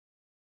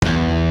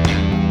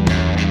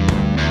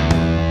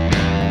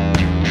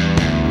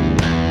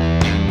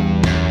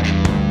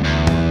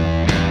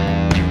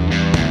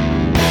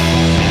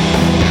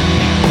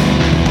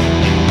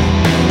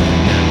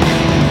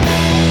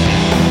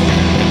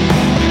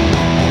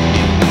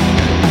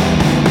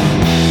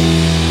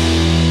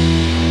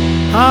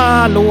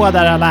Hallå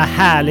där alla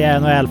härliga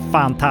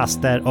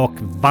NHL-fantaster och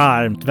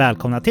varmt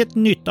välkomna till ett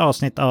nytt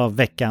avsnitt av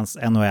veckans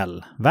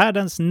NHL.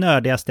 Världens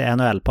nördigaste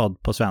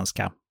NHL-podd på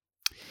svenska.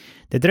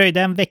 Det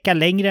dröjde en vecka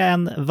längre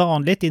än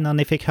vanligt innan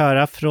ni fick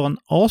höra från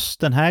oss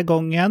den här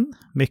gången.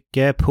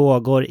 Mycket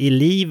pågår i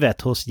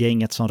livet hos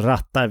gänget som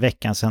rattar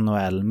veckans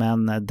NHL,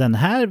 men den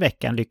här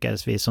veckan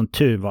lyckades vi som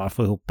tur var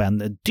få ihop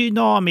en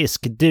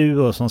dynamisk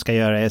duo som ska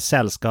göra er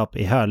sällskap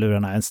i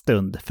hörlurarna en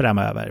stund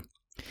framöver.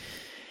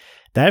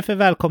 Därför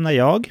välkomnar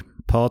jag,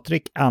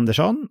 Patrik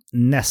Andersson,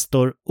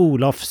 Nestor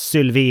Olof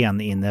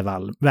Sylvén in i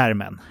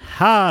värmen.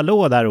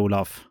 Hallå där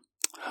Olof!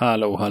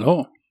 Hallå,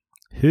 hallå!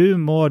 Hur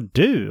mår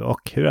du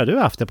och hur har du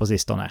haft det på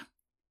sistone?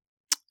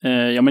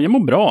 Ja, men jag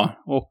mår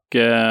bra och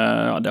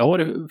det har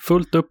varit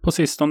fullt upp på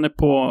sistone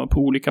på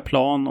olika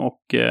plan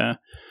och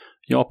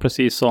ja,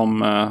 precis som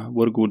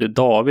vår gode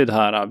David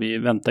här, vi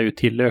väntar ju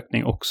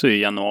tillökning också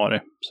i januari.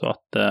 Så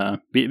att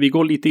vi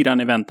går lite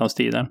grann i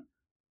väntanstiden.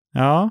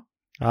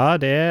 Ja,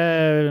 det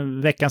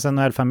är veckans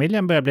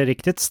NHL-familjen börjar bli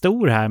riktigt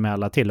stor här med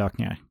alla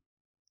tillökningar.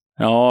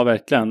 Ja,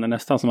 verkligen. Det är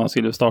nästan som man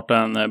skulle starta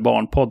en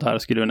barnpodd här,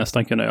 skulle vi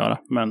nästan kunna göra.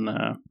 Men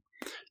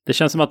det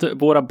känns som att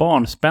våra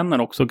barn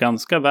spänner också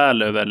ganska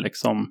väl över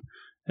liksom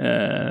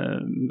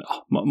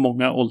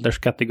många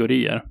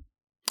ålderskategorier.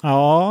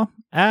 Ja,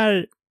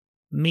 är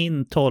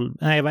min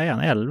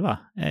 11?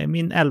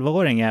 Min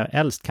 11-åring är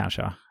äldst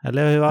kanske.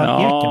 Eller hur var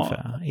Eken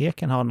för?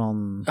 Eken har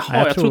någon...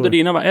 Jaha, jag trodde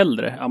dina var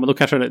äldre. Ja, men då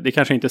kanske det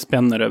kanske inte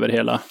spänner över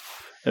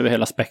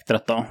hela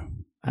spektrat då.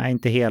 Nej,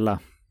 inte hela.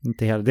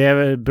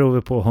 Det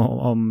beror på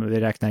om vi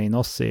räknar in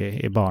oss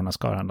i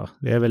barnaskaran då.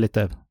 Det är väl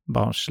lite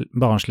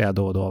barnsliga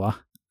då och då, va?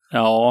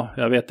 Ja,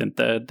 jag vet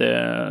inte.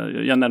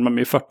 Jag närmar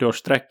mig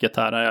 40-årssträcket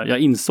här. Jag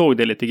insåg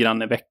det lite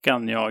grann i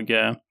veckan.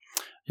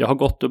 Jag har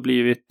gått och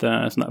blivit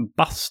sån här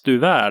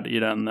bastuvärd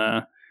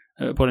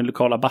på den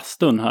lokala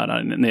bastun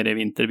här nere i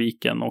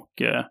Vinterviken. Och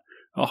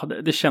ja,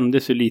 det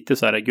kändes ju lite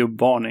så här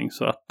gubbvarning.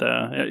 Så att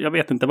jag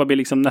vet inte, vad blir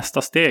liksom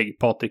nästa steg,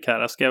 Patrik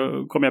här?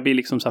 Kommer jag bli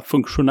liksom så här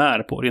funktionär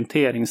på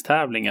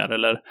orienteringstävlingar?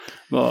 Eller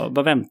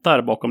vad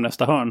väntar bakom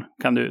nästa hörn?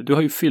 Du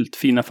har ju fyllt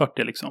fina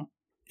 40 liksom.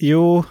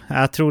 Jo,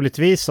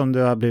 troligtvis om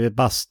du har blivit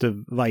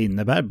vad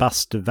innebär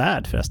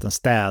bastuvärd förresten?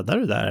 Städar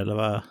du där eller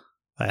vad?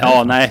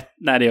 Ja, nej,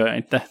 det gör jag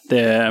inte. Det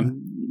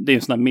är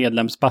en sån här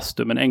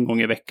medlemsbastu, men en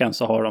gång i veckan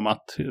så har de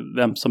att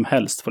vem som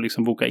helst får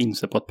liksom boka in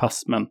sig på ett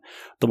pass, men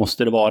då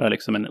måste det vara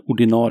liksom en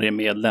ordinarie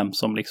medlem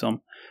som liksom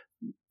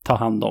tar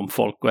hand om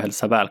folk och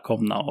hälsar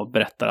välkomna och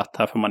berättar att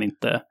här får man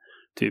inte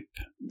typ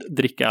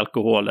dricka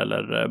alkohol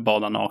eller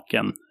bada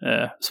naken.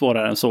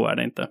 Svårare än så är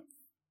det inte.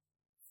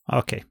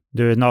 Okej,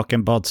 du är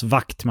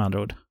nakenbadsvakt med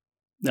andra ord.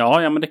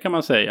 Ja, men det kan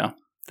man säga.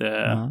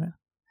 Ja.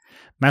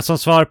 Men som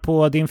svar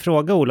på din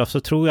fråga, Olof, så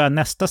tror jag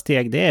nästa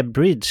steg det är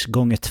bridge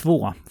gånger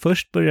 2.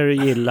 Först börjar du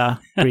gilla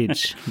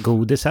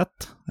bridge-godiset.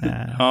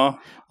 Ja.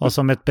 Och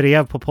som ett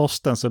brev på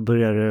posten så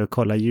börjar du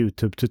kolla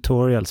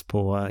YouTube-tutorials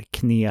på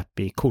knep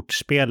i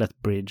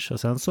kortspelet bridge. Och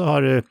sen så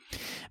har du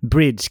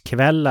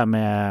bridge-kvällar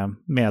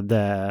med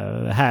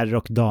herr-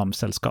 och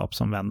damsällskap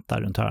som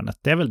väntar runt hörnet.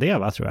 Det är väl det,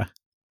 va, tror jag?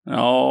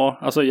 Ja,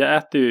 alltså jag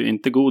äter ju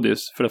inte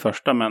godis för det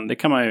första, men det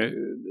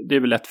är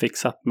väl lätt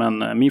fixat.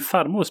 Men min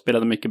farmor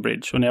spelade mycket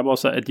bridge och när jag var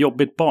så ett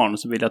jobbigt barn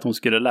så ville jag att hon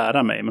skulle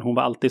lära mig. Men hon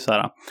var alltid så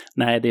här,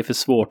 nej det är för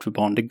svårt för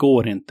barn, det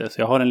går inte.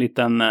 Så jag har en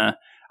liten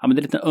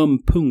öm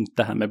punkt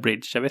det här med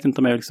bridge. Jag vet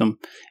inte om jag liksom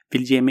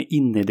vill ge mig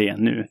in i det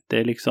nu. Det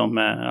är liksom,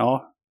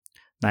 ja.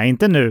 Nej,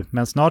 inte nu,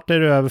 men snart är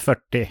du över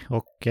 40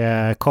 och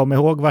kom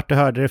ihåg vart du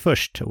hörde det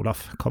först,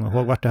 Olof. Kom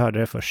ihåg vart du hörde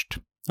det först.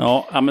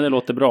 Ja, men det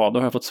låter bra. Då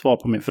har jag fått svar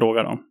på min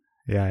fråga då.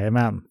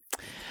 Jajamän.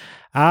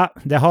 Ja,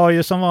 det har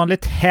ju som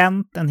vanligt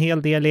hänt en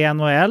hel del i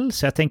NHL,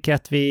 så jag tänker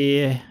att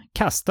vi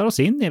kastar oss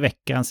in i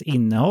veckans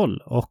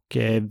innehåll och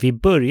vi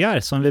börjar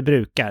som vi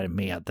brukar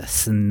med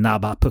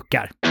snabba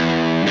puckar.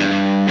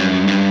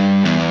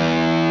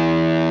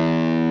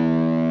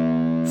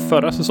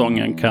 Förra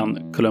säsongen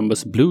kan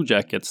Columbus Blue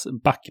Jackets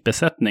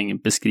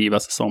backbesättning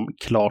beskrivas som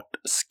klart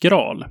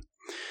skral.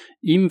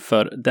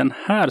 Inför den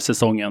här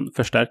säsongen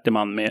förstärkte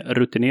man med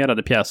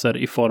rutinerade pjäser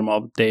i form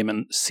av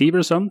Damon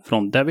Severson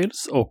från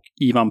Devils och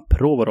Ivan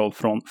Provorov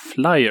från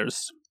Flyers.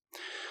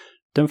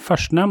 Den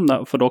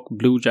förstnämnda får dock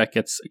Blue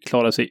Jackets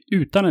klara sig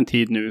utan en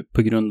tid nu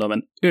på grund av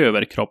en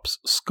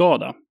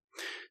överkroppsskada.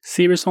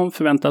 Severson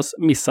förväntas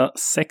missa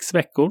 6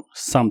 veckor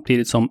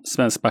samtidigt som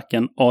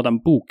svenskbacken Adam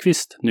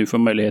Bokvist nu får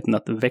möjligheten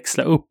att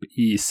växla upp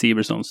i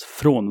Seversons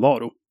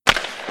frånvaro.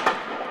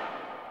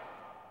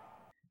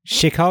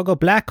 Chicago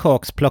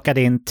Blackhawks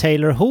plockade in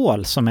Taylor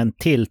Hall som en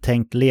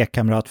tilltänkt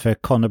lekkamrat för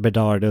Connor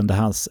Bedard under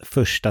hans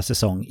första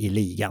säsong i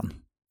ligan.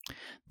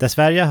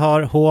 Dessvärre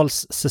har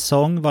Halls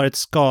säsong varit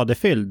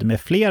skadefylld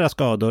med flera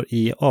skador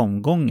i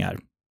omgångar.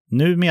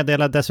 Nu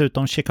meddelar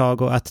dessutom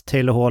Chicago att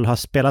Taylor Hall har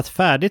spelat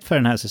färdigt för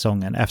den här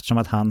säsongen eftersom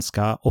att han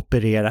ska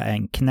operera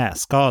en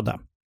knäskada.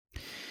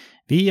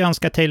 Vi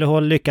önskar Taylor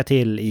Hall lycka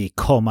till i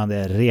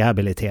kommande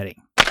rehabilitering.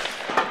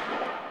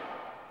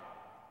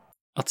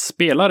 Att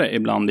spelare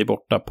ibland är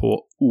borta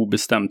på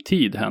obestämd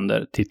tid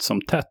händer titt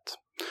som tätt.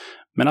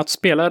 Men att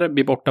spelare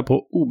blir borta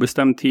på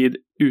obestämd tid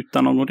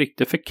utan någon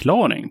riktig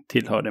förklaring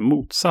tillhör det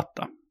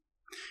motsatta.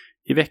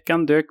 I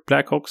veckan dök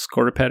Blackhawks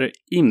Corey Perry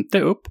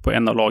inte upp på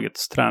en av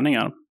lagets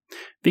träningar,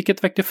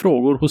 vilket väckte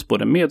frågor hos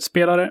både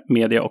medspelare,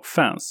 media och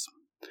fans.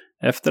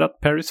 Efter att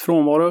Perrys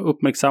frånvaro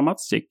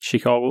uppmärksammats gick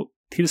Chicago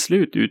till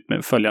slut ut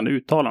med följande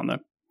uttalande.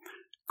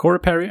 Corey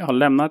Perry har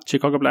lämnat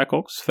Chicago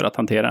Blackhawks för att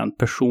hantera en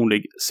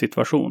personlig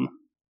situation.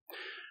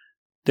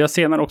 Det har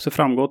senare också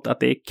framgått att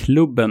det är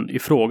klubben i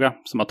fråga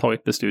som har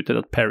tagit beslutet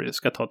att Perry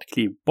ska ta ett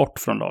kliv bort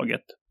från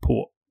laget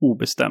på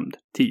obestämd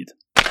tid.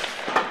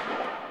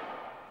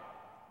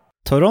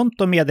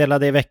 Toronto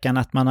meddelade i veckan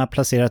att man har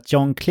placerat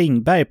John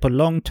Klingberg på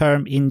Long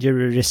Term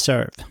Injury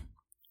Reserve.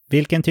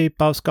 Vilken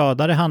typ av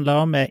skada det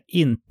handlar om är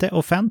inte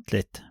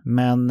offentligt,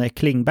 men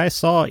Klingberg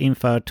sa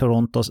inför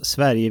Torontos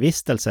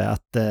Sverigevistelse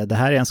att det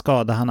här är en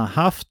skada han har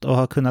haft och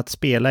har kunnat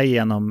spela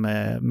igenom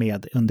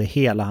med under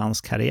hela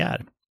hans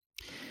karriär.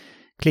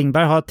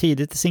 Klingberg har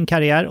tidigt i sin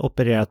karriär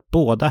opererat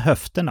båda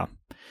höfterna,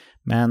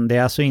 men det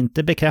är alltså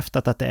inte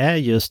bekräftat att det är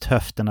just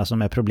höfterna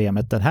som är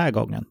problemet den här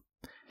gången.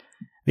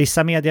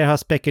 Vissa medier har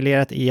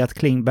spekulerat i att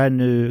Klingberg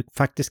nu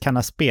faktiskt kan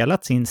ha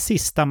spelat sin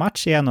sista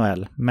match i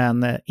NHL,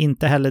 men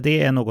inte heller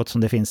det är något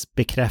som det finns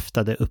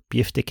bekräftade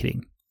uppgifter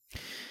kring.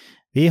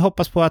 Vi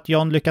hoppas på att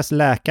John lyckas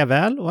läka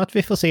väl och att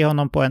vi får se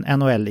honom på en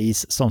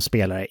NHL-is som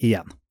spelare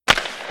igen.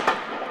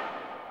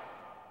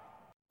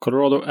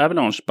 Colorado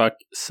Avalanche-back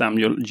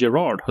Samuel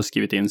Girard har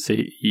skrivit in sig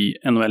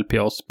i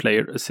NHLPA's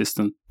Player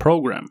Assistant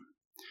Program.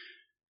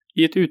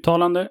 I ett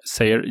uttalande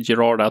säger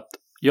Girard att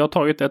jag har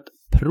tagit ett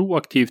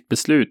proaktivt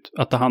beslut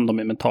att ta hand om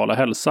min mentala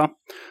hälsa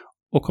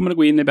och kommer att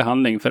gå in i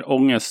behandling för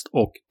ångest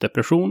och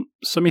depression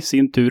som i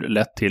sin tur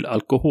lett till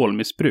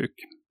alkoholmissbruk.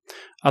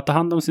 Att ta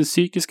hand om sin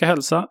psykiska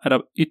hälsa är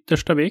av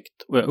yttersta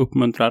vikt och jag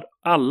uppmuntrar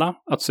alla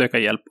att söka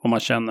hjälp om man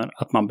känner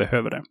att man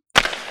behöver det.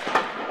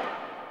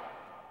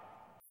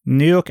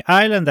 New York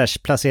Islanders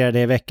placerade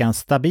i veckan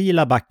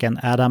stabila backen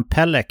Adam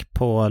Pelech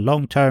på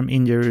Long Term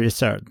Injury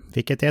Reserve,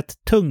 vilket är ett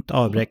tungt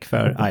avbräck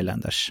för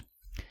Islanders.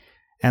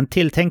 En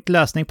tilltänkt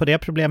lösning på det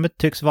problemet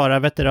tycks vara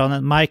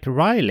veteranen Mike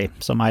Riley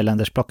som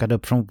Islanders plockade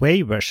upp från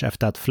waivers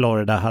efter att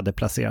Florida hade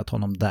placerat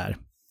honom där.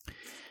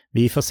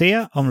 Vi får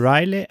se om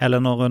Riley eller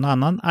någon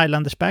annan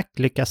Islanders-back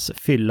lyckas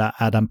fylla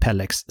Adam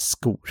Pelechs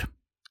skor.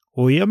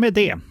 Och i och med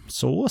det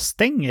så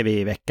stänger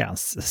vi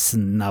veckans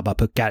snabba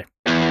puckar.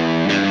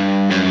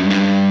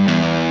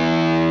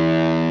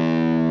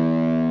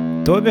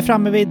 Då är vi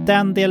framme vid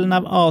den delen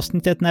av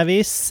avsnittet när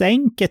vi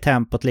sänker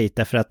tempot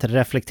lite för att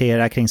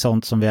reflektera kring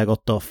sånt som vi har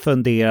gått och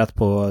funderat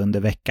på under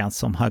veckan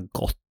som har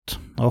gått.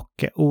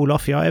 Och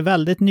Olof, jag är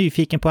väldigt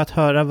nyfiken på att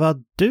höra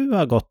vad du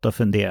har gått och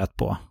funderat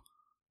på.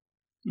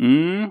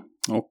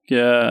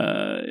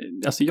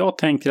 Alltså jag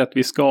tänker att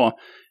vi ska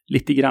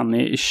lite grann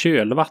i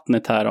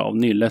kölvattnet här av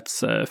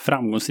Nyllets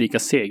framgångsrika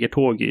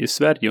segertåg i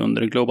Sverige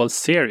under Global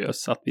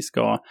Series. Att vi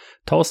ska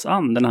ta oss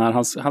an den här,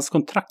 hans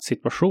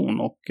kontraktssituation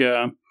och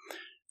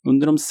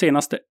under de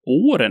senaste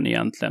åren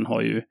egentligen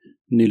har ju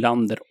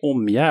Nylander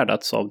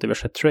omgärdats av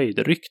diverse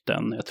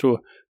trade-rykten. Jag tror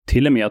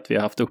till och med att vi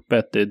har haft uppe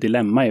ett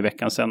dilemma i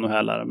veckans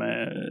NHL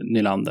med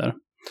Nylander.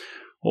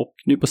 Och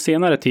nu på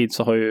senare tid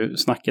så har ju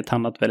snacket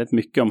handlat väldigt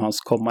mycket om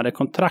hans kommande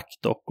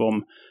kontrakt och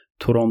om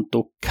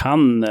Toronto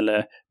kan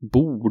eller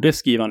borde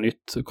skriva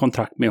nytt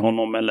kontrakt med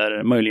honom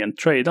eller möjligen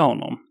trada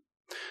honom.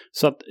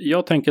 Så att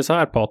jag tänker så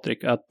här,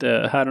 Patrik, att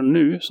här och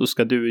nu så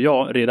ska du och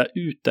jag reda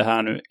ut det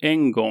här nu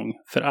en gång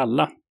för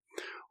alla.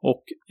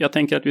 Och jag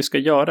tänker att vi ska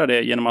göra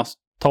det genom att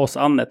ta oss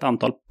an ett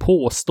antal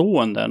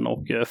påståenden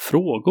och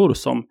frågor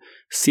som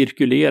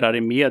cirkulerar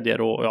i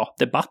medier och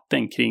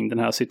debatten kring den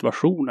här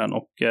situationen.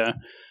 Och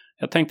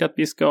jag tänkte att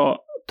vi ska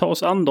ta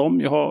oss an dem.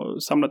 Jag har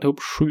samlat ihop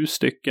 7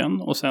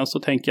 stycken och sen så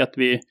tänker jag att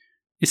vi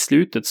i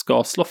slutet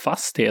ska slå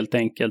fast helt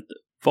enkelt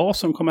vad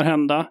som kommer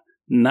hända,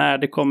 när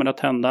det kommer att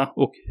hända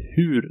och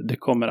hur det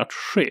kommer att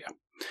ske.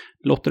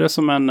 Låter det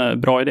som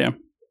en bra idé?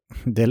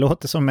 Det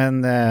låter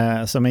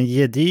som en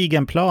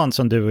gedigen plan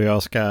som du och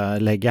jag ska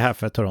lägga här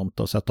för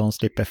Toronto så att de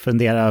slipper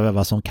fundera över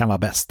vad som kan vara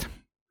bäst.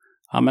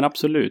 Ja, men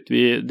absolut.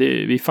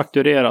 Vi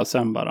fakturerar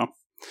sen bara.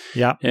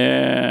 Ja.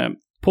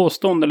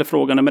 Påstående eller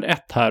fråga nummer 1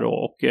 här då.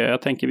 Och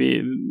jag tänker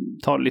vi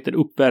tar lite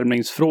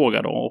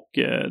uppvärmningsfråga då. Och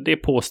det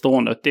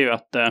påståendet det är ju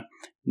att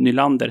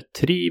Nylander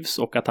trivs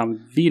och att han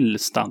vill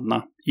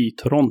stanna i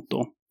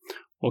Toronto.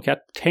 Och här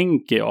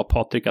tänker jag,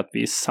 Patrik, att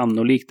vi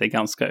sannolikt är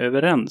ganska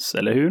överens,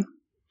 eller hur?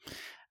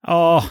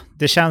 Ja,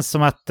 det känns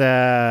som att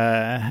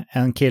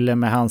en kille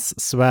med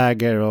hans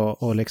swagger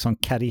och liksom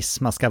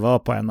karisma ska vara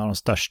på en av de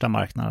största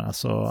marknaderna.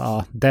 Så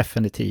ja,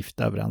 definitivt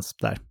överens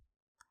där.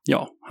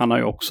 Ja, han har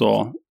ju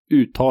också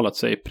uttalat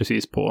sig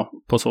precis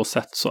på så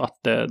sätt så att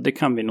det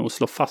kan vi nog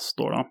slå fast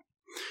då.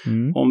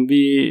 Om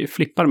vi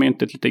flippar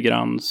myntet lite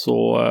grann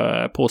så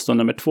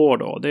påstående nummer 2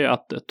 då, det är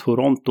att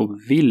Toronto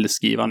vill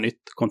skriva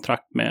nytt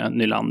kontrakt med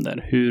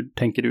Nylander. Hur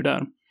tänker du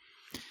där?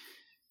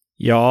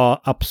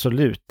 Ja,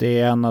 absolut. Det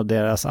är en av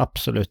deras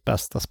absolut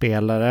bästa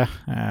spelare.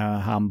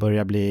 Han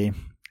börjar bli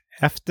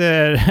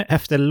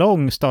efter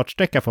lång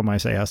startsträcka får man ju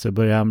säga så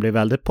börjar han bli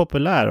väldigt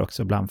populär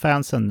också bland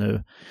fansen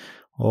nu.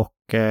 Och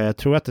jag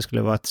tror att det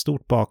skulle vara ett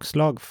stort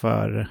bakslag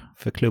för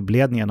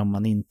klubbledningen om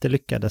man inte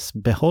lyckades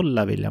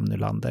behålla William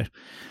Nylander.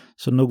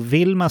 Så nog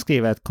vill man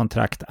skriva ett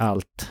kontrakt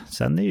allt.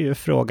 Sen är ju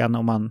frågan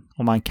om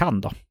man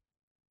kan då.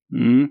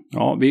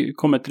 Ja, vi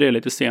kommer till det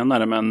lite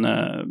senare, men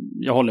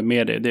jag håller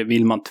med dig. Det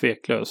vill man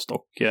tveklöst.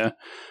 Och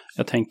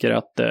jag tänker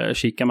att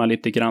kikar man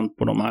lite grann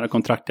på de här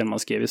kontrakten man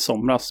skrev i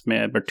somras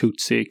med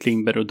Bertuzzi,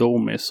 Klingberg och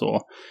Domi,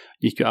 så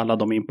gick ju alla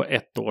de in på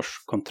 1 års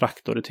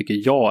kontrakt. Och det tycker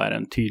jag är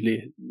en tydlig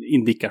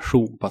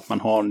indikation på att man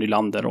har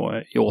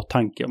Nylander i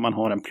åtanke. Och man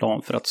har en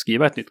plan för att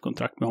skriva ett nytt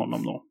kontrakt med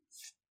honom då.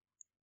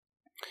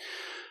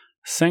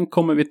 Sen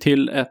kommer vi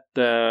till ett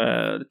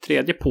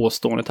tredje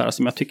påstående här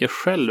som jag tycker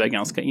själv är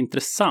ganska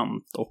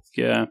intressant. Och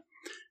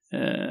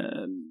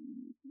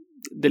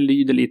det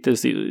lyder lite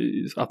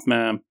att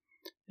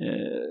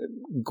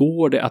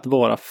går det att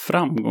vara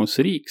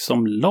framgångsrik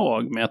som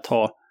lag med att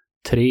ha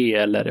 3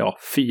 eller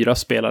 4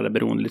 spelare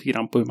beroende lite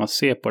grann på hur man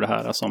ser på det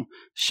här som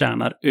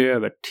tjänar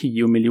över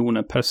 10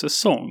 miljoner per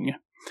säsong?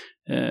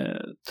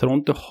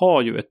 Toronto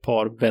har ju ett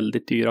par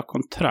väldigt dyra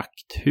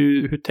kontrakt.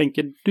 Hur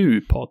tänker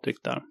du, Patrik,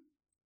 där?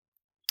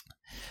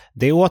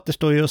 Det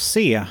återstår ju att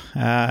se.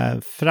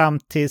 Fram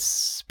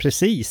tills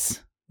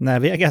precis när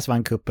Vegas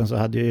vann kuppen så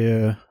hade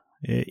ju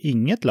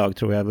inget lag,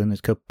 tror jag,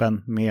 vunnit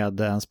kuppen med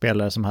en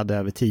spelare som hade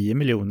över 10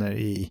 miljoner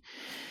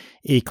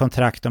i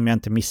kontrakt, om jag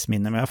inte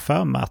missminner mig. Jag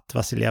för mig att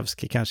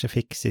Vasilevski kanske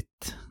fick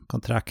sitt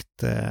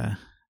kontrakt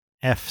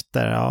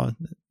efter. Ja,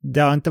 det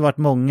har inte varit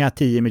många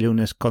 10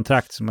 miljoners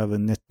kontrakt som har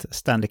vunnit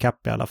Stanley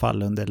Cup i alla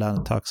fall under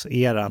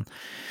lönetagseran.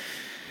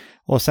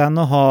 Och sen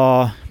att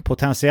ha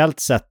potentiellt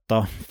sett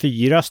då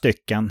 4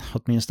 stycken,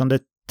 åtminstone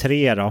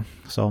 3 då,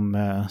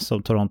 som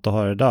Toronto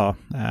har idag.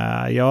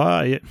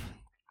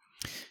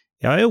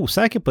 Jag är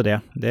osäker på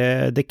det.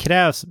 Det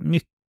krävs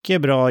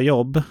mycket bra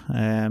jobb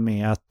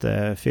med att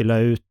fylla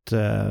ut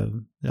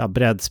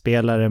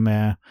breddspelare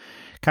med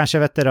kanske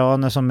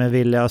veteraner som är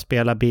villiga att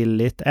spela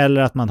billigt,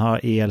 eller att man har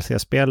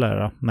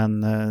ELC-spelare då.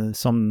 Men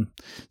som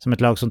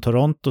ett lag som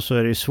Toronto så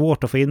är det ju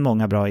svårt att få in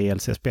många bra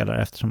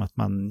ELC-spelare eftersom att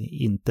man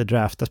inte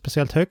draftar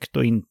speciellt högt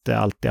och inte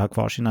alltid har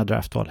kvar sina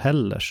draftval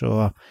heller.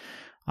 Så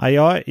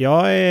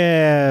jag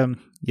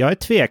är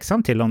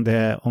tveksam till om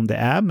det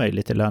är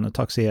möjligt i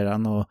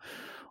lönetagseran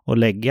och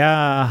lägga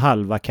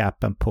halva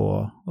capen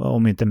på,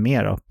 om inte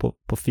mer då,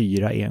 på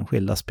 4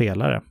 enskilda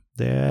spelare.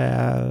 Det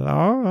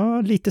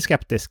är lite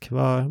skeptisk.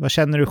 Vad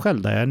känner du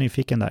själv där? Jag är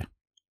nyfiken där.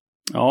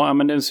 Ja,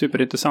 men det är en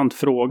superintressant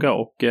fråga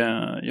och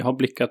jag har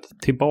blickat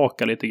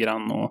tillbaka lite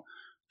grann och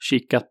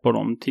kikat på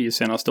de 10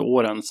 senaste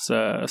årens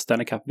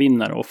Stanley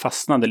Cup-vinnare och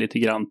fastnade lite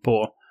grann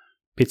på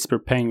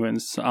Pittsburgh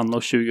Penguins anno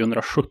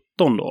 2017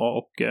 då,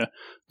 och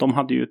de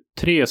hade ju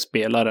 3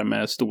 spelare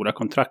med stora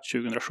kontrakt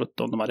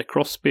 2017. De hade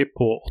Crosby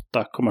på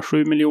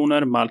 8,7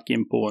 miljoner,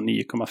 Malkin på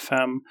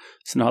 9,5,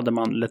 sen hade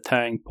man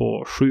Letang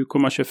på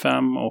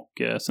 7,25 och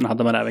sen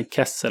hade man även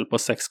Kessel på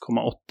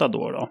 6,8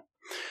 då.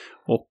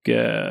 Och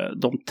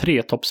de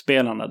 3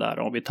 toppspelarna där,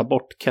 om vi tar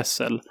bort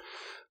Kessel,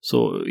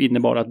 så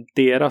innebar att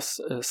deras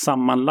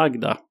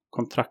sammanlagda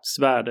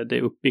kontraktsvärde,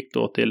 det uppgick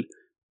då till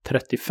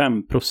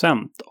 35%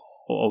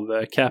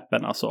 av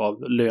capen, alltså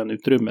av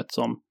löneutrymmet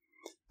som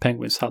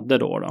Penguins hade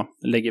då.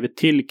 Lägger vi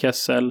till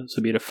Kessel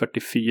så blir det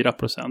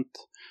 44%.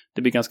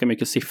 Det blir ganska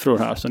mycket siffror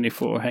här så ni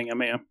får hänga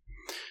med.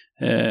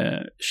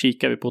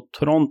 Kikar vi på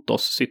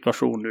Torontos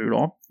situation nu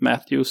då.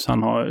 Matthews,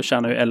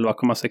 tjänar ju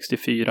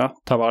 11,64.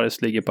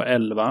 Tavares ligger på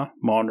 11.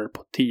 Marner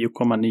på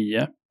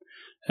 10,9.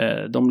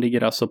 De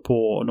ligger alltså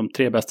på de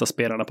 3 bästa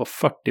spelarna på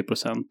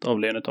 40% av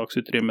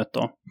lönetagsutrymmet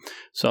då.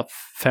 Så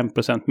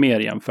 5% mer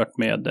jämfört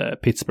med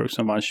Pittsburgh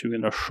som vann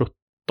 2017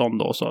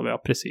 då, så har vi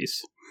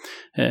precis.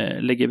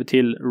 Lägger vi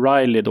till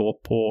Riley då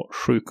på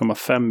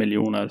 7,5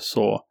 miljoner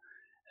så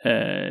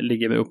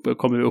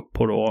kommer vi upp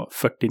på då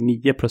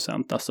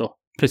 49%. Alltså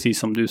precis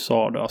som du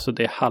sa då, alltså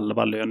det är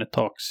halva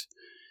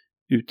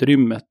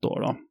lönetagsutrymmet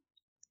då.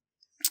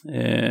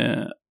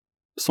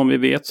 Som vi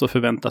vet så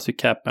förväntas ju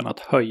capen att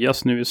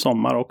höjas nu i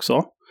sommar också.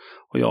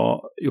 Och jag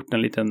har gjort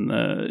en liten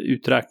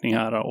uträkning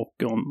här. Och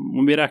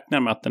om vi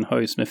räknar med att den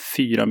höjs med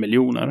 4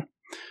 miljoner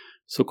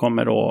så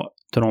kommer då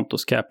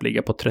Torontos cap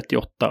ligga på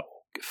 38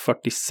 och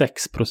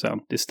 46%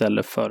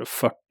 istället för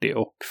 40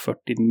 och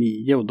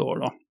 49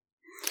 då.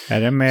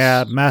 Är det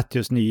med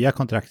Matthews nya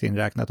kontrakt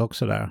inräknat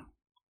också där?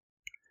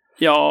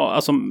 Ja,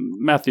 alltså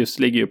Matthews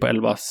ligger ju på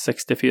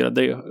 11,64.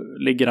 Det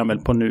ligger han väl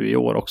på nu i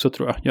år också,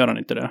 tror jag. Gör han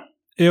inte det?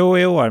 Jo,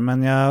 i år,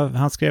 men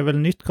han skrev väl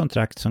nytt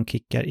kontrakt som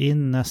kickar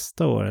in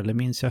nästa år, eller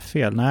minns jag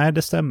fel? Nej,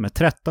 det stämmer.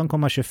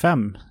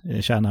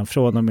 13,25 tjänar han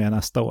från och med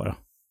nästa år.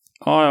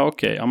 Ja,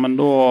 okej. Ja, men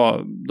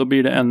då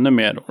blir det ännu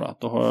mer då. Ja,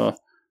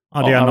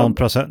 det är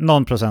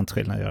någon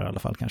procentskillnad gör i alla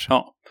fall kanske.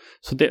 Ja,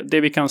 så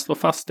det vi kan slå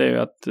fast är ju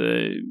att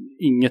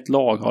inget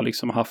lag har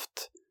liksom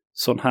haft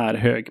sån här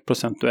hög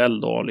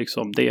procentuell då,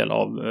 liksom del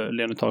av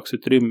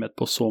lönetagsutrymmet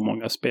på så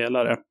många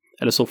spelare.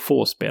 Eller så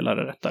få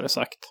spelare rättare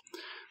sagt.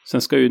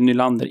 Sen ska ju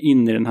Nylander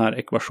in i den här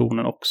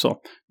ekvationen också.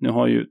 Nu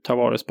har ju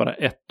Tavares bara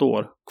 1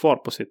 år kvar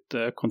på sitt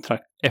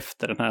kontrakt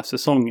efter den här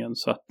säsongen.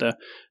 Så att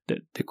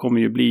det kommer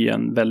ju bli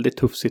en väldigt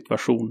tuff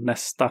situation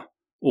nästa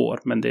år.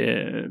 Men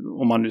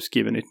om man nu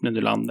skriver nytt med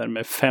Nylander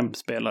med 5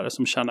 spelare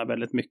som tjänar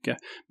väldigt mycket.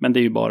 Men det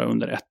är ju bara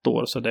under 1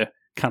 år, så det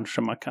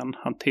kanske man kan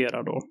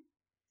hantera då.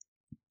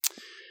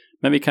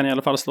 Men vi kan i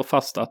alla fall slå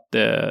fast att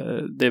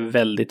det är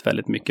väldigt,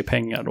 väldigt mycket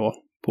pengar då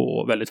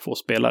på väldigt få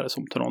spelare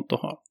som Toronto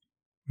har.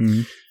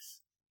 Mm.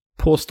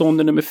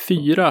 Påstående nummer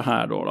 4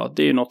 här då,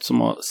 det är något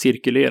som har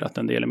cirkulerat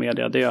en del i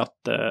media. Det är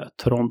att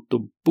Toronto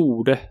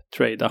borde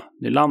trada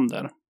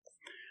Nylander.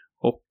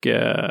 Och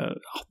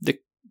det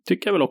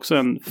tycker jag väl också är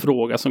en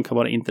fråga som kan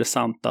vara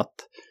intressant att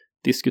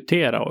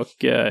diskutera. Och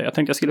jag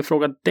tänkte jag skulle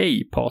fråga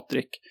dig,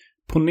 Patrik.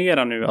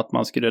 Ponera nu att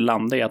man skulle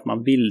landa i att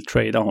man vill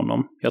trada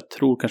honom. Jag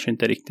tror kanske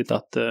inte riktigt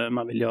att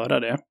man vill göra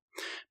det.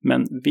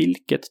 Men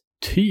vilket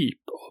typ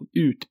av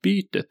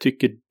utbyte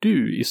tycker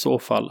du i så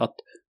fall att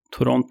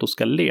Toronto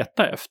ska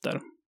leta efter?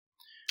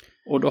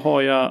 Och då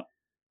har jag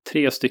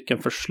 3 stycken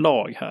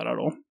förslag här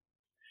då.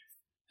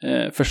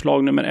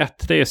 Förslag nummer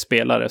 1, det är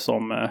spelare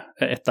som är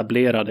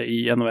etablerade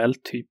i NHL,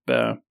 typ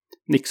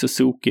Nick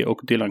Suzuki och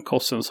Dylan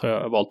Cousins har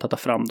jag valt att ta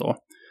fram då.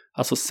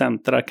 Alltså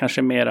centrar,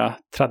 kanske mera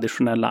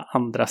traditionella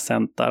andra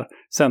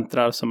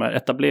centrar som är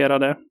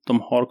etablerade, de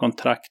har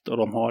kontrakt och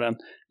de har en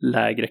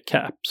lägre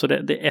cap. Så det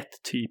är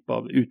ett typ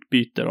av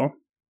utbyte då.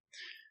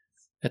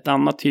 Ett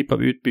annat typ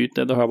av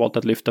utbyte, då har jag valt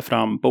att lyfta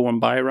fram Bowen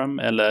Byram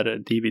eller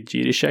David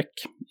Jiricek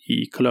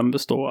i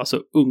Columbus då.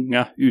 Alltså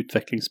unga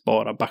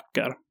utvecklingsbara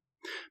backar.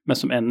 Men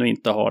som ännu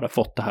inte har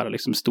fått det här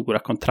liksom stora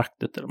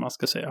kontraktet, eller man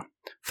ska säga.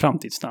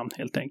 Framtidsnamn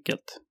helt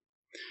enkelt.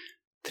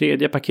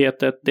 Tredje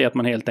paketet, det är att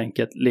man helt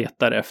enkelt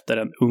letar efter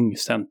en ung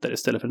center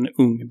istället för en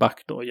ung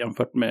back då,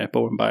 jämfört med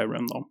Bowen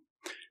Byram då.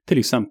 Till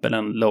exempel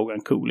en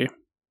Logan Cooley.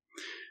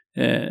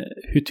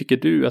 Hur tycker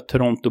du att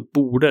Toronto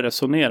borde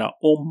resonera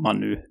om man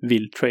nu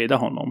vill trada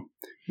honom?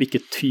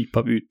 Vilket typ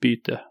av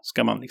utbyte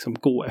ska man liksom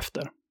gå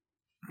efter?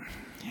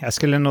 Jag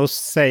skulle nog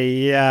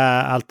säga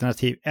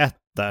alternativ 1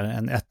 där,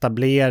 en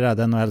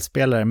etablerad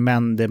NHL-spelare,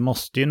 men det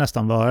måste ju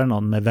nästan vara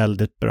någon med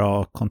väldigt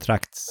bra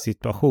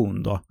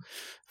kontraktssituation då,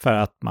 för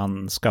att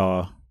man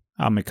ska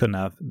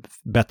kunna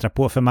bättra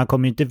på, för man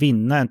kommer ju inte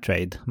vinna en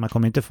trade, man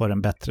kommer inte få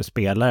en bättre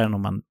spelare än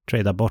om man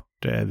tradar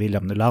bort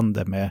William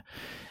Nylander med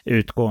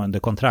utgående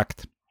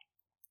kontrakt.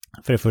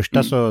 För det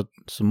första så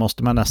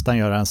måste man nästan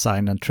göra en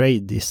sign and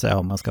trade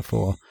om man ska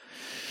få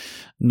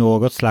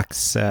något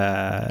slags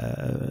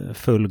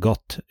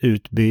fullgott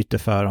utbyte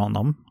för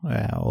honom.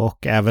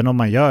 Och även om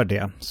man gör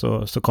det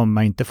så kommer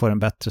man inte få en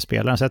bättre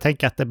spelare. Så jag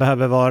tänker att det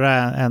behöver vara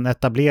en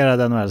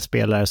etablerad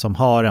NHL-spelare som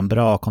har en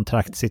bra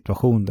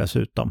kontraktssituation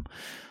dessutom.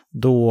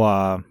 Då,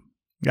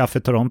 för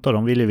Toronto,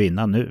 de vill ju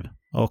vinna nu.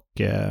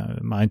 Och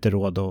man har inte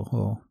råd att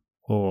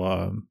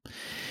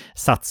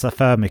satsa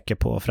för mycket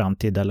på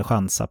framtid eller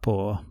chansa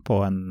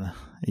på en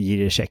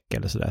Jiricek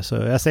eller sådär. Så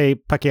jag säger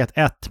paket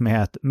 1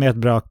 med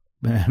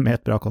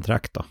ett bra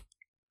kontrakt då.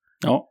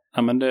 Ja,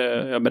 men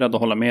jag är beredd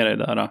att hålla med dig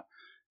där.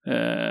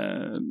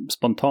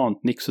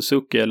 Spontant, Nick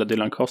Suzuki eller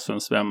Dylan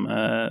Cousins,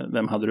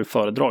 vem hade du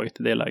föredragit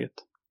i det läget?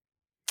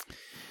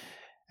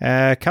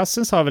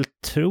 Cousins har väl,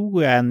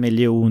 tror jag, 1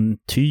 miljon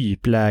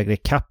typ lägre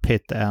cap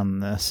hit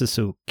än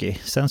Suzuki.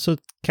 Sen så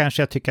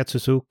kanske jag tycker att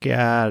Suzuki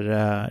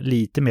är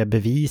lite mer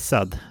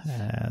bevisad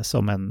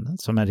som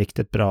en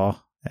riktigt bra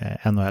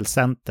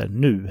NHL-center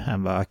nu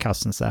än vad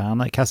Cousins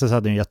är. Cousins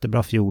hade en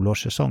jättebra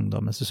fjolårssäsong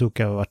då, men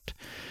Suzuki har varit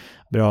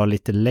bra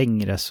lite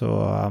längre,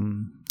 så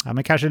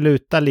men kanske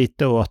luta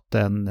lite åt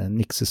en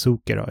Nick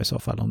Suzuki då i så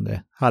fall, om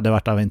det hade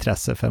varit av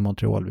intresse för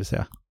Montreal, vill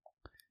säga.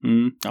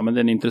 Ja, men det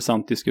är en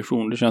intressant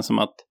diskussion. Det känns som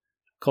att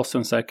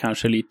Cousins är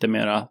kanske lite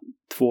mera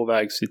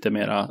tvåvägs, lite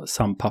mera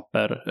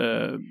sandpapper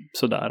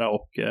sådär,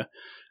 och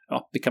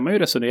det kan man ju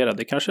resonera.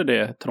 Det kanske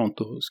det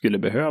Toronto skulle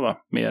behöva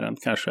mer än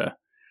kanske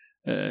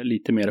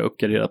lite mer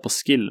uppgraderat på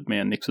skill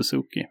med Nick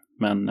Suzuki.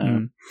 Men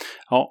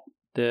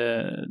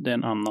det är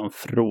en annan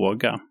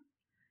fråga.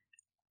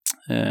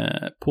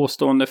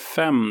 Påstående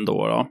 5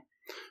 då.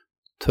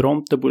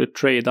 Toronto borde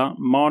trada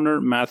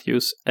Marner,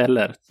 Matthews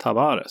eller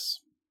Tavares.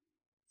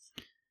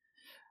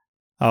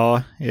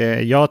 Ja,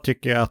 jag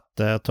tycker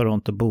att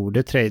Toronto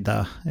borde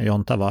trada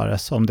John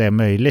Tavares om det är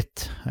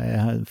möjligt.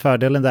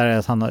 Fördelen där är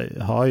att han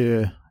har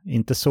ju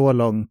inte så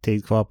lång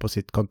tid kvar på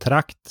sitt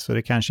kontrakt, så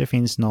det kanske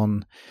finns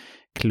någon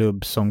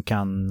klubb som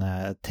kan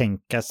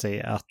tänka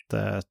sig att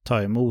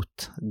ta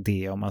emot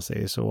det, om man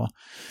säger så.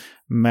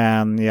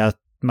 Men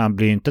man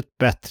blir inte ett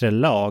bättre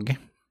lag.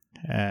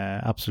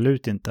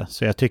 Absolut inte.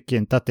 Så jag tycker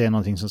inte att det är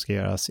någonting som ska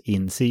göras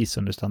in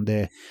season, utan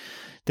det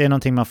är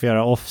någonting man får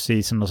göra off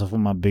season, och så får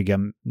man bygga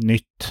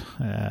nytt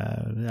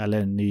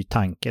eller en ny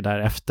tanke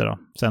därefter då.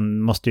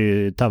 Sen måste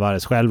ju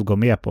Tavares själv gå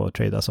med på att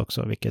tradas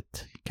också,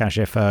 vilket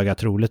kanske är föga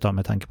troligt då,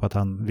 med tanke på att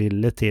han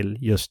ville till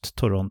just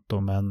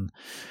Toronto, men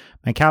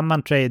Men kan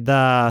man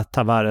trada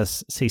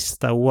Tavares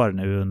sista år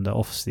nu under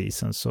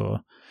off-season så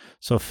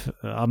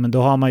ja, men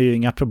då har man ju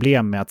inga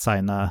problem med att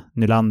signa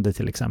Nylander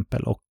till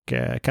exempel och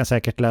kan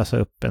säkert lösa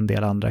upp en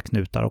del andra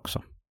knutar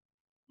också.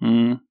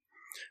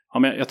 Ja,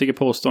 men jag tycker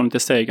påståendet i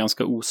sig är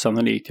ganska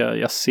osannolikt.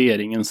 Jag ser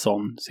ingen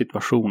sån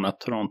situation att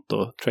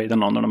Toronto tradar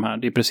någon av de här.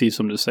 Det är precis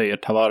som du säger,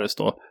 Tavares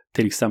då,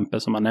 till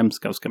exempel, som har nämnts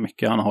ganska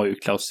mycket. Han har ju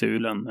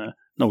klausulen,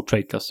 no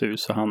trade-klausul,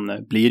 så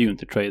han blir ju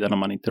inte tradad om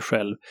man inte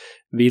själv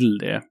vill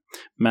det.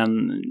 Men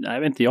jag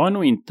vet inte, jag är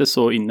nog inte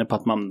så inne på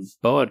att man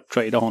bör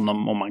trada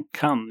honom om man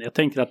kan. Jag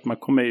tänker att man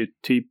kommer ju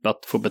typ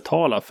att få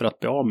betala för att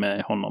bli av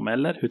med honom,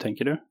 eller? Hur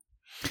tänker du?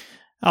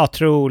 Ja,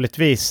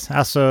 troligtvis.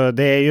 Alltså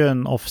det är ju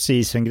en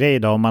off-season-grej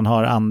då, om man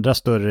har andra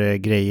större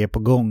grejer på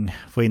gång.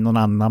 Få in någon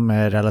annan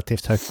med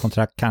relativt högt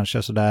kontrakt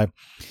kanske sådär.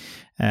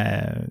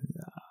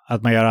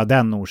 Att man gör av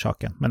den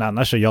orsaken. Men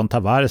annars så John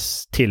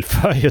Tavares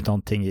tillför ju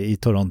någonting i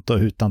Toronto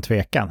utan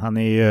tvekan. Han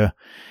är ju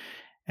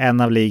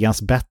en av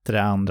ligans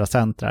bättre andra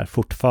centrar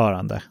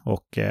fortfarande.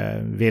 Och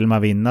vill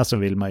man vinna så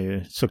vill man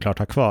ju såklart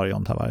ha kvar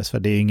John Tavares. För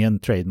det är ju ingen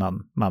trade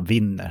man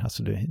vinner.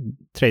 Alltså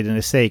traden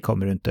i sig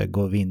kommer du inte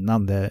gå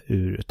vinnande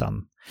ur,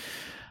 utan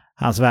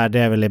hans värde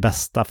är väl i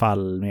bästa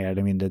fall mer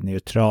eller mindre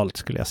neutralt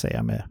skulle jag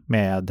säga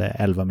med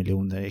 11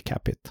 miljoner i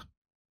capita.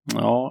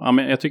 Ja,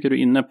 men jag tycker du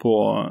är inne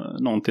på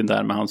någonting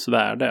där med hans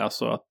värde.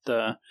 Alltså att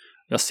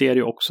jag ser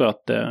ju också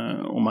att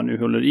om man nu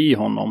håller i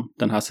honom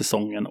den här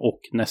säsongen och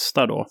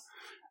nästa då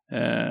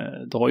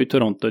har ju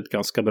Toronto ett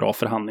ganska bra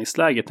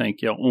förhandlingsläge,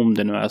 tänker jag, om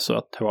det nu är så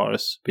att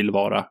Tavares vill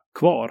vara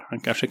kvar. Han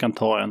kanske kan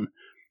ta en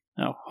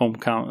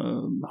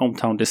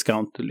hometown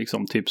discount,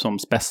 liksom typ som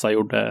Bästa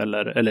gjorde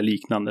eller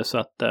liknande, så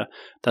att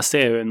där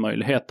ser jag en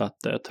möjlighet att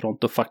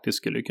Toronto faktiskt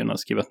skulle kunna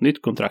skriva ett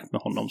nytt kontrakt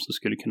med honom som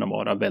skulle kunna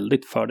vara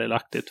väldigt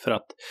fördelaktigt, för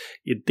att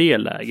i det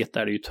läget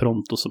är det ju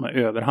Toronto som är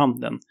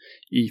överhanden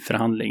i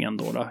förhandlingen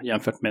då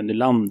jämfört med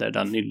Nylander,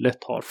 där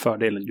Nyllet har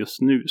fördelen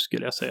just nu,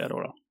 skulle jag säga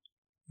då.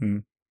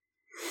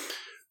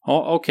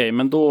 Ja, okej,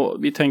 men då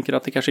vi tänker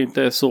att det kanske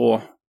inte är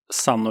så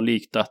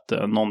sannolikt att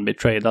någon blir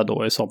tradad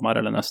då i sommar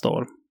eller nästa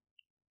år.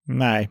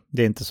 Nej,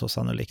 det är inte så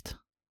sannolikt.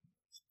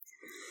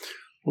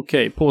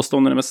 Okej,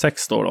 påstående nummer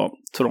 6 då.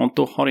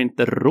 Toronto har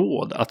inte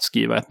råd att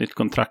skriva ett nytt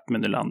kontrakt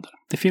med Nylander.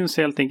 Det finns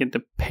helt enkelt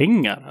inte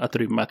pengar att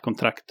rymma ett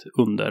kontrakt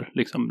under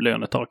liksom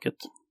lönetaket.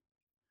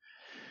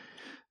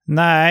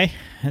 Nej,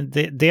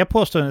 det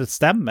påståendet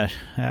stämmer.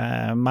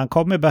 Man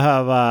kommer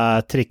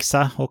behöva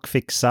trixa och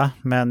fixa,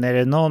 men är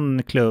det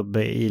någon klubb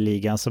i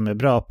ligan som är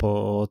bra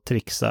på att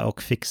trixa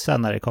och fixa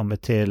när det kommer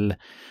till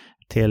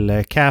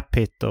cap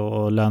hit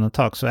och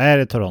lönetak, så är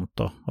det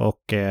Toronto.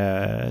 Och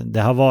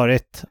det har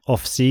varit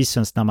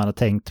off-seasons när man har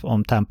tänkt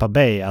om Tampa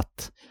Bay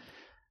att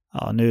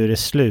ja, nu är det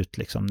slut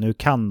liksom. Nu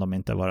kan de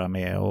inte vara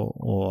med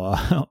och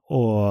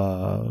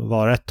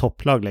vara ett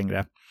topplag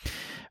längre.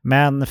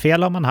 Men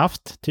fel har man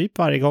haft typ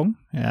varje gång.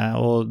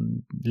 Och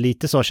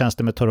lite så känns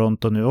det med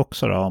Toronto nu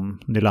också då, om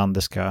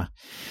Nylander ska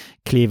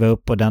kliva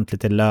upp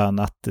ordentligt i lön,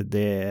 att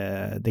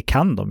det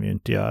kan de ju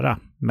inte göra.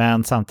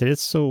 Men samtidigt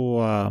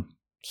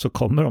så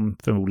kommer de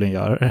förmodligen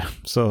göra det.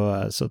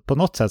 Så på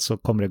något sätt så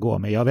kommer det gå,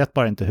 men jag vet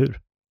bara inte hur.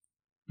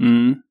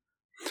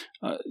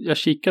 Jag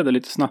kikade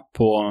lite snabbt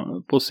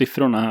på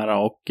siffrorna här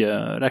och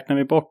räknar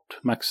vi bort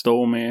Max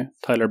Domi,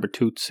 Tyler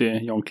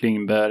Bertuzzi, John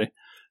Klingberg,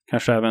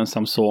 kanske även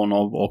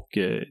Samsonov och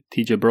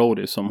TJ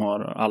Brody,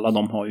 alla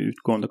de har ju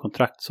utgående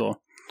kontrakt, så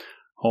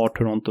har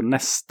Toronto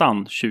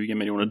nästan $20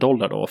 miljoner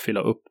då att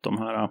fylla upp de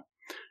här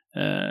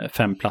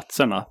 5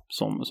 platserna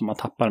som man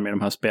tappar med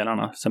de här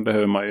spelarna. Sen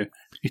behöver man ju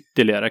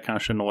ytterligare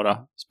kanske några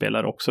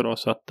spelare också då,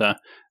 så att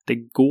det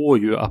går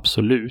ju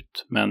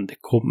absolut, men det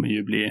kommer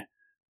ju bli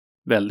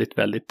väldigt,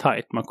 väldigt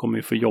tajt. Man kommer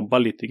ju få jobba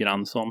lite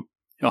grann som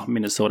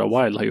Minnesota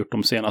Wild har gjort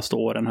de senaste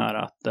åren här,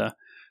 att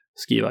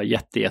skriva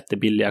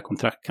jättebilliga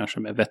kontrakt kanske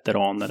med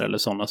veteraner eller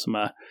sådana som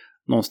är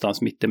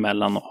någonstans mitt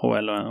emellan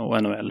AHL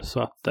och NHL, så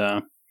att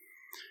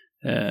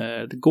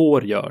det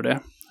går, gör det.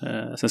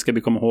 Sen ska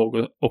vi komma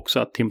ihåg också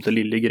att Timothy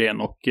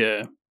Liljegren och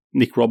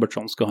Nick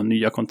Robertson ska ha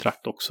nya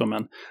kontrakt också,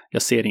 men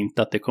jag ser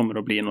inte att det kommer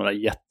att bli några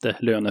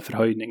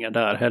jättelöneförhöjningar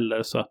där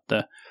heller, så att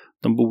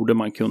de borde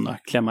man kunna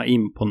klämma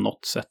in på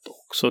något sätt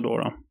också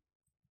då.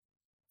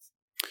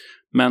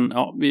 Men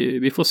ja,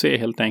 vi får se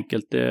helt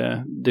enkelt.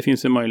 Det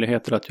finns ju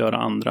möjligheter att göra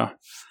andra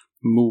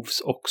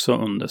moves också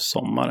under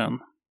sommaren.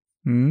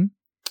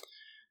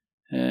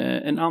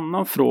 En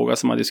annan fråga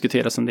som har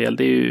diskuterats en del,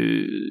 det är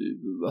ju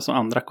alltså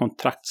andra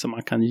kontrakt som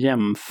man kan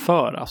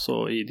jämföra,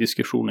 alltså i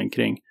diskussionen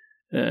kring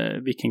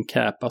vilken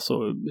cap, alltså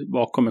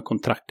vad kommer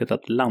kontraktet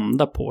att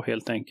landa på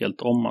helt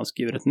enkelt om man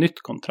skriver ett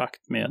nytt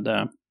kontrakt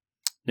med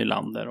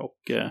Nylander. Och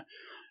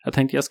jag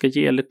tänkte jag ska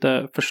ge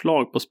lite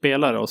förslag på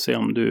spelare och se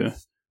om du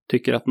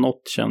tycker att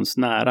något känns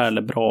nära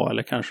eller bra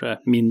eller kanske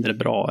mindre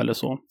bra eller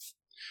så.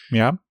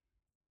 Ja.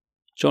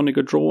 Johnny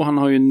Gaudreau, han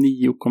har ju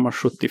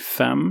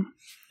 9,75.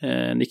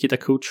 Nikita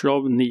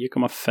Kucherov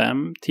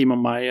 9,5. Timo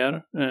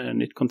Meier,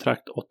 nytt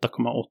kontrakt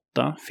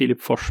 8,8.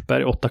 Filip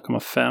Forsberg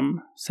 8,5.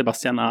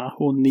 Sebastian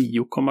Aho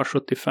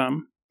 9,75.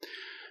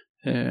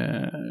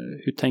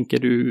 Hur tänker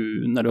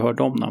du när du hör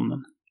de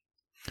namnen?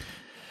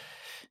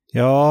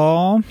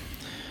 Ja,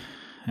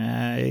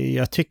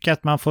 jag tycker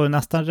att man får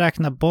nästan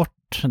räkna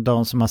bort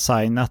de som har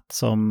signat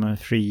som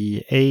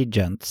free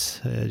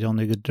agents.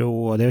 Johnny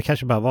Gaudreau, det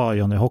kanske bara var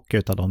Johnny Hockey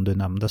utav de du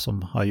nämnde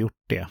som har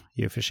gjort det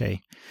i och för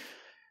sig.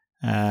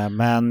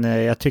 Men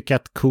jag tycker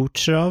att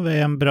Kucherov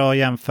är en bra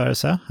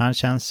jämförelse. Han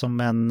känns som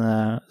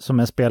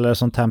en spelare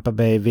som Tampa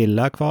Bay vill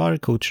ha kvar.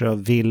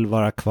 Kucherov vill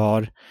vara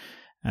kvar.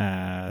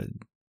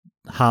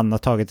 Han har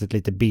tagit ett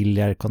lite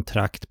billigare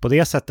kontrakt. På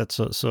det sättet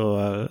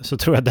så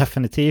tror jag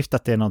definitivt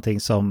att det är någonting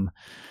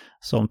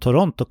som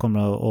Toronto kommer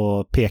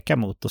att peka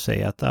mot och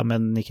säga att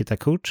men Nikita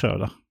Kucherov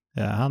då?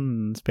 Ja,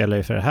 han spelar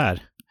ju för det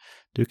här.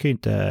 Du kan ju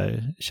inte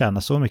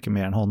tjäna så mycket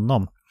mer än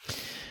honom.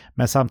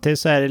 Men samtidigt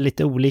så är det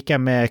lite olika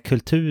med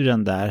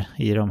kulturen där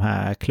i de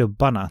här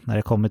klubbarna när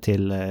det kommer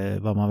till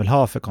vad man vill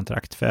ha för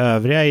kontrakt. För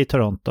övriga i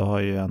Toronto har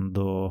ju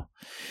ändå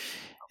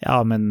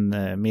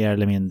mer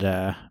eller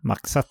mindre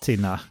maxat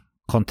sina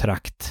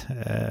kontrakt.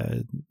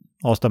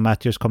 Auston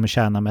Matthews kommer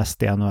tjäna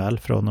mest i NHL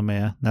från och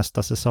med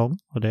nästa säsong.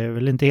 Och det är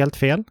väl inte helt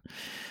fel.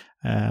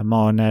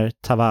 Marner,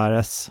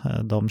 Tavares,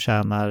 de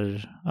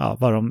tjänar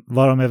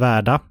vad de är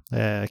värda.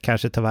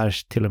 Kanske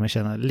Tavares till och med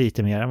tjänar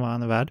lite mer än vad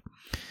han är värd.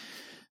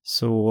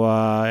 Så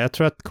jag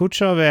tror att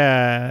Kucherov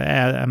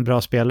är en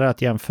bra spelare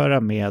att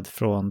jämföra med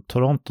från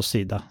Torontos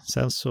sida.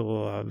 Sen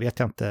så vet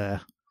jag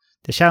inte.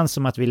 Det känns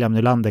som att William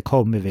Nylander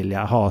kommer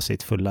vilja ha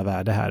sitt fulla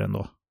värde här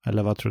ändå.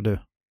 Eller vad tror du?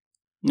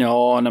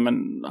 Ja, nej men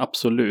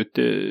absolut.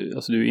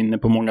 Alltså du är inne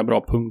på många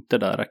bra punkter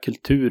där.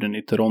 Kulturen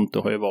i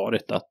Toronto har ju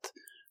varit att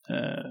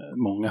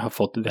många har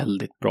fått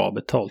väldigt bra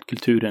betalt.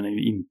 Kulturen är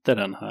ju inte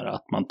den här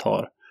att man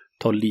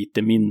tar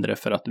lite mindre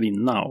för att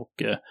vinna. Och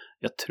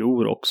jag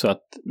tror också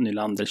att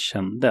Nylander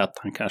kände att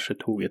han kanske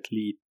tog ett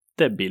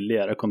lite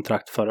billigare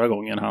kontrakt förra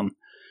gången han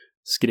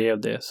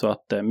skrev det. Så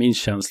att min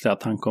känsla är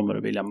att han kommer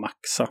att vilja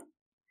maxa.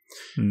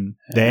 Mm.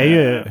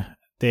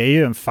 Det är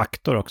ju en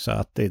faktor också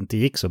att det inte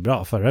gick så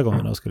bra förra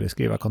gången de skulle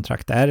skriva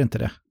kontrakt. Är det inte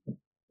det?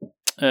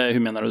 Hur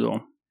menar du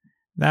då?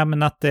 Nej,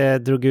 men att det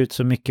drog ut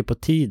så mycket på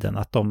tiden.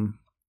 Att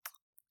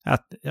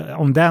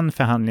om den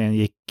förhandlingen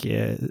gick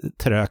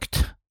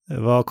trögt,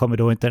 vad kommer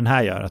då inte den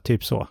här göra?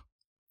 Typ så.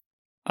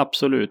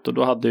 Absolut, och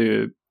då hade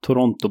ju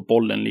Toronto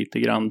bollen lite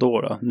grann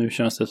då. Nu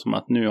känns det som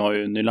att nu har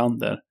ju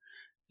Nylander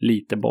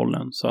lite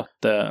bollen. Så att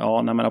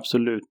men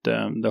absolut,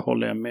 det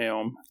håller jag med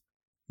om.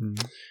 Mm.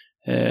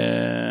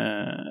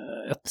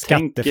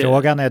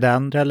 Skattefrågan, är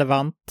den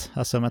relevant?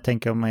 Alltså om jag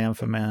tänker om man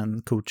jämför med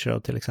en Kucherov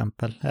till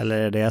exempel. Eller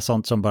är det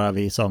sånt som bara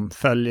vi som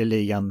följer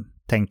ligan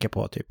tänker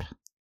på typ?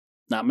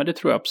 Nej, men det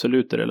tror jag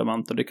absolut är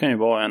relevant. Och det kan ju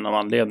vara en av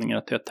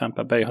anledningarna till att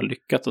Tampa Bay har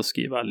lyckats att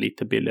skriva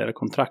lite billigare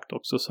kontrakt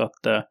också. Så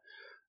att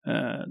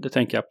det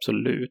tänker jag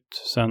absolut.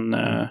 Sen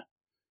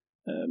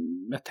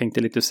jag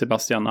tänkte lite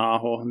Sebastian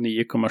Aho,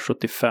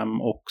 9,75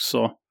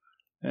 också.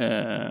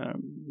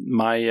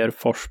 Meyer,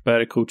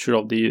 Forsberg,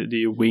 Kucherov, det är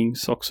ju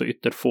wings också,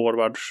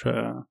 ytterforwards.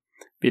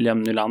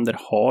 William Nylander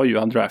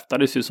han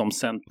draftades ju som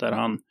center.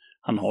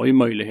 Han har ju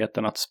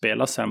möjligheten att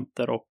spela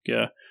center och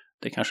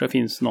det kanske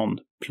finns någon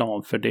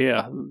plan för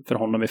det för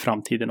honom i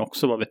framtiden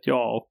också, vad vet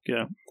jag. Och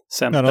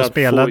center de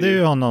spelade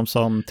ju honom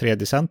som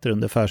tredje center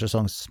under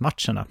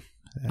försäsongsmatcherna.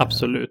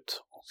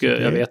 Absolut. Och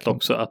jag vet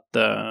också att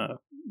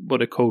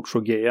både coach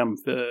och GM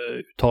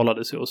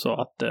uttalade sig och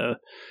sa att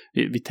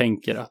vi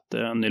tänker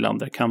att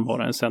Nylander kan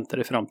vara en center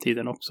i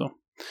framtiden också.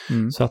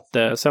 Mm. Så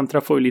att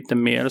centra får ju lite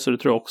mer, så det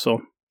tror jag också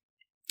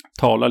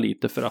talar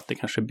lite för att det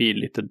kanske blir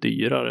lite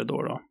dyrare då.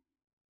 Mm.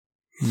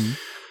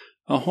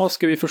 Jaha,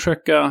 ska vi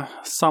försöka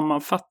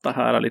sammanfatta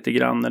här lite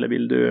grann, eller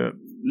vill du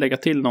lägga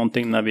till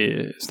någonting när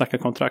vi snackar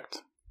kontrakt?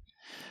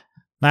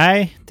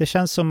 Nej, det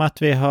känns som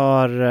att vi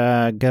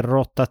har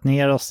grottat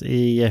ner oss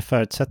i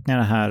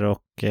förutsättningarna här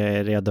och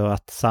är redo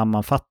att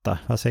sammanfatta.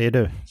 Vad säger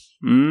du?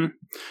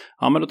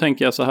 Ja, men då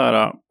tänker jag så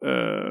här.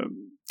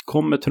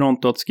 Kommer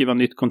Toronto att skriva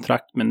nytt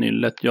kontrakt med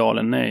Nyllet, ja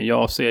eller nej?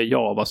 Jag säger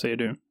ja, vad säger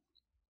du?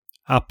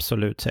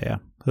 Absolut, säger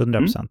jag.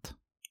 100%.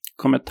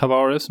 Kommer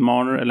Tavares,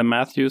 Marner eller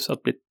Matthews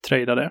att bli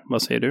tradade?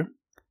 Vad säger du?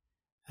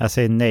 Jag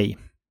säger nej.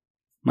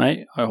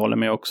 Nej, jag håller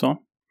med också.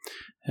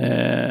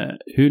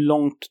 Hur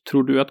långt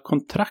tror du att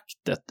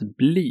kontraktet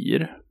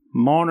blir?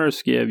 Marner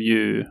skrev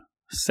ju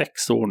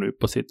 6 år nu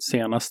på sitt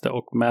senaste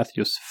och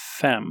Matthews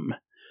 5.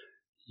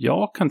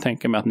 Jag kan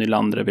tänka mig att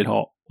Nylander vill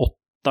ha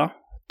 8.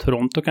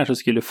 Toronto kanske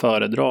skulle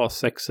föredra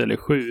 6 eller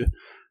 7.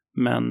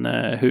 Men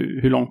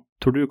hur långt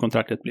tror du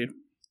kontraktet blir?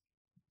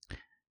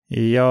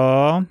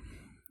 Ja,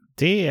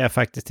 det är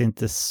faktiskt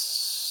inte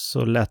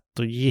så lätt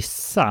att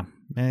gissa.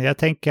 Men jag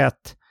tänker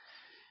att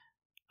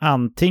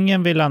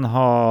antingen vill han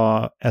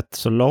ha ett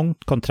så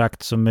långt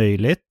kontrakt som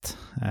möjligt,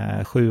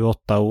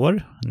 7-8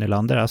 år,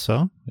 Nylander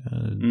alltså,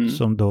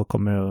 som då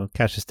kommer att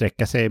kanske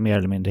sträcka sig mer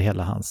eller mindre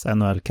hela hans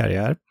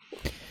NHL-karriär.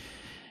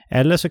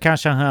 Eller så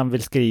kanske han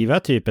vill skriva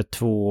typ ett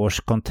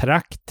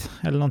 2-årskontrakt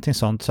eller någonting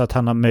sånt, så att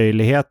han har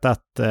möjlighet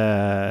att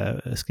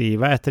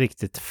skriva ett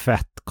riktigt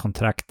fett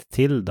kontrakt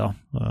till då.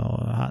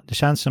 Det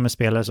känns som en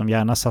spelare som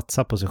gärna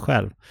satsar på sig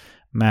själv.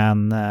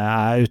 Men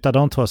utav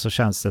de två så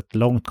känns ett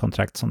långt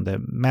kontrakt som det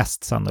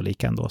mest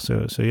sannolika ändå.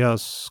 Så jag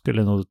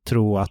skulle nog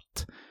tro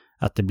att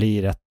det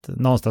blir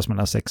någonstans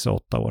mellan 6 och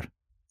 8 år.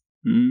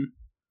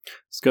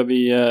 Ska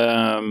vi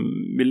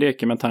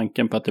leker med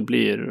tanken på att det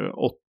blir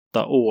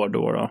 8 år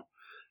då?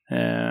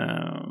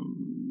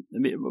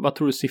 Vad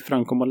tror du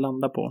siffran kommer att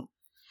landa på?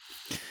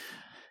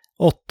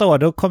 8 år,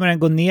 då kommer den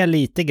gå ner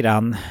lite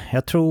grann.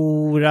 Jag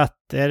tror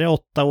att är det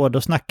 8 år,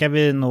 då snackar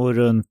vi nog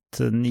runt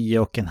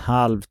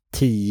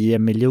 9,5-10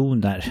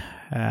 miljoner.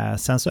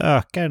 Sen så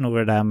ökar nog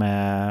det där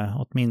med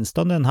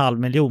åtminstone 0,5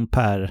 miljon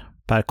per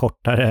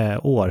kortare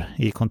år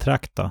i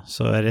kontrakt då.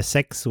 Så är det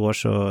 6 år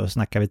så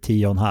snackar vi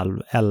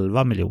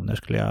 10,5-11 miljoner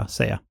skulle jag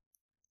säga.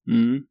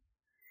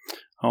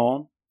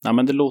 Ja,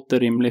 men det låter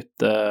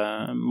rimligt.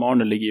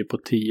 Marner ligger ju på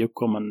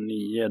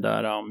 10,9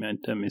 där om jag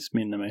inte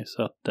missminner mig.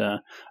 Så att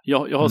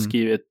jag har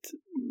skrivit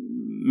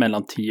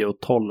mellan 10 och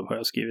 12 har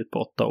jag skrivit på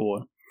 8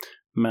 år.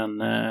 Men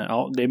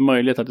det är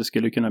möjligt att det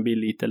skulle kunna bli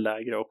lite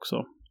lägre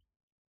också.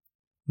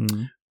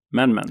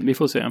 Men vi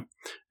får se.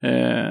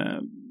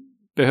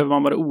 Behöver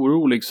man vara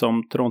orolig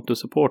som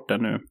Toronto-supporter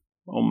nu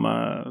om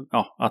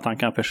att han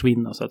kan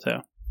försvinna så att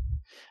säga?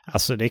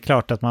 Alltså det är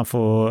klart att man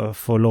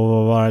får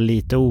lov att vara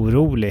lite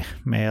orolig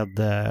med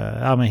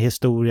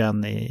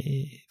historien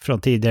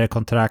från tidigare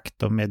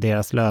kontrakt och med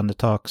deras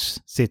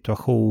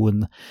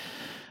lönetakssituation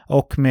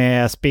och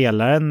med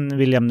spelaren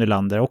William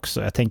Nylander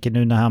också. Jag tänker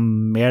nu när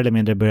han mer eller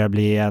mindre börjar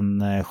bli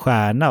en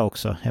stjärna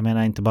också. Jag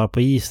menar inte bara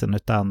på isen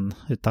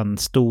utan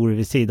stor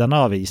vid sidan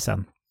av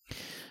isen.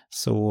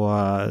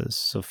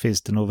 Så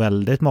finns det nog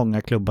väldigt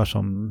många klubbar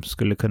som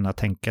skulle kunna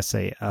tänka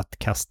sig att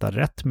kasta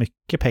rätt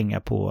mycket pengar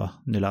på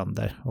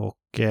Nylander. Och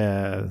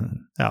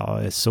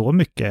så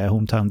mycket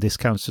hometown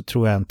discount så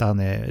tror jag inte han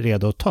är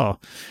redo att ta.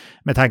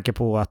 Med tanke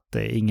på att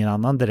ingen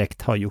annan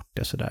direkt har gjort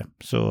det sådär.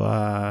 Så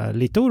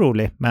lite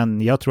orolig,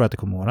 men jag tror att det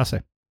kommer ordna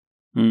sig.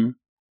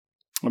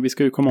 Och vi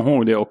ska ju komma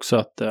ihåg det också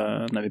att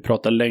när vi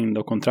pratar längd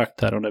och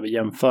kontrakt här och när vi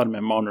jämför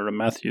med Marner och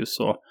Matthews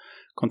så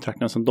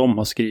kontrakten som de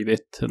har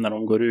skrivit när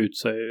de går ut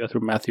så jag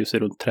tror Matthews är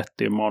runt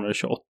 30 och Marner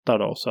 28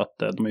 då, så att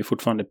de är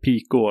fortfarande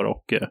peakår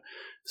och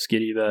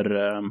skriver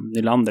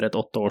Nylander ett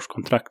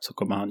 8-årskontrakt så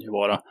kommer han ju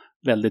vara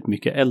väldigt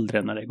mycket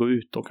äldre när det går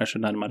ut och kanske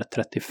närmare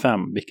 35,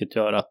 vilket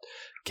gör att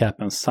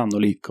capen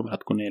sannolikt kommer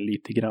att gå ner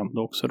lite grann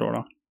då också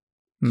då.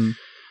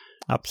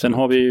 Sen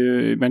har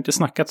vi har inte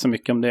snackat så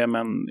mycket om det,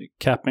 men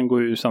capen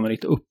går ju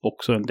sannolikt upp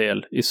också en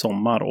del i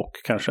sommar och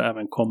kanske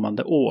även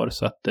kommande år,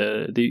 så att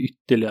det är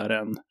ytterligare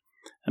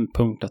en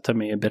punkt att ta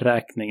med i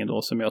beräkningen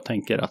då som jag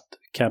tänker att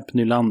Camp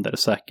Nylander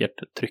säkert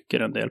trycker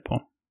en del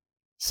på.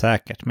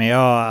 Säkert, men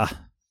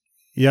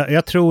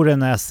jag tror det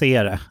när jag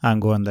ser det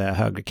angående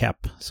högre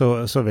cap.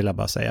 Så vill jag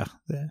bara säga.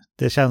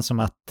 Det känns som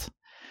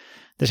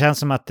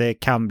att det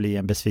kan bli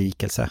en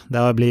besvikelse. Det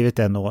har blivit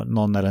det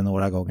någon eller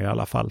några gånger i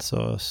alla fall.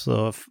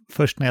 Så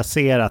först när jag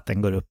ser att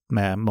den går upp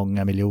med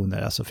många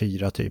miljoner, alltså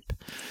 4 typ,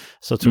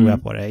 så tror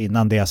jag på det.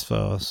 Innan det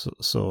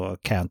så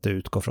kan jag inte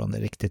utgå från det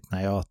riktigt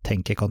när jag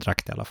tänker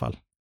kontrakt i alla fall.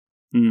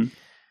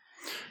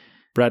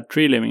 Brad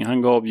Treliving,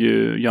 han gav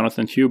ju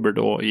Jonathan Huber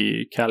då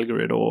i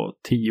Calgary då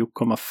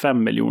 10,5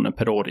 miljoner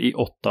per år i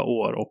 8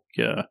 år och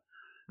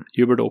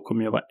Huber då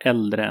kommer ju vara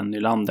äldre än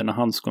Nylander när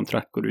hans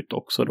kontrakt går ut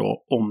också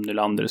då, om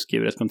Nylander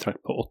skriver ett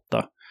kontrakt på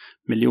 8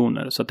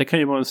 miljoner. Så att det kan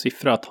ju vara en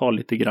siffra att ha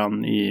lite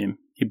grann i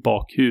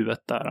bakhuvudet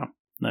där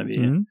när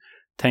vi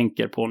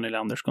tänker på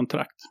Nylanders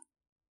kontrakt.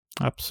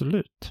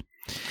 Absolut.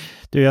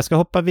 Du, jag ska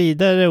hoppa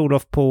vidare,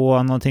 Olof,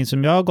 på någonting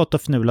som jag har gått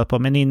och fnulat på,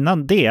 men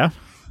innan det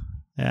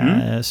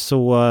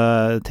så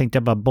tänkte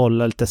jag bara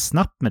bolla lite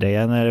snabbt med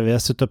det. När vi har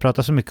suttit och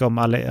pratat så mycket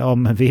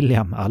om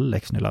William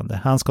Alex Nylander.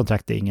 Hans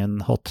kontrakt är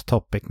ingen hot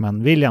topic,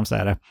 men Williams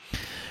är det.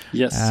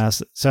 Yes.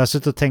 Så jag har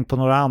suttit och tänkt på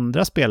några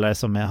andra spelare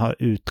som har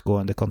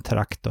utgående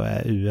kontrakt och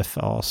är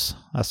UFAs.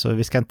 Alltså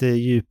vi ska inte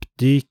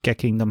djupdyka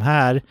kring de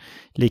här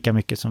lika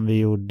mycket som vi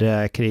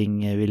gjorde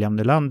kring William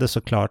Nylander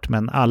såklart,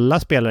 men alla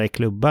spelare i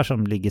klubbar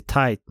som ligger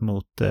tight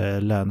mot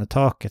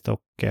lönetaket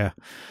och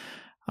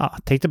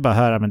jag tänkte bara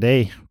höra med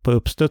dig på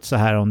uppstuds så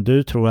här om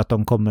du tror att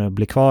de kommer att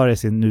bli kvar i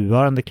sin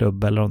nuvarande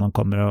klubb eller om de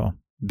kommer att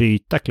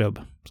byta klubb.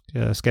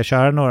 Ska jag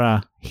köra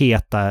några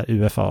heta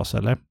UFAs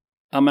eller?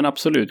 Ja men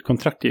absolut,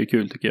 kontrakt är ju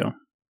kul tycker jag.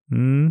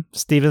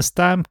 Steven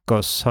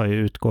Stamkos har ju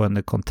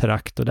utgående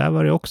kontrakt och där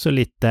var det också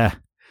lite,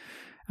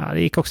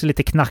 det gick också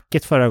lite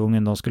knackigt förra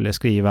gången de skulle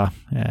skriva.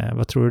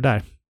 Vad tror du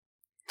där?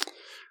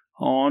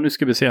 Ja, nu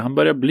ska vi se. Han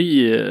börjar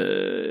bli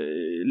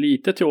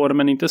lite till år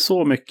men inte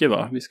så mycket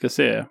va? Vi ska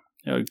se.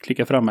 Jag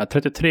klickar fram här.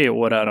 33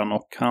 år är han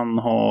och han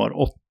har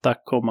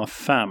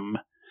 8,5.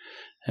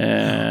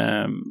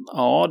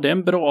 Ja, det är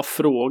en bra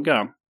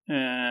fråga.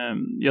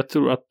 Jag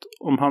tror att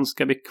om han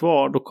ska bli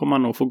kvar då kommer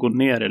han nog få gå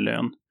ner i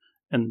lön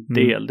en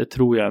del, det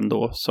tror jag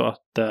ändå. Så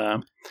att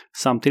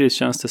samtidigt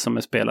känns det som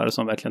en spelare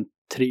som verkligen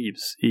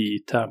trivs i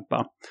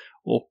Tampa.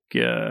 Och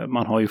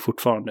man har ju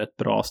fortfarande ett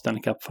bra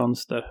Stanley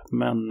Cup-fönster.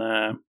 Men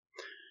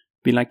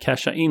vill han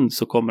casha in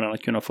så kommer han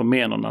att kunna få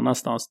med någon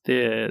annanstans.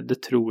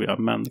 Det tror jag,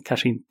 men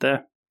kanske inte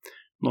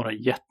några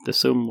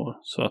jättesummor.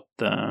 Så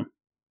att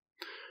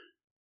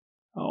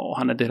Ja,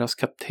 han är deras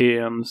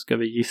kapten. Ska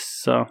vi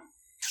gissa?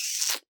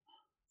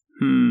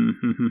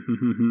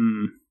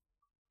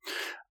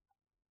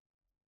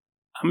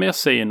 Ja, men jag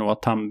säger nog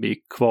att han blir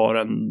kvar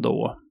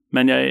ändå.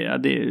 Men jag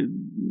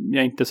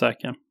är inte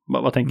säker.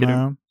 Vad tänker du?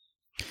 Ja,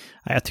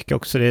 jag tycker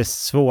också det är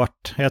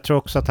svårt. Jag tror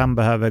också att han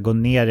behöver gå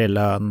ner i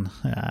lön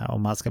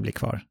om han ska bli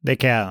kvar. Det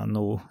kan jag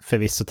nog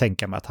förvisso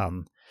tänka mig att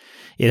han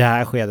i det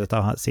här skedet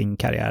av sin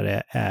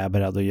karriär är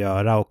beredd att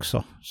göra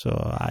också.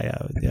 Så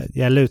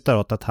jag lutar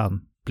åt att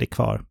han blir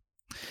kvar.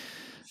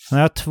 Sen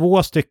har jag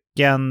 2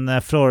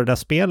 stycken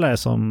Florida-spelare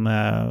som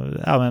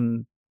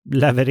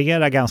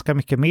levererar ganska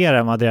mycket mer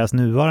än vad deras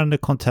nuvarande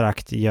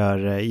kontrakt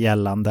gör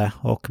gällande.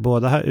 Och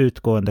båda har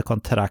utgående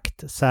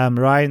kontrakt. Sam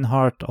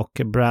Reinhart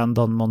och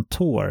Brandon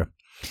Montour.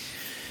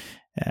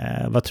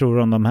 Vad tror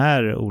du om de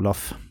här,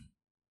 Olof?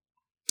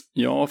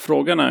 Ja,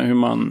 frågan är hur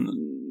man,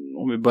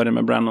 om vi börjar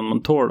med Brandon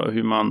Montour då,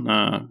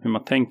 hur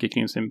man tänker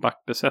kring sin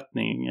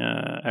backbesättning.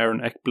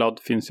 Aaron Ekblad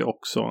finns ju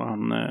också.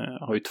 Han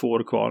har ju 2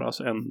 år kvar.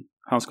 Alltså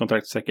hans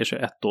kontrakt sträcker sig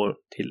 1 år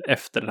till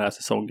efter den här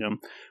säsongen.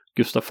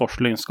 Gustav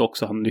Forsling ska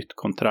också ha nytt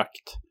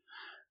kontrakt.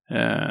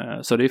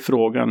 Så det är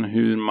frågan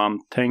hur man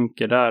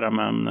tänker där.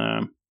 Men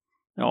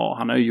ja,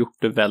 han har ju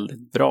gjort det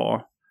väldigt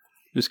bra.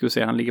 Nu ska vi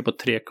se, han ligger på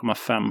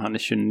 3,5. Han är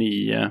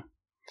 29.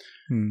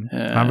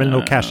 Han vill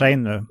nog casha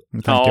in nu.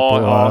 Med tanke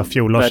på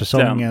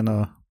fjolårssäsongen.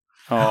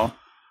 Ja.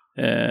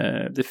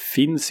 Det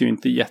finns ju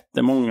inte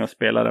jättemånga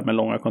spelare med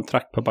långa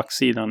kontrakt på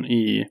backsidan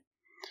i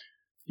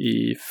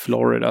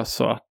Florida.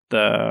 Så att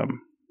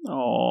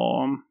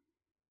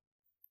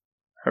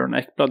Aaron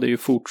Ekblad är ju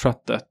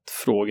fortsatt ett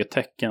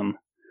frågetecken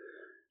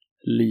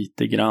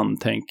lite grann,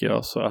 tänker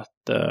jag. Så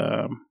att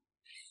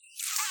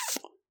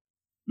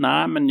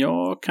nej, men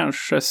jag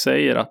kanske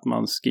säger att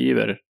man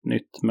skriver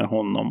nytt med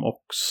honom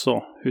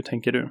också. Hur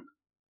tänker du?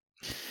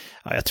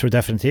 Ja, jag tror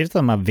definitivt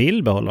att man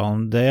vill behålla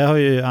honom.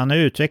 Han har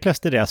utvecklats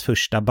till deras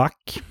första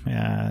back.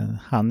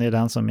 Han är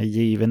den som är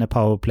given i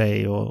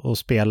powerplay och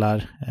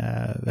spelar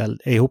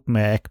ihop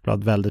med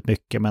Ekblad väldigt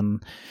mycket. Men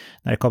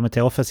när det kommer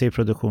till offensiv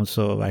produktion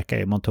så verkar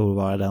ju Montour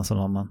vara den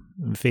som man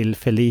vill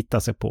förlita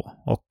sig på.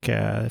 Och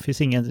det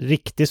finns ingen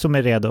riktigt som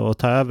är redo att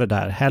ta över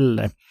där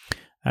heller.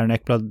 Aaron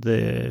Ekblad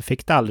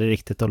fick det aldrig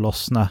riktigt att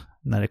lossna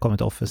när det kommer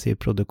till offensiv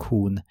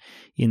produktion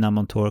innan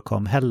Montour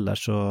kom heller.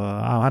 Så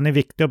han är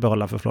viktig att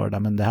behålla för Florida,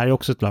 men det här är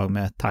också ett lag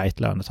med tajt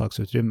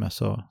lönetagsutrymme,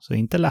 så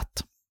inte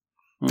lätt.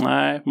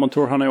 Nej,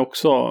 Montour han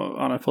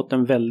har fått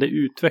en väldig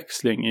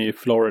utväxling i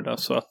Florida,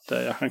 så att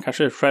han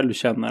kanske själv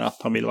känner att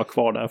han vill vara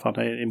kvar där för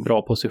han är i en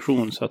bra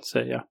position, så att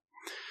säga.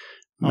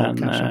 Men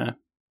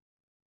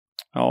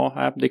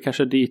ja, det är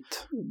kanske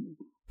dit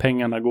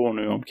pengarna går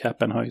nu om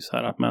capen höjs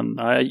här. Men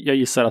jag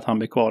gissar att han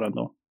blir kvar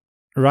ändå.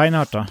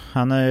 Reinhardt då?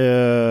 Han har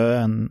ju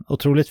en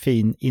otroligt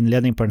fin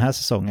inledning på den här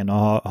säsongen och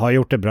har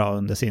gjort det bra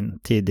under sin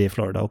tid i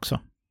Florida också.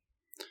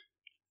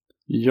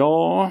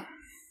 Ja,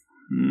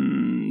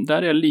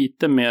 där är jag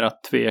lite mer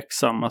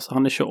tveksam. Alltså,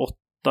 han är 28,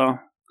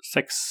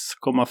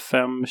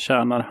 6,5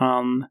 tjänar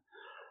han.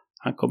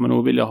 Han kommer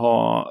nog vilja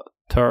ha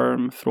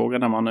term.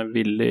 Frågan är om man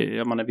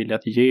är villig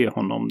att ge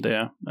honom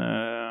det.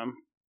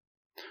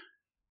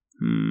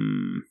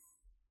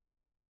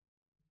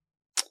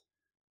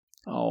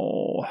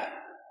 Ja.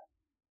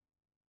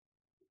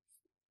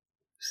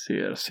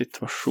 Ser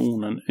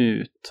situationen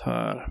ut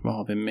här. Vad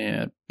har vi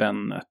mer?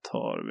 Bennett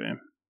har vi.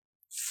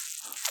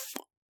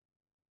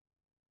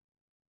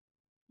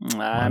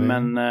 Nej,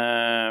 men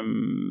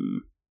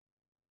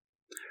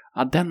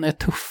ja, den är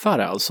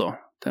tuffare alltså.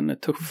 Den är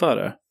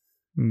tuffare.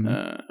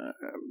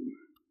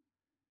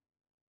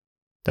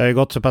 Det har ju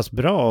gått så pass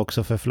bra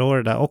också för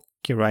Florida och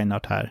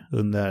Reinhardt här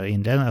under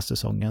inledningen av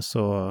säsongen,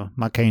 så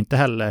man kan ju inte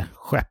heller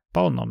skeppa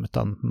honom,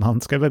 utan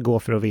man ska väl gå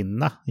för att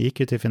vinna. Gick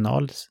ju till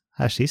final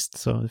här sist,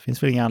 så det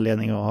finns väl ingen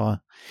anledning att ha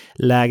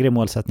lägre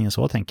målsättning än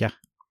så, tänker jag.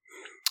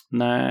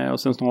 Nej, och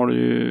sen har du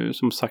ju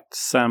som sagt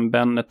Sam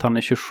Bennett, han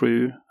är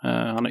 27.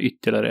 Han har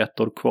ytterligare 1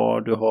 år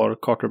kvar. Du har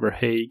Carter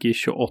Verhaeghe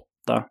 28.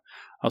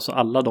 Alltså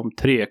alla de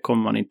 3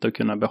 kommer man inte att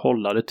kunna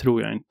behålla, det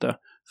tror jag inte.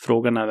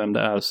 Frågan är vem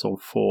det är som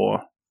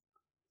får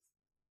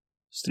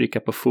stryka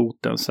på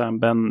foten. Sam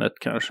Bennett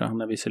kanske,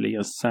 han är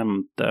visserligen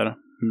center.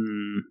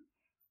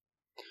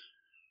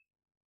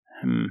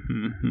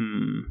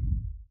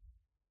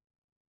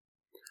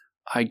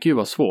 Aj, gud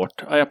vad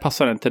svårt. Jag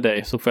passar den till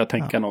dig så får jag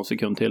tänka någon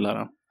sekund till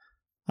här.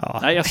 Ja,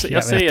 nej,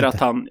 jag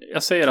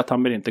säger att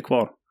han blir inte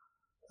kvar.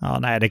 Ja,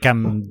 nej, det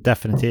kan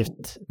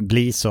definitivt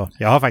bli så.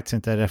 Jag har faktiskt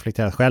inte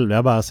reflekterat själv. Jag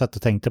har bara satt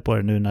och tänkte på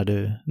det nu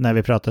när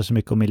vi pratar så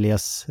mycket om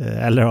Elias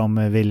eller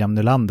om William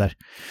Nylander.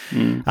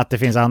 Att det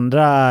finns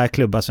andra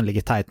klubbar som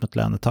ligger tajt mot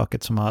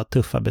lönetaket som har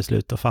tuffa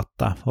beslut att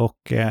fatta.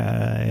 Och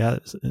jag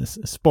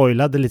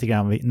spoilade lite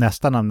grann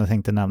nästa namn jag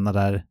tänkte nämna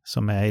där,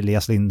 som är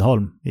Elias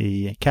Lindholm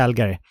i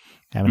Calgary.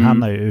 Även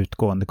han har ju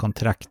utgående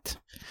kontrakt.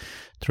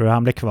 Tror du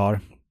han blir kvar?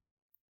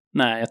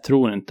 Nej, jag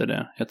tror inte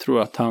det. Jag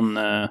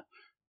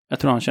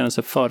tror han känner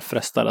sig för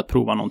frestad att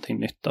prova någonting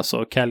nytt.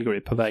 Alltså Calgary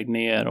är på väg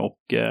ner och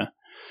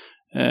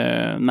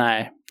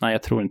nej,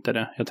 jag tror inte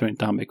det. Jag tror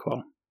inte han blir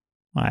kvar.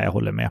 Nej, jag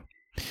håller med.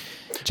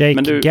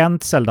 Jake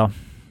Gensel då?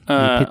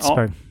 I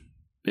Pittsburgh.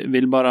 Ja,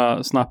 vill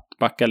bara snabbt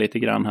backa lite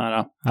grann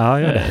här.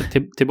 Ja, gör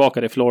det. Tillbaka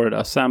till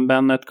Florida. Sam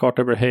Bennett,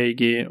 Carter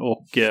Verhaeghe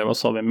och vad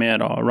sa vi mer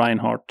då?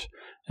 Reinhardt.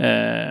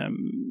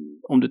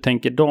 Om du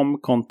tänker dem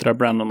kontra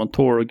Brandon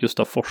Montour och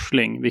Gustav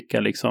Forsling, vilka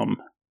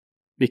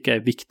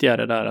är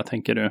viktigare där,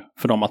 tänker du,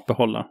 för dem att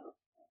behålla?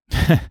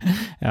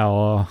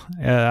 Ja,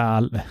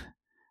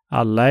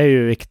 alla är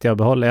ju viktiga att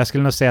behålla. Jag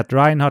skulle nog säga att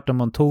Reinhardt och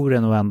Montour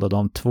är nog ändå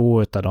de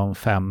 2 utav de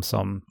 5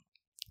 som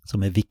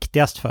är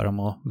viktigast för dem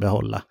att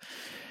behålla.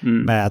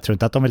 Men jag tror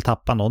inte att de vill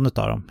tappa någon av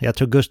dem. Jag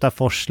tror Gustav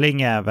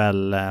Forsling är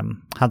väl,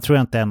 han tror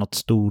jag inte är något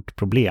stort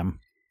problem.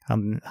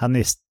 Han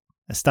är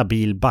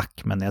stabil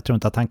back, men jag tror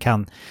inte att han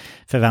kan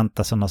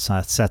förvänta sig något sånt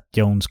här Seth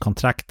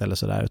Jones-kontrakt eller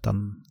sådär,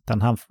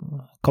 utan han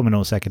kommer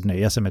nog säkert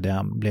nöja sig med det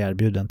han blir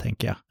erbjuden,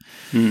 tänker jag.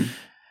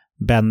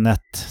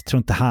 Bennett, tror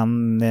inte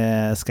han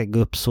ska gå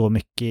upp så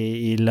mycket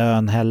i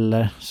lön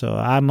heller.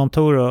 Så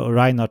Montour och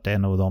Reinhardt är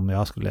nog de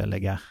jag skulle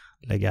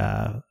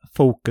lägga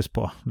fokus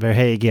på.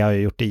 Verhaeghe har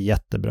ju gjort det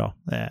jättebra.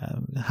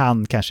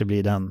 Han kanske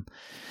blir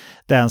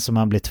den som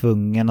man blir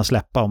tvungen att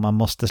släppa, om man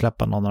måste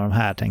släppa någon av de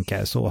här, tänker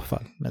jag i så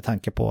fall. Med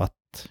tanke på att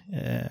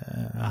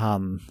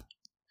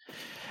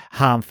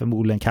han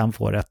förmodligen kan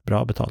få rätt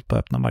bra betalt på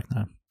öppna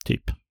marknaden,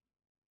 typ.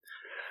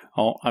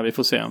 Ja, vi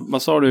får se.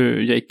 Vad sa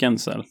du, Jake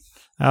Gensel?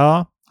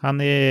 Ja,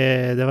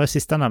 det var det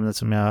sista namnet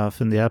som jag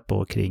funderat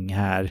på kring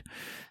här.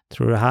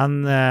 Tror du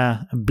han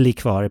blir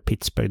kvar i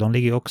Pittsburgh? De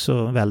ligger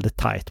också väldigt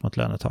tajt mot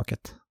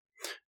lönetaket.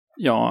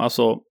 Ja,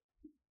 alltså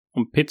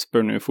om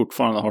Pittsburgh nu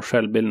fortfarande har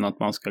självbilden att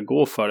man ska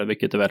gå för det,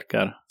 vilket det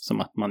verkar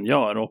som att man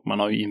gör, och man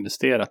har ju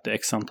investerat i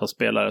x antal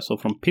spelare, så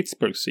från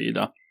Pittsburghs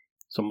sida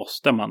så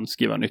måste man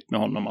skriva nytt med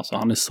honom. Alltså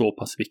han är så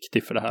pass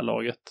viktig för det här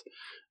laget.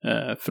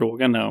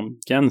 Frågan är om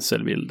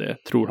Gensel vill det.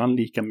 Tror han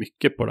lika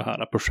mycket på det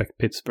här projekt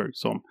Pittsburgh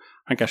som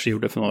han kanske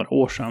gjorde för några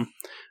år sedan?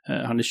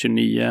 Han är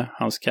 29,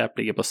 hans cap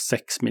ligger på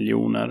 6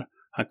 miljoner.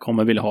 Han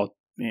kommer vilja ha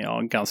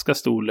en ganska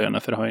stor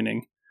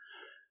löneförhöjning.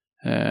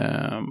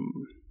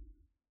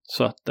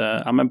 Så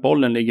att men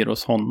bollen ligger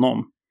hos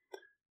honom.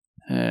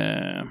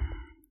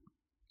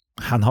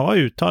 Han har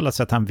uttalat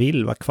sig att han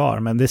vill vara kvar,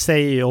 men det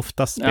säger ju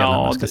oftast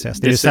spelarna, ska sägas.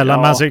 Det är ju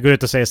sällan man går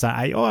ut och säger så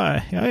här,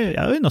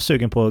 jag är nog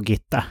sugen på att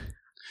gitta.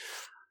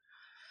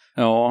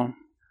 Ja.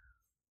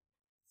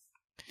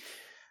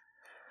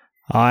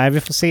 Ja,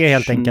 vi får se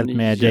helt enkelt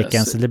med Jake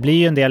Gensel. Det blir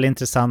ju en del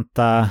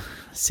intressanta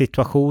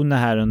situationer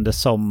här under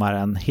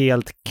sommaren,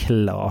 helt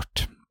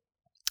klart.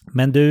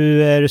 Men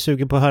är du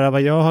sugen på att höra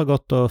vad jag har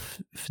gått och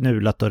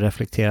fnulat och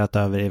reflekterat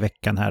över i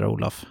veckan här,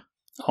 Olof?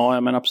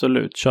 Ja, men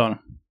absolut. Kör.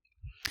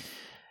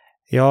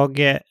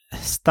 Jag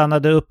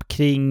stannade upp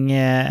kring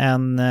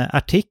en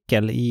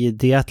artikel i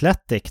The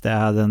Athletic där jag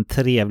hade en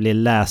trevlig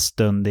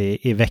lässtund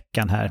i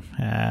veckan här.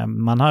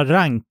 Man har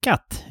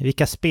rankat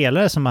vilka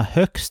spelare som har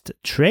högst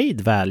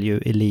trade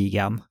value i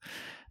ligan.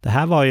 Det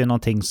här var ju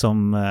någonting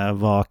som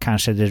var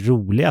kanske det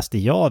roligaste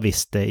jag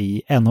visste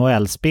i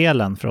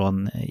NHL-spelen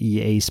från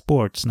EA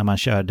Sports när man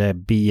körde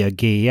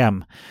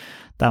BGM.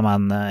 Där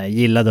man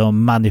gillade att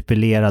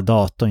manipulera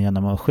datorn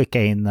genom att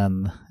skicka in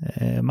en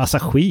massa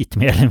skit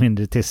mer eller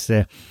mindre tills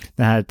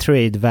den här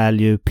trade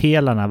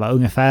value-pelarna var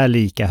ungefär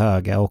lika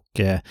höga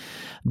och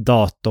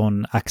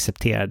datorn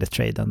accepterade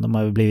traden. De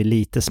har blivit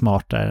lite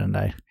smartare den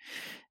där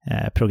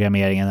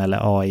programmeringen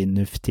eller AI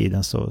nu för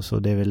tiden, så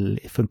det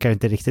funkar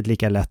inte riktigt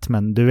lika lätt.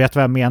 Men du vet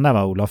vad jag menar,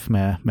 va, Olof,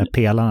 med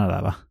pelarna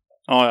där, va?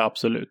 Ja,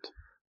 absolut.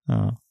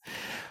 Ja.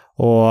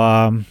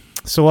 Och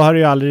så har det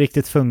ju aldrig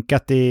riktigt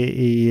funkat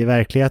i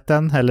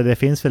verkligheten. Eller det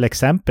finns väl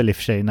exempel i och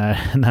för sig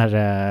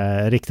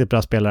när riktigt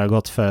bra spelare har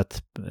gått för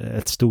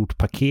ett stort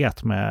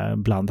paket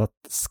med blandat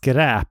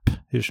skräp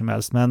hur som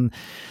helst. Men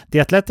The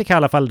Athletic har i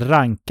alla fall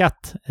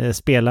rankat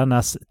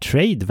spelarnas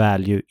trade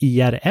value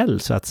IRL,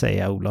 så att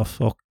säga,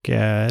 Olof. Och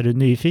är du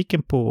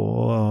nyfiken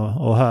på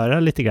att höra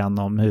lite grann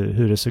om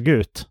hur det såg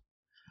ut?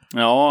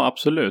 Ja,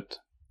 absolut.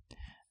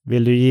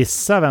 Vill du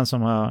gissa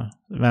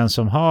vem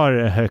som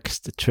har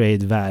högst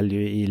trade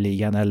value i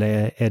ligan,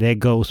 eller är det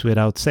goes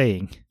without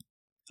saying?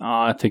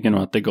 Ja, jag tycker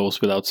nog att det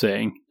goes without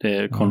saying. Det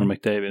är Connor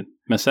McDavid.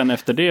 Men sen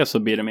efter det så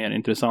blir det mer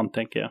intressant,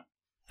 tänker jag.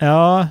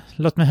 Ja,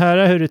 låt mig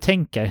höra hur du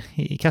tänker.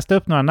 Kasta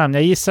upp några namn.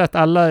 Jag gissar att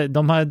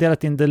de har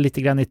delat in det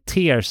lite grann i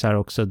tiers här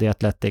också, The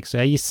Athletic. Så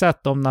jag gissar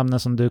att de namnen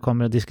som du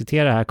kommer att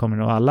diskutera här kommer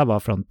nog alla vara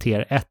från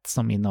tier 1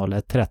 som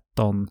innehåller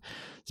 13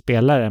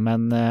 spelare.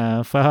 Men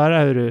får jag höra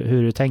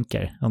hur du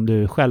tänker om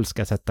du själv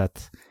ska sätta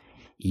ett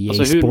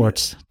EA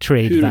Sports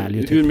trade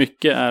value. Hur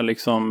mycket är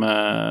liksom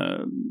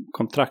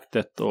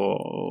kontraktet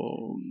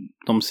och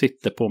de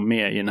sitter på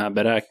med i den här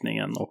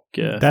beräkningen och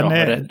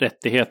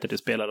rättigheter till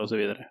spelare och så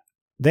vidare?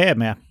 Det är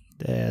med.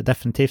 Det är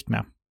definitivt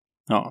med.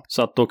 Ja,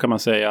 så att då kan man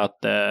säga att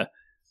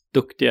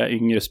duktiga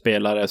yngre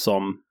spelare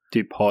som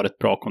typ har ett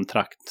bra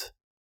kontrakt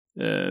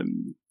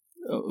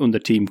under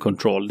team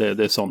control,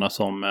 det är sådana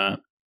som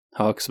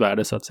har högst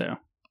värde, så att säga.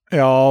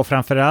 Ja, och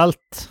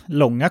framförallt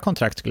långa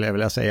kontrakt skulle jag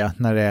vilja säga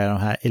när det är de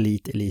här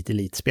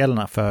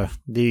elitspelarna. För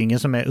det är ju ingen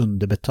som är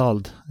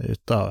underbetald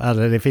utav,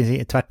 eller det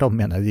finns tvärtom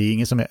menar jag, det är ju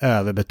ingen som är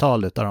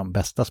överbetald utav de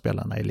bästa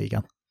spelarna i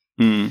ligan.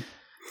 Mm.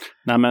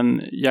 Nej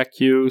men Jack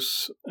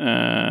Hughes,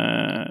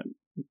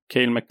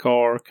 Cale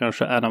McCarr,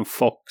 kanske Adam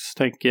Fox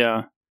tänker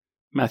jag,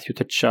 Matthew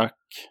Tkachuk.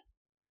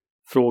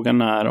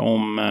 Frågan är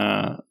om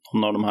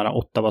någon av de här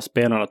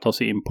Ottawa-spelarna tar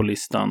sig in på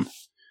listan.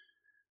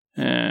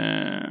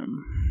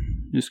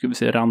 Nu ska vi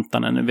se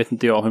Rantanen. Nu vet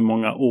inte jag hur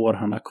många år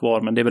han har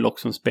kvar, men det är väl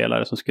också en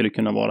spelare som skulle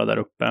kunna vara där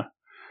uppe.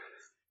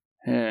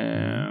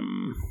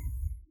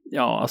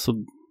 Ja, alltså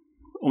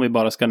om vi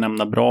bara ska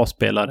nämna bra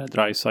spelare,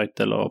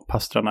 Draisaitl och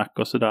Pastrnak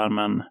och sådär,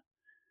 men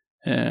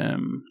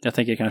jag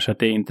tänker kanske att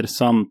det är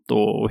intressant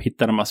att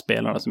hitta de här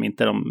spelarna som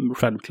inte är de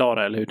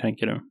självklara, eller hur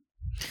tänker du?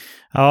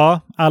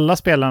 Ja, alla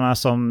spelarna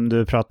som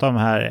du pratar om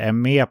här är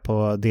med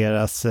på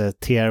deras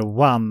tier 1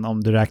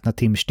 om du räknar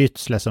Tim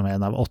Stützle som är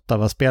en av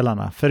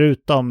Ottawa-spelarna.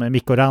 Förutom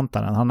Mikko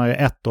Rantanen, han har ju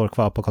 1 år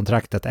kvar på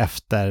kontraktet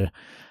efter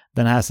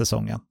den här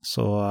säsongen.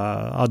 Så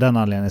av den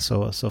anledningen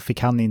så fick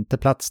han inte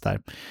plats där.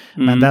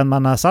 Men den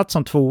man har satt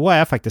som 2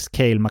 är faktiskt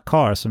Cale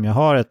McCarr som ju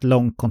har ett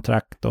långt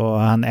kontrakt och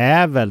han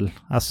är väl,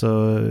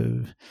 alltså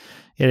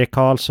Erik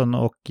Karlsson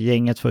och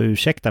gänget får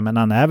ursäkta, men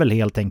han är väl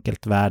helt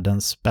enkelt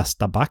världens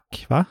bästa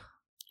back, va?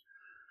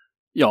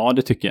 Ja,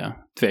 det tycker jag.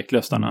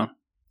 Tveklöst han.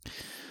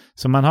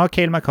 Så man har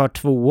Cale McCarr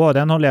 2 och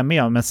den håller jag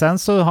med om. Men sen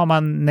så har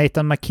man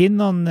Nathan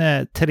MacKinnon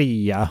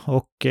 3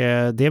 och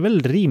det är väl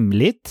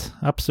rimligt,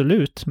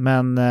 absolut.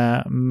 Men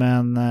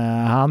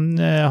han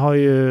har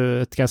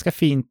ju ett ganska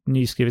fint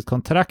nyskrivet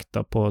kontrakt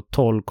då, på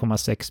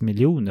 12,6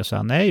 miljoner. Så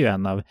han är ju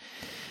en av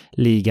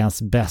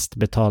ligans bäst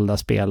betalda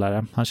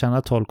spelare. Han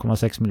tjänar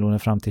 12,6 miljoner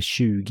fram till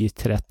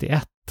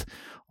 2031.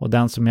 Och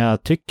den som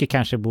jag tycker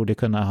kanske borde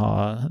kunna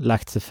ha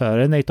lagt sig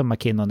före Nathan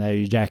MacKinnon är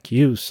ju Jack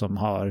Hughes som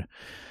har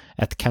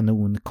ett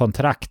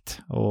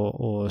kanonkontrakt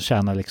och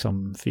tjänar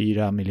liksom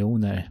 4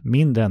 miljoner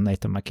mindre än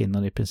Nathan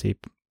MacKinnon i princip.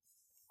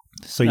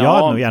 Så jag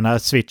hade nog gärna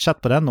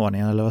switchat på den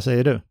ordningen, eller vad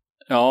säger du?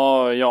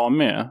 Ja, jag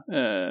med.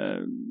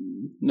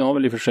 Nu har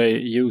väl i och för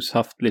sig Hughes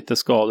haft lite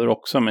skador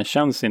också, men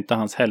känns inte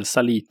hans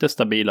hälsa lite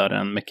stabilare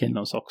än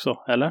McKinnons också,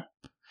 eller?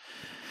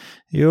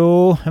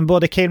 Jo,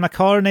 både Cale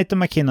McCarr och Nathan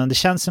MacKinnon, det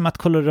känns som att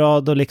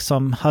Colorado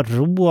liksom har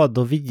råd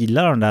att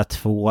vila de där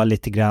 2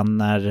 lite grann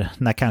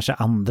när kanske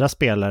andra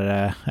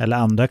spelare eller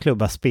andra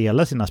klubbar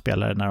spelar sina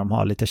spelare när de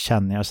har lite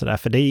känningar och sådär.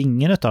 För det är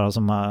ingen av dem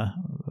som har,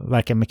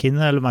 varken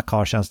MacKinnon eller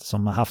McCarr känns det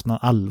som har haft någon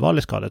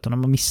allvarlig skada, utan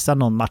de har missat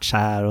någon match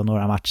här och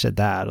några matcher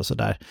där och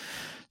sådär.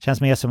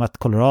 Känns mer som att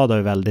Colorado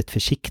är väldigt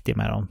försiktig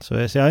med dem. Så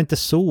jag är inte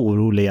så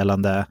orolig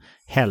gällande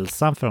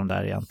hälsan för dem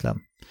där egentligen.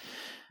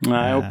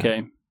 Nej,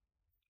 okej.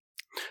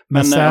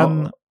 Men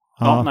sen...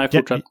 nej,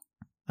 fortsätt.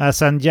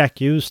 Sen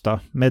Jack Hughes då,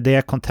 med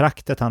det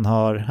kontraktet han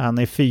har. Han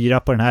är 4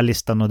 på den här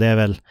listan och det är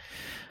väl...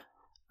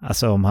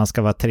 Alltså om han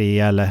ska vara 3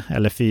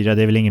 eller 4,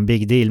 det är väl ingen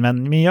big deal.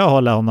 Men jag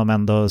håller honom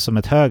ändå som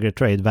ett högre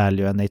trade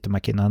value än Nathan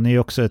MacKinnon. Han är ju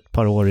också ett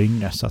par år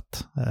yngre, så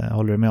att,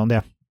 håller du med om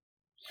det?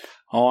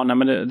 Ja, nej,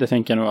 men det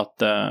tänker jag nog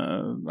att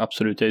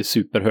absolut, jag är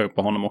superhög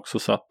på honom också,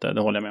 så att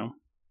det håller jag med om.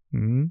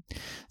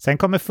 Sen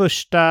kommer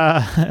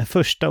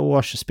första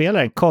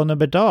årsspelaren, Connor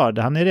Bedard.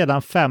 Han är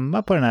redan 5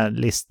 på den här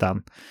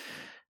listan.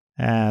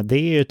 Det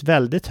är ju ett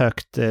väldigt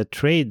högt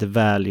trade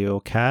value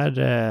och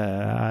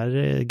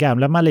här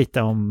gamlar man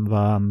lite om vad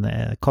han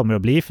kommer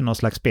att bli för någon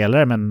slags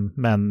spelare,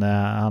 men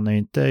han har ju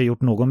inte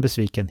gjort någon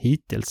besviken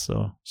hittills,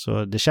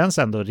 så det känns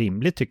ändå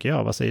rimligt tycker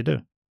jag. Vad säger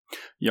du?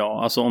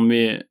 Ja, alltså om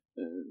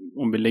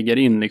vi lägger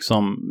in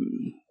liksom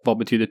vad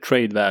betyder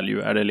trade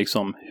value? Är det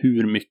liksom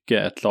hur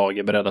mycket ett lag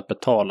är beredd att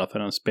betala för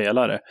en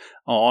spelare?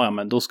 Ja,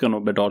 men då ska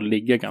nog Bedard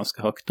ligga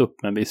ganska högt upp,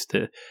 men visst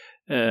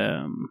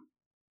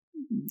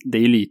det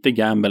är lite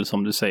gamble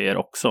som du säger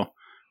också.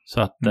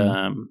 Så att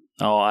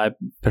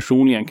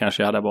personligen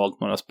kanske jag hade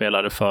valt några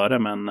spelare före,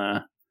 men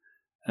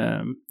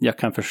jag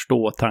kan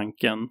förstå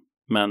tanken,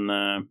 men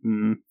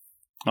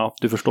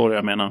du förstår vad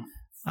jag menar.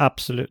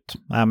 Absolut.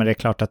 Ja, men det är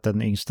klart att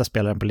den yngsta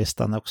spelaren på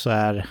listan också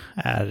är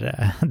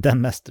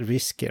den mest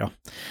risky då.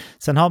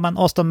 Sen har man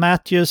Auston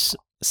Matthews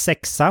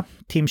 6,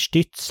 Tim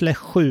Stützle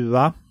 7,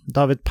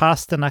 David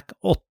Pastrnak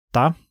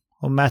 8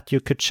 och Matthew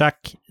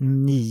Tkachuk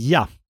 9.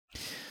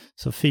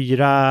 Så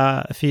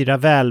 4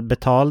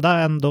 välbetalda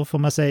ändå får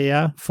man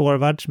säga,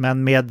 forwards,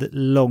 men med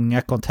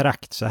långa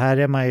kontrakt. Så här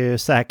är man ju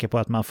säker på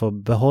att man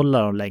får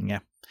behålla dem länge.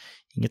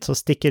 Inget som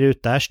sticker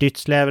ut där.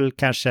 Stützle är väl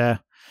kanske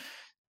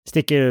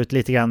sticker ut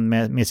lite grann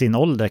med sin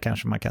ålder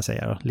kanske man kan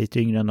säga då. Lite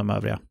yngre än de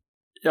övriga.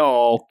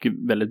 Ja, och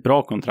väldigt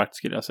bra kontrakt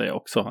skulle jag säga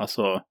också.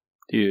 Alltså,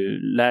 det är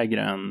ju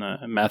lägre än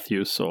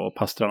Matthews och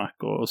Pastrnak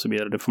och så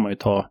vidare. Det får man ju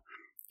ta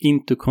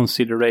into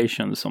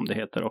consideration som det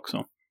heter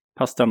också.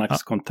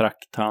 Pasternaks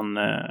kontrakt, han,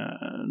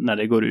 när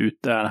det går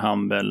ut är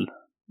han väl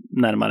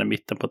närmare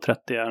mitten på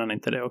 30, är han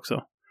inte det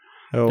också?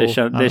 Jo,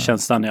 det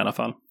känns han i alla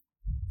fall.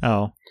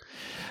 Ja.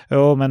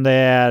 Jo, men det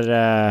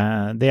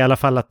är i alla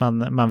fall att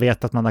man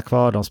vet att man har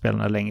kvar de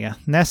spelarna länge.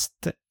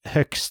 Näst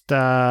högsta,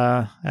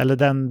 eller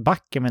den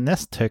backen med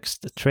näst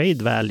högst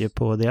trade value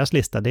på deras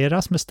lista, det är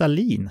Rasmus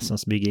Dahlin som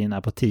bygger in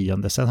här på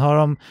 10:e. Sen har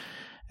de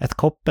ett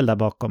koppel där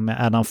bakom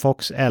med Adam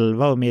Fox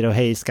 11 och Miro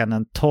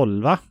Heiskanen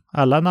 12.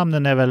 Alla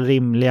namnen är väl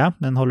rimliga,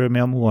 men håller du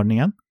med om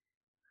ordningen?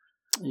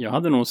 Jag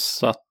hade nog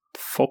satt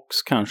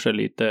Fox kanske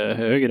lite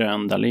högre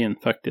än Dahlin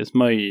faktiskt.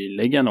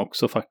 Möjligen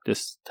också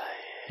faktiskt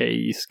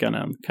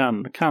Heiskanen.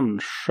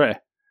 Kanske.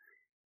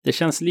 Det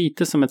känns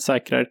lite som ett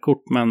säkrare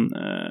kort, men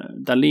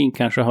Dahlin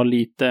kanske har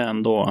lite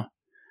ändå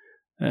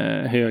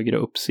högre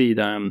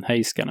uppsida än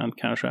Heiskanen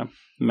kanske.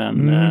 Men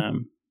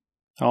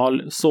ja,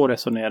 så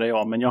resonerar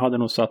jag. Men jag hade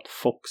nog satt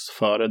Fox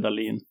före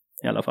Dahlin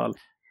i alla fall.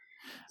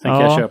 Sen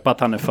kan jag köpa att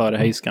han är före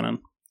Heiskanen.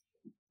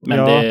 Men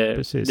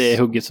det är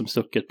hugget som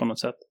stucket på något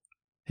sätt.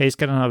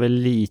 Heiskanen har väl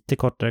lite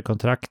kortare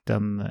kontrakt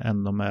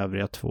än de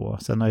övriga två.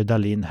 Sen har ju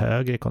Dahlin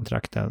högre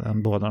kontrakt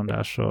än båda de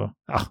där. Så,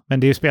 ja, men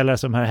det är ju spelare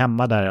som hör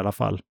hemma där i alla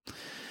fall.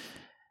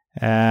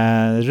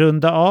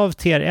 Runda av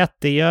tier 1,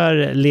 det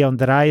gör Leon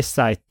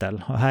Draisaitl.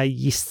 Och här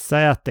gissar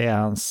jag att det är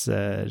hans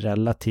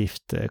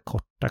relativt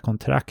korta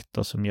kontrakt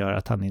då, som gör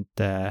att han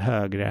inte är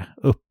högre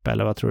upp,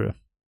 eller vad tror du?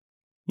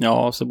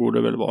 Ja, så borde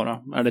det väl vara.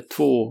 Är det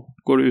 2,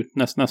 går det ut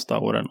nästa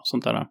år eller något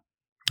sånt där?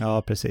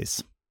 Ja,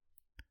 precis.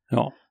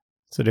 Ja.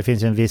 Så det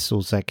finns en viss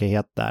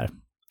osäkerhet där.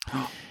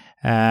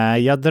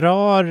 Jag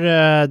drar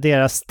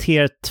deras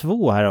tier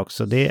 2 här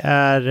också. Det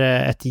är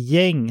ett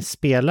gäng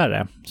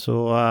spelare.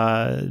 Så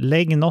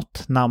lägg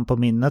något namn på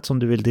minnet som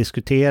du vill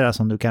diskutera,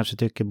 som du kanske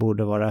tycker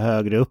borde vara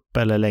högre upp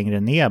eller längre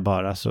ner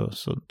bara.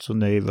 Så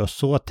nöjer vi oss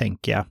så,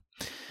 tänker jag.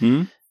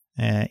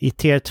 I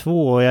tier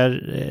 2, jag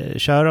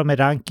kör dem i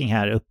ranking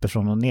här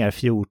uppifrån och ner,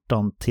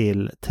 14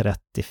 till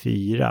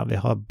 34. Vi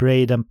har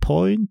Braden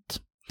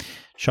Point,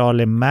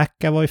 Charlie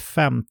McAvoy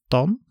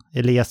 15,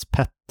 Elias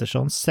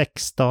Pettersson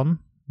 16,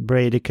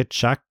 Brady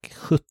Tkachuk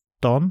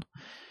 17,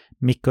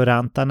 Mikko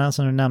Rantanen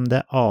som du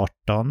nämnde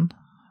 18,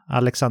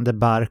 Alexander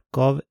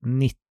Barkov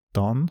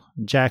 19,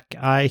 Jack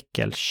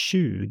Eichel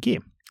 20.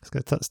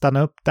 Ska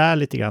stanna upp där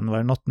lite grann. Var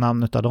det något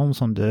namn av dem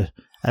som du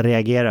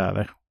reagerar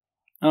över?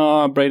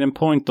 Ja, Braden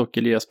Point och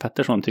Elias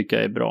Pettersson tycker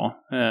jag är bra.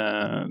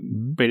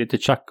 Brady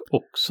Tkachuk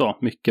också,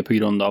 mycket på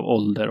grund av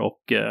ålder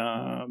och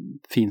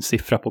fin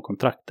siffra på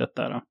kontraktet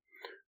där.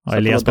 Ja,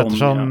 Elias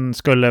Pettersson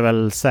skulle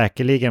väl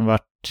säkerligen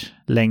varit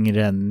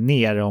längre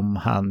ner om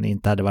han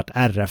inte hade varit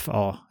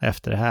RFA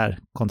efter det här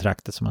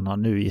kontraktet som han har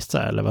nu,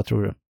 gissar, eller vad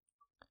tror du?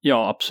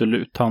 Ja,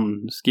 absolut.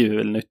 Han skriver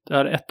väl nytt.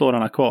 Är 1 år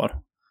han har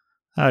kvar?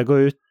 Det går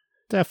ut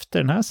efter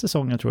den här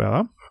säsongen, tror jag,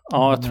 va?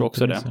 Ja, jag tror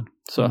också det.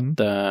 Så att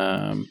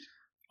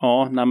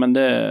ja, nej, men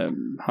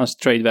hans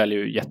trade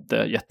value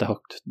är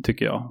jättehögt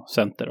tycker jag.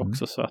 Center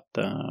också, så att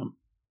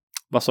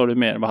vad sa du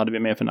mer? Vad hade vi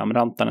mer för namn?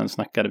 Rantanen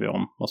snackade vi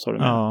om. Vad sa du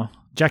mer? Ja,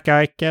 Jack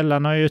Eichel,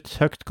 han har ju ett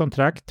högt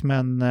kontrakt,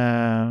 men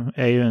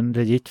är ju en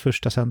legit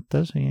första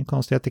center, så ingen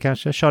konstigheter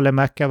kanske. Charlie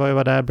McAvoy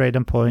var där,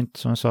 Braden Point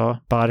som jag sa,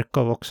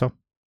 Barkov också.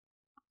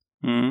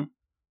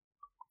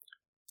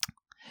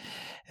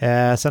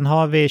 Sen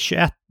har vi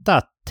 21,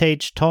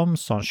 Tage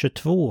Thompson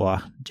 22,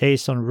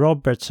 Jason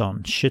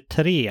Robertson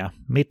 23,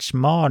 Mitch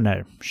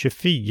Marner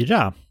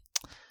 24,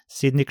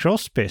 Sidney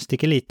Crosby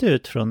sticker lite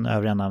ut från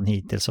övriga namn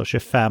hittills, och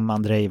 25,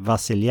 Andrei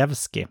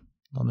Vasilevski.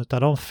 Någon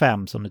av de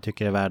 5 som du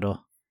tycker är värd att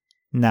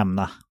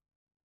nämna?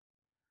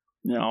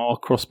 Ja,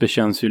 Crosby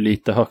känns ju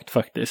lite högt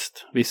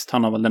faktiskt. Visst,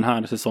 han har väl den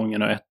här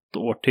säsongen och 1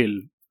 år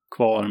till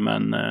kvar,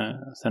 men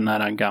sen är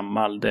han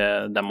gammal.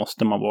 Där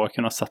måste man bara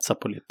kunna satsa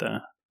på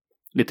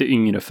lite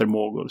yngre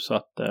förmågor, så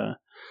att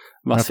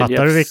men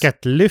fattar du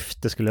vilket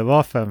lyft det skulle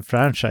vara för en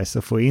franchise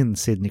att få in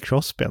Sidney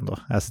Crosby ändå?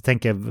 Alltså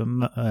tänker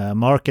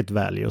market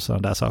value och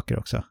sådana där saker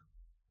också.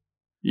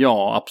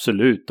 Ja,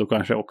 absolut. Och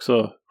kanske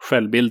också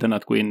självbilden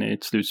att gå in i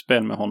ett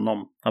slutspel med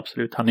honom.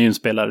 Absolut. Han är ju en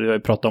spelare, jag har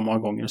ju pratat om många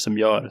gånger, som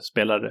gör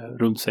spelare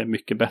runt sig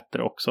mycket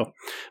bättre också.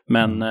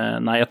 Men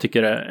nej, jag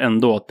tycker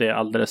ändå att det är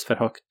alldeles för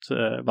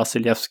högt.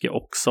 Vasilevski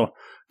också.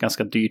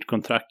 Ganska dyrt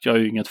kontrakt. Jag är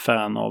ju inget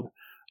fan av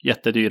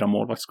jättedyra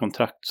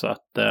målvaktskontrakt, så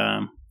att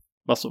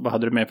vad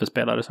hade du med för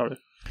spelare, sa du?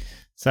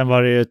 Sen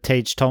var det ju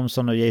Tage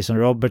Thompson och Jason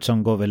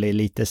Robertson går väl i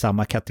lite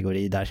samma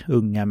kategori där.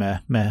 Unga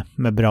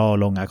med bra och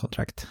långa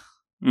kontrakt.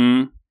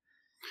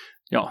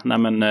 Ja, nej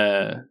men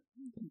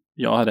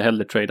jag hade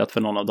hellre tradat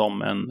för någon av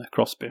dem än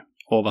Crosby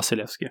och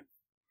Vasilevski.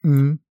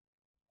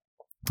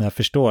 Jag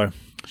förstår.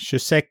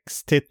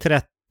 26 till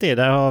 30,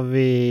 där har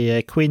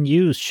vi Quinn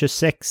Hughes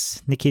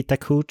 26, Nikita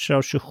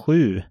Kucherov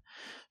 27,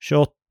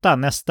 28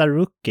 nästa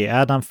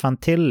rookie Adam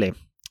Fantilli,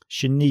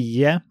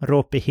 29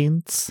 Roope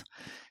Hintz,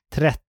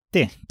 30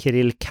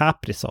 Kirill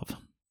Kaprizov.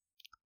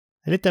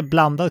 Det är lite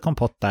blandad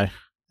kompott där.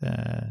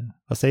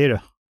 Vad säger du?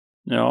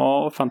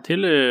 Ja,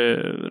 Fantilli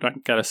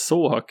rankar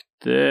så högt.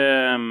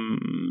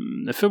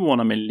 Det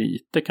förvånar mig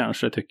lite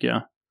kanske, tycker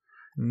jag.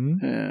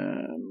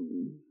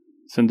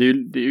 Sen det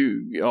är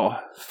ju ja,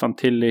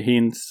 Fantilli,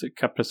 Hintz,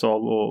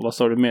 Kaprizov och vad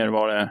sa du mer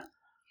var det?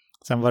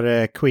 Sen var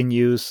det Quinn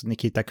Hughes,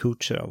 Nikita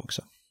Kucherov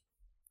också.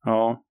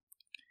 Ja.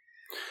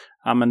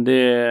 Ja, men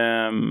det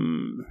är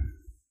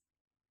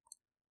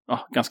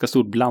ganska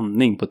stor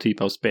blandning på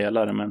typ av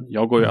spelare, men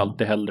jag går ju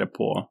alltid hellre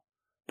på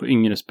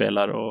yngre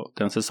spelare, och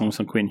den säsong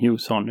som Quinn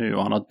Hughes har nu,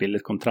 och han har ett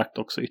billigt kontrakt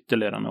också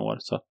ytterligare en år,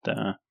 så att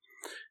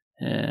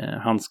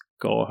han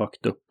ska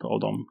högt upp av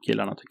de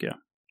killarna tycker jag.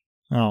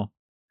 Ja.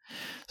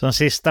 Så de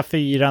sista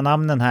 4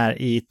 namnen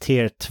här i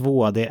tier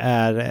 2, det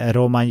är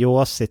Roman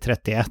Josi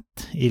 31,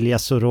 Ilja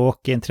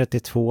Sorokin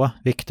 32,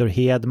 Viktor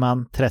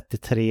Hedman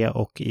 33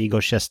 och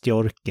Igor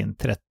Sjestjorkin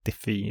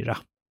 34.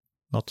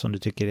 Något som du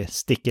tycker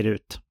sticker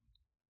ut?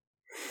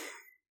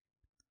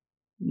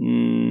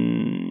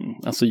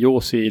 Alltså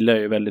Josi gillar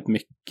ju väldigt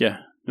mycket.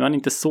 Nu är han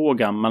inte så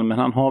gammal, men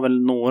han har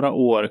väl några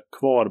år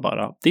kvar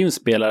bara. Det är ju en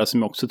spelare som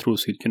jag också tror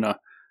skulle kunna,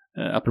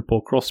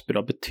 apropå Crosby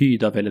då,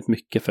 betyda väldigt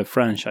mycket för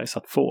franchise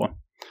att få.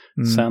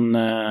 Sen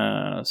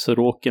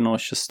Sorokin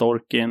och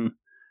Sjestjorkin,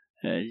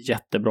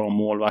 jättebra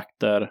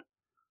målvakter.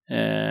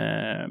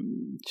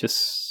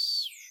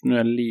 Nu är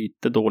jag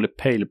lite dålig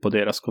pejl på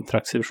deras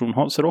kontraktssituation.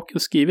 Har Sorokin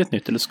skrivit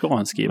nytt, eller ska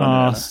han skriva?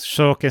 Ja,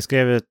 Sorokin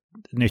skrev ett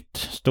nytt,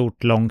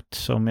 stort, långt,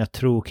 som jag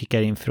tror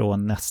kickar in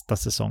från nästa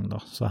säsong då.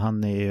 Så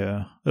han är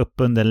ju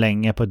uppbunden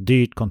länge på ett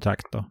dyrt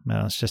kontrakt då,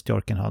 medan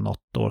Sjestjorkin har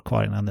något år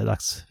kvar innan det är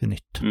dags för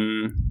nytt.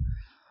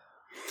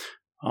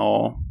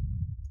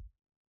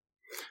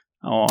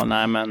 Ja,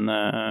 nej men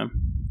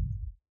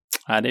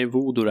det är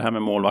voodoo det här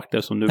med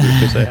målvakter som du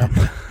brukar säga.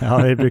 Ja,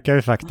 det brukar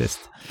vi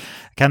faktiskt.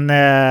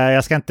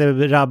 Jag ska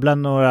inte rabbla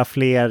några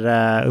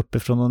fler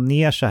uppifrån och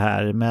ner så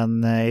här,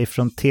 men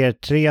ifrån tier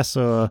 3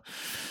 så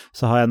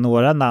har jag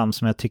några namn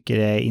som jag tycker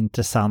är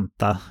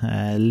intressanta.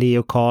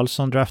 Leo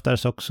Karlsson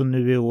draftades också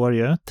nu i år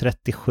ju,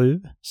 37,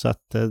 så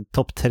att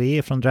topp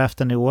 3 från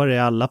draften i år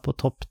är alla på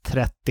topp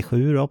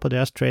 37 då, på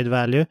deras trade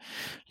value.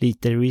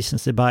 Lite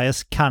recency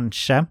bias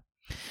kanske.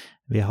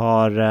 Vi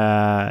har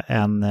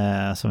en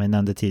som vi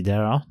nämnde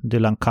tidigare då,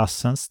 Dylan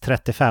Cousins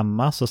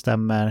 35, så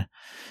stämmer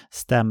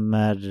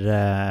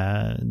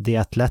The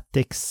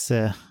Athletics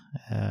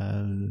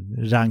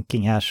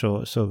ranking här,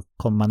 så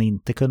kommer man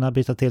inte kunna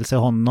byta till sig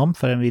honom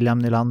för en William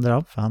Nylander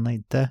då, för han har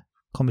inte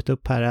kommit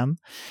upp här än.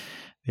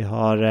 Vi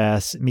har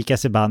Mika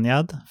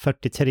Zibanejad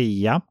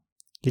 43,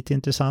 lite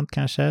intressant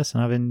kanske.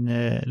 Sen har vi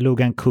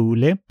Logan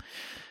Cooley,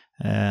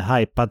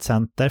 hypad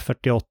center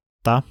 48.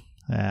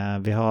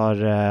 Vi har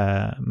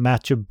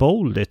Matthew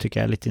Boldy, tycker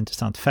jag är lite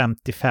intressant,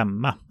 55.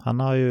 Han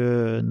har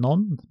ju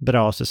någon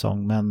bra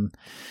säsong,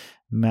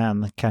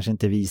 men kanske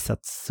inte visat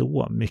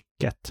så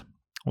mycket.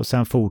 Och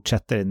sen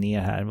fortsätter det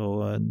ner här,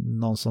 och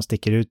någon som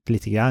sticker ut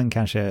lite grann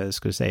kanske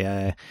skulle säga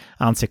är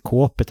Anse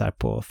Kopitar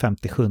på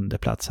 57:e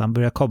plats. Han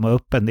börjar komma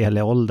upp en del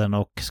i åldern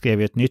och skrev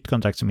ju ett nytt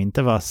kontrakt som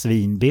inte var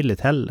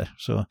svinbilligt heller.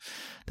 Så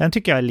den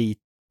tycker jag är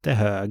lite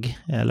hög,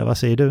 eller vad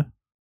säger du?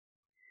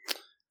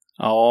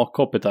 Ja,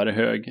 Kopitar är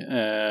hög.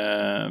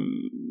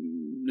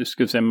 Du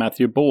skulle säga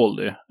Matthew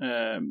Boldy.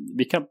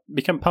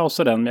 Vi kan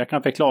pausa den, men jag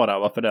kan förklara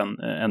varför den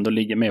ändå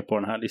ligger med på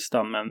den här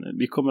listan. Men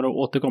vi kommer att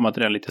återkomma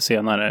till den lite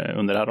senare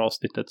under det här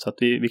avsnittet. Så att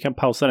vi kan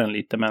pausa den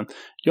lite, men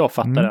jag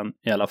fattar den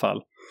i alla fall.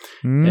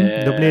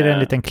 Då blir det en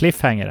liten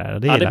cliffhanger här.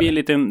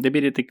 Det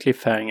blir lite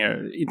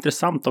cliffhanger.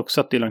 Intressant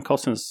också att Dylan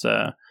Cousins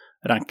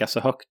rankas så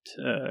högt.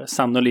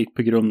 Sannolikt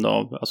på grund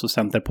av alltså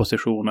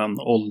centerpositionen,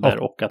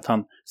 ålder och att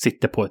han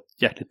sitter på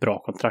ett jäkligt bra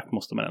kontrakt,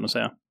 måste man ändå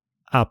säga.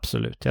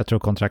 Absolut. Jag tror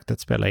kontraktet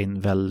spelar in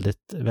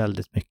väldigt,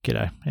 väldigt mycket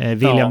där.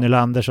 William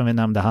Nylander som vi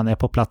nämnde, han är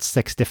på plats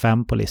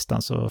 65 på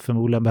listan, så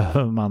förmodligen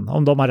behöver man,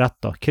 om de har rätt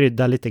då,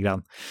 krydda lite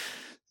grann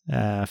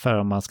för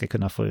om man ska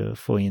kunna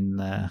få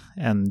in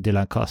en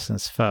Dylan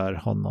Cousins för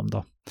honom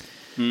då.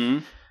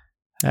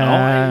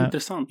 Ja,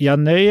 intressant. Jag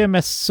nöjer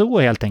mig så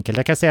helt enkelt.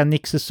 Jag kan säga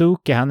Nick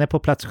Suzuki, han är på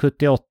plats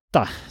 78.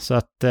 Så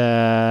att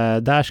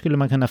där skulle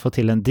man kunna få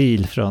till en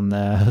deal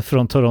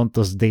från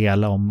Torontos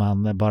del om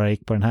man bara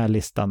gick på den här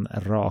listan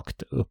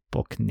rakt upp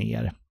och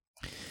ner.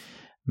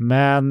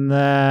 Men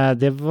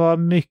det var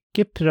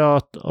mycket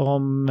prat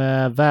om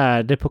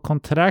värde på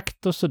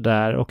kontrakt och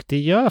sådär, och det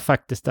gör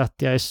faktiskt att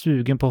jag är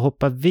sugen på att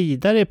hoppa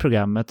vidare i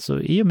programmet, så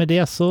i och med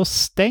det så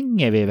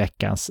stänger vi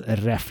veckans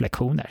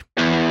reflektioner.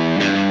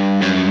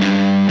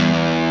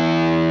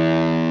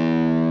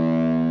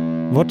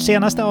 Vårt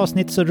senaste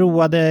avsnitt så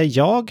roade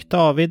jag,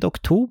 David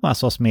och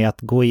Thomas oss med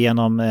att gå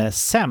igenom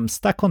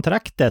sämsta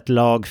kontraktet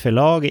lag för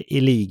lag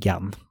i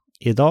ligan.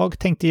 Idag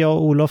tänkte jag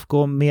och Olof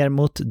gå mer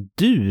mot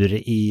dur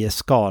i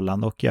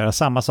skalan och göra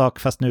samma sak,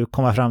 fast nu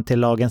komma fram till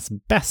lagens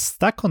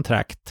bästa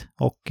kontrakt.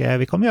 Och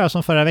vi kommer göra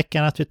som förra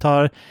veckan, att vi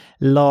tar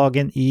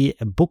lagen i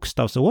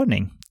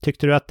bokstavsordning.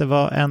 Tyckte du att det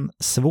var en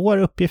svår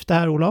uppgift det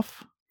här,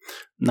 Olof?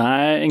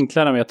 Nej,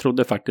 enklare än jag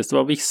trodde faktiskt. Det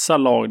var vissa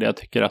lag där jag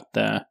tycker att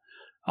det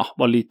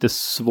var lite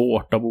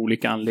svårt av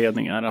olika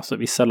anledningar. Alltså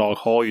vissa lag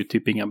har ju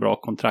typ inga bra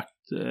kontrakt.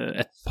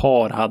 Ett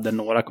par hade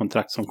några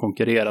kontrakt som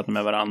konkurrerade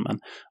med varandra, men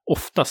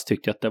oftast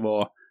tyckte jag att det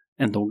var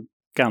ändå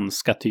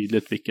ganska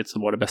tydligt vilket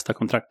som var det bästa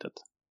kontraktet.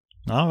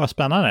 Ja, vad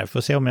spännande.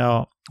 Får se om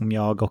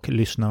jag och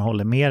lyssnarna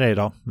håller med dig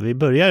idag. Vi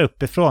börjar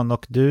uppifrån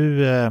och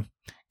du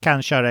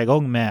kan köra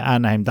igång med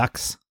Anaheim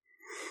Ducks.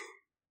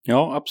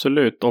 Ja,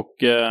 absolut. Och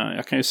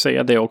jag kan ju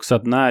säga det också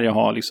att när jag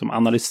har liksom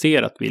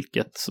analyserat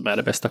vilket som är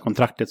det bästa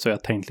kontraktet så har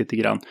jag tänkt lite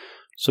grann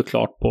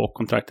såklart på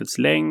kontraktets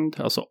längd,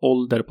 alltså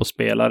ålder på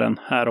spelaren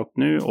här och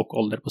nu och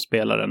ålder på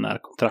spelaren när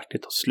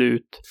kontraktet tar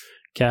slut,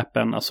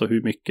 capen, alltså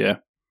hur mycket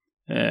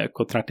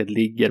kontraktet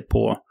ligger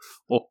på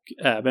och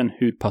även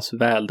hur pass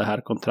väl det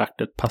här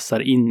kontraktet passar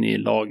in i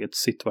lagets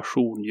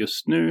situation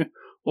just nu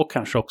och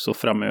kanske också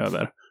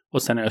framöver.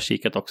 Och sen har jag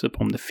kikat också på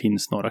om det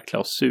finns några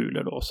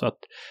klausuler då. Så att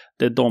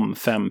det är de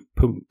 5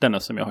 punkterna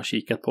som jag har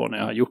kikat på när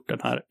jag har gjort den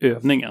här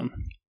övningen.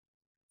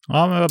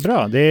 Ja, men vad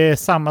bra. Det är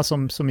samma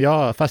som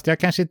jag. Fast jag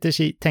kanske inte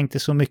tänkte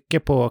så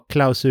mycket på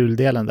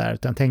klausuldelen där.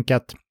 Utan tänker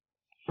att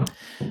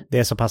det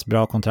är så pass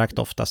bra kontrakt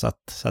ofta så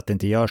att det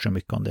inte gör så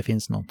mycket om det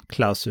finns någon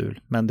klausul.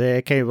 Men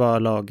det kan ju vara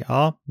lag.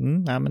 Ja,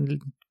 men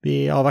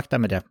vi avvaktar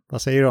med det.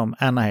 Vad säger du om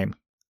Anaheim?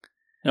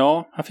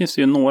 Ja, här finns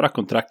det ju några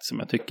kontrakt som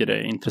jag tycker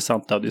är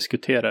intressanta att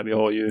diskutera. Vi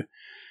har ju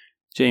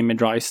Jamie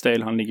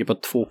Drysdale, han ligger på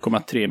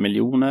 2,3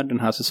 miljoner den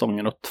här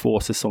säsongen och 2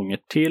 säsonger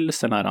till.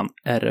 Sen är han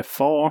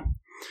RFA.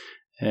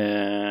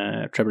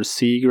 Trevor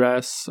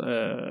Seagrass,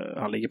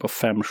 han ligger på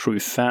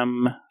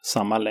 5,75,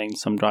 samma längd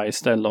som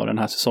Drysdale och den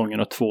här säsongen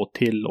och 2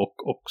 till och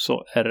också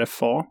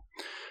RFA.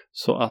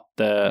 Så att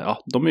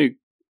de är ju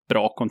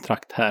bra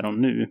kontrakt här och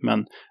nu,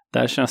 men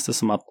där känns det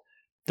som att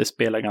det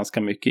spelar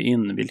ganska mycket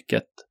in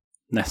vilket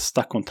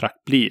nästa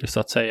kontrakt blir, så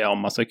att säga, om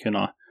man ska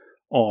kunna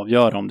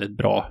avgöra om det är ett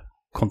bra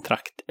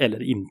kontrakt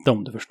eller inte,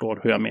 om du förstår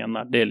hur jag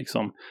menar. Det är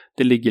liksom,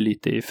 det ligger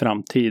lite i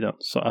framtiden,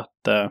 så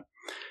att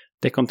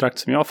det kontrakt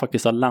som jag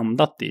faktiskt har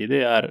landat i,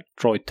 det är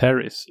Troy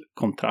Terrys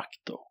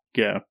kontrakt och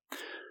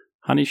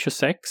han är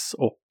 26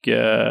 och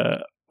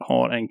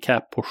har en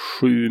cap på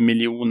 7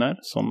 miljoner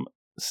som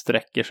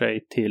sträcker sig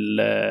till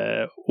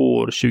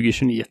år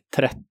 2029-30,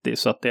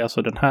 så att det är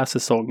alltså den här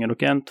säsongen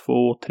och 1,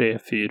 2, 3,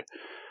 4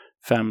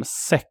 5,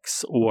 6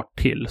 år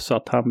till, så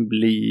att han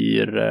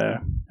blir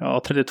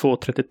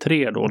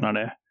 32-33 då när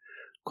det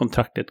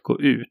kontraktet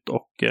går ut.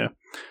 Och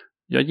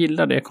jag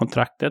gillar det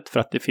kontraktet för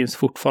att det finns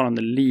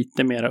fortfarande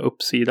lite mera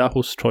uppsida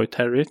hos Troy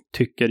Terry,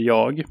 tycker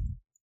jag.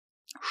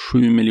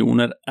 7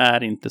 miljoner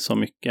är inte så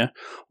mycket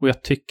och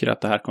jag tycker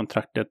att det här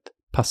kontraktet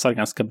passar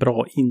ganska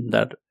bra in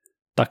där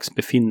Dags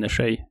befinner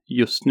sig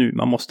just nu.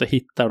 Man måste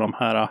hitta de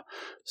här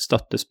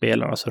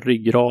stöttespelarna, alltså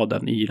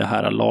ryggraden i det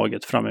här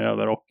laget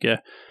framöver, och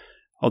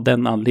av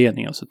den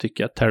anledningen så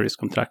tycker jag att Terrys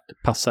kontrakt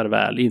passar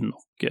väl in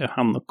och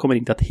han kommer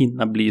inte att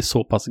hinna bli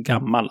så pass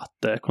gammal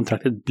att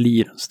kontraktet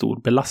blir en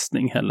stor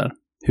belastning heller.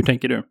 Hur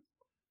tänker du?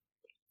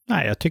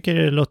 Nej, jag tycker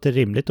det låter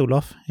rimligt,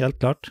 Olof. Helt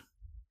klart.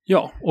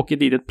 Ja, och ett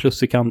litet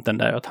plus i kanten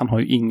där är att han har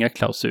ju inga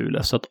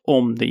klausuler, så att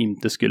om det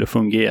inte skulle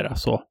fungera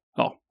så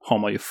har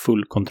man ju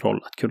full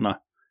kontroll att kunna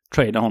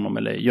trada honom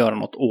eller göra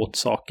något åt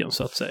saken,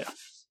 så att säga.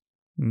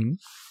 Mm.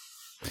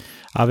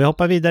 Ja, vi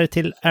hoppar vidare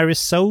till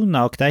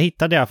Arizona och där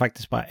hittade jag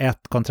faktiskt bara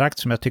ett kontrakt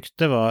som jag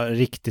tyckte var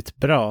riktigt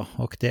bra,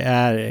 och det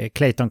är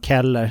Clayton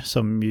Keller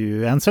som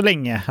ju än så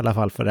länge i alla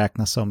fall får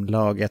räknas som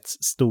lagets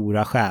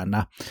stora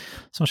stjärna,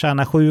 som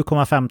tjänar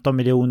 7,15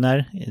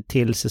 miljoner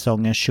till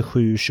säsongen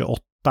 27-28.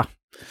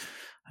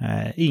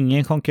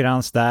 Ingen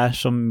konkurrens där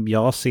som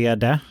jag ser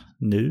det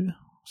nu,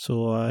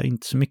 så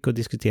inte så mycket att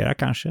diskutera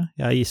kanske.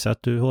 Jag gissar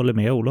att du håller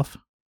med, Olof.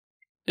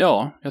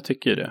 Ja, jag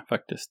tycker det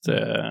faktiskt.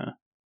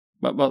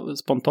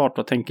 Spontant,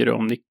 vad tänker du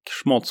om Nick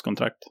Schmaltz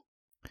kontrakt?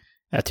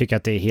 Jag tycker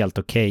att det är helt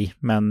okej,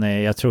 men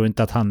jag tror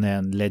inte att han är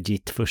en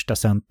legit första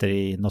center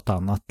i något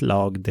annat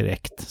lag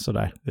direkt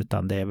sådär,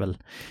 utan det är väl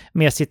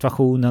mer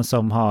situationen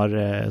som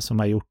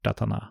har gjort att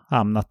han har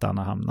hamnat där han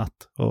har hamnat,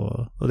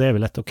 och det är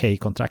väl ett okej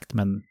kontrakt,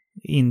 men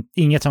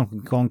inget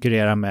som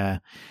konkurrerar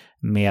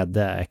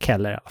med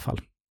Keller i alla fall.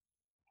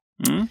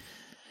 Mm.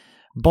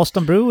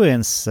 Boston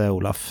Bruins,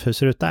 Olof, hur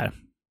ser det ut där?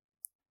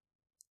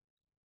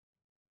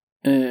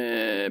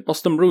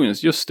 Boston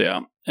Bruins, just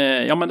det.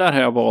 Ja, men där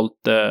har jag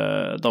valt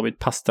David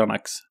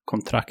Pasternaks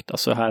kontrakt.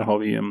 Alltså här har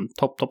vi ju en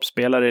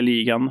toppspelare i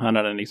ligan. Han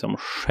är den liksom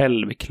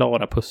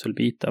självklara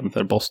pusselbiten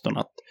för Boston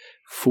att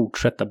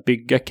fortsätta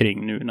bygga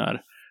kring nu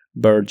när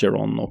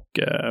Bergeron och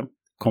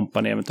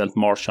kompani, eventuellt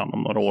Marchand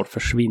om några år,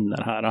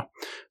 försvinner här.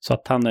 Så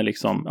att han är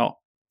liksom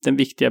den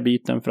viktiga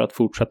biten för att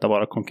fortsätta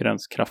vara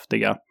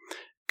konkurrenskraftiga.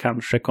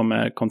 Kanske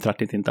kommer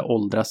kontraktet inte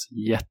åldras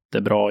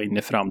jättebra in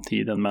i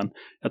framtiden, men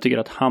jag tycker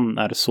att han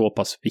är så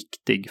pass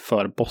viktig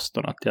för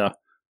Boston att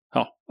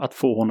att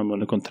få honom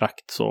under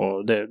kontrakt,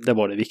 så det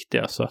var det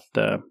viktiga. Så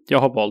att jag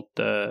har valt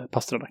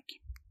Pasternak.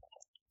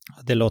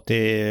 Det låter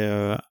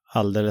ju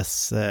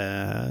alldeles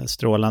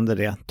strålande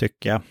det,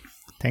 tycker jag.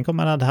 Tänk om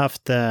man hade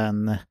haft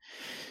en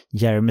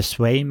Jeremy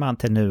Swayman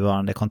till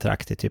nuvarande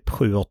kontrakt i typ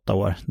 7-8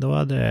 år. Då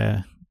hade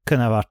det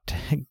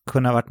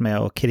kunnat varit med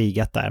och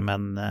krigat där,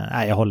 men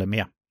nej, jag håller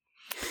med.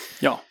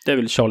 Ja, det är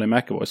väl Charlie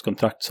McAvoys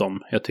kontrakt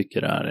som jag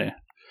tycker är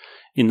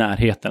i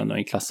närheten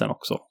i klassen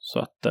också. Så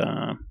att,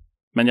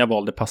 men jag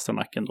valde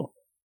Pasternak ändå.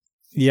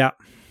 Ja.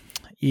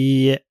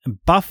 i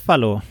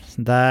Buffalo,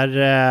 där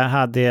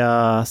hade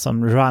jag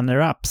som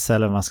runner-ups,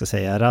 eller vad man ska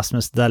säga,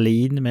 Rasmus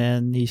Dahlin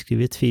med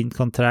nyskrivet fint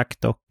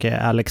kontrakt och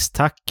Alex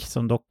Tuck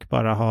som dock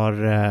bara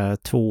har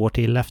 2 år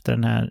till efter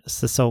den här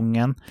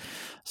säsongen.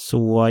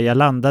 Så jag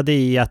landade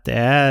i att det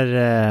är,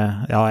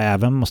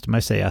 även måste man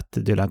ju säga att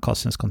Dylan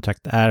Cousins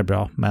kontrakt är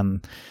bra,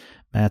 men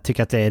jag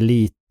tycker att det är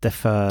lite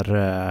för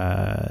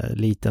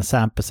liten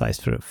sample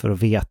size för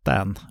att veta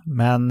än.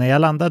 Men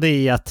jag landade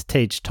i att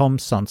Tage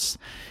Thompsons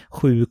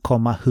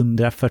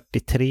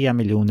 $7,143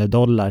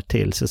 miljoner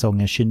till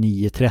säsongen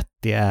 29-30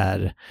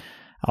 är,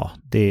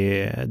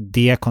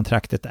 det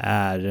kontraktet det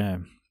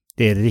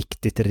är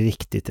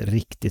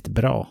riktigt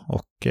bra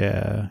och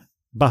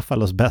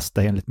Buffalos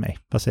bästa enligt mig.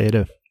 Vad säger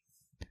du?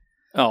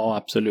 Ja,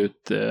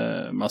 absolut.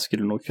 Man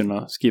skulle nog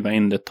kunna skriva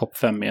in det topp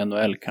 5 i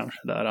NHL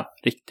kanske där.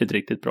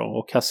 Riktigt bra.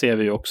 Och här ser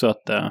vi ju också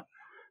att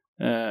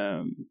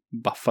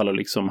Buffalo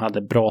liksom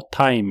hade bra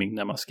timing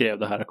när man skrev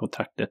det här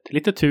kontraktet.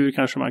 Lite tur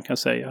kanske man kan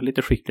säga.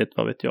 Lite skickligt,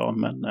 vad vet jag.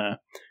 Men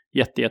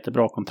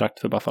jättebra kontrakt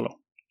för Buffalo.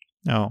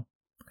 Ja.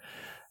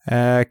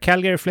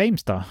 Calgary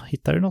Flames då?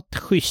 Hittar du något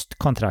schysst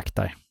kontrakt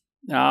där?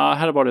 Ja,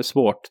 här var det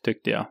svårt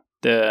tyckte jag.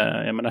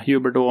 Jag menar,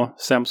 Huber då,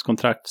 sämst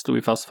kontrakt, stod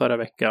ju fast förra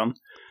veckan.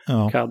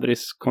 Ja.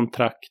 Kadris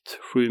kontrakt,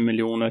 7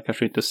 miljoner,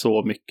 kanske inte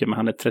så mycket, men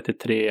han är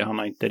 33, han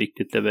har inte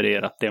riktigt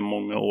levererat, det är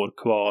många år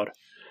kvar.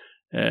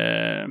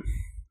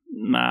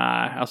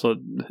 Nej, alltså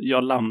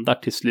jag landar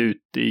till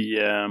slut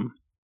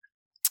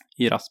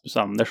i Rasmus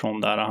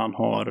Andersson där. Han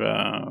har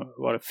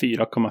varit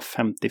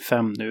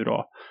 4,55 nu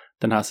då,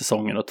 den här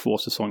säsongen och 2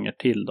 säsonger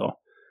till då.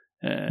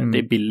 Det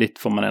är billigt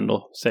får man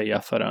ändå säga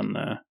för en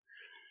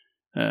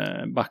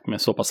back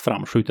med så pass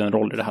framskjuten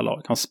roll i det här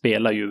laget. Han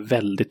spelar ju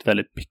väldigt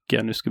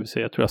mycket. Nu ska vi se,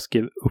 jag tror jag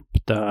skrev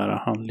upp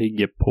där. Han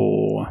ligger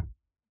på,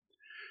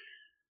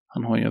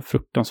 han har ju en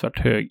fruktansvärt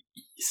hög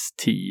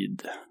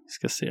istid. Vi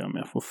ska se om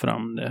jag får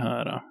fram det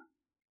här.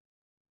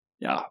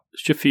 Ja,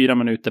 24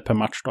 minuter per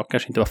match då.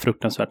 Kanske inte var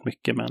fruktansvärt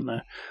mycket, men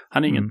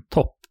han är ingen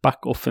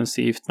toppback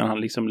offensivt, men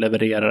han liksom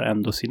levererar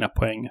ändå sina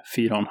poäng.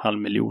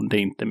 4,5 miljoner, det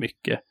är inte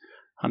mycket.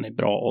 Han är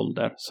bra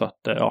ålder, så att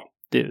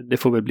det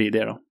får väl bli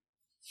det då.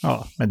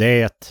 Ja, men det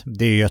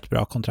är ju ett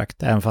bra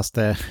kontrakt, även fast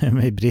det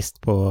är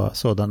brist på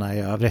sådana i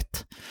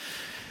övrigt.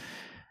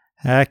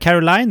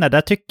 Carolina,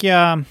 där tycker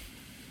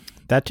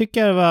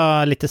jag det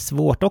var lite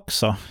svårt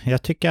också.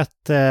 Jag tycker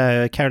att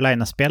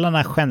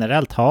Carolina-spelarna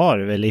generellt har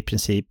väl i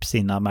princip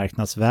sina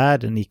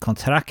marknadsvärden i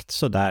kontrakt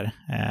sådär.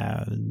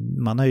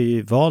 Man har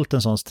ju valt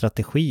en sån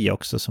strategi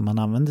också som man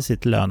använder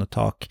sitt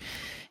lönetak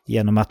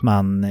genom att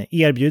man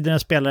erbjuder en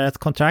spelare ett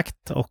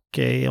kontrakt och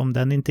om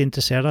den inte är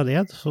intresserad av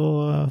det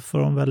så får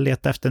de väl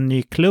leta efter en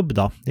ny klubb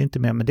då. Det är inte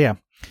mer med det.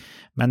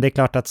 Men det är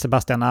klart att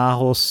Sebastian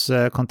Ahos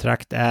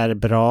kontrakt är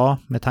bra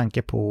med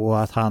tanke på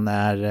att han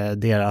är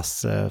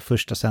deras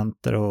första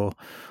center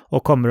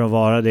och kommer att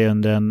vara det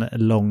under en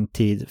lång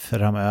tid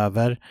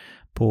framöver.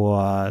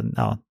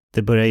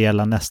 Det börjar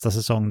gälla nästa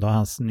säsong då,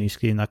 hans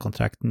nyskrivna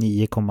kontrakt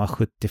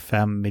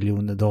 $9,75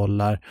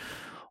 miljoner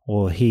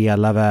och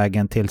hela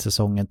vägen till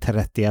säsongen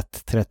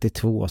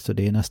 31-32, så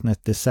det är nästan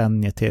ett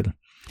decennium till.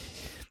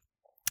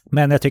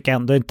 Men jag tycker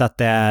ändå inte att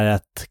det är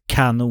ett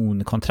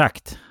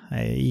kanonkontrakt.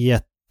 I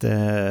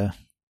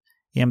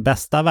en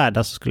bästa värld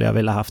så skulle jag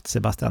vilja haft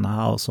Sebastian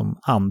Aho som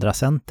andra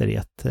center i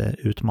ett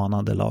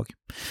utmanande lag.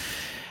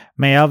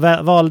 Men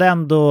jag valde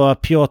ändå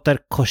Piotr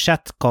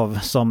Kochetkov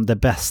som det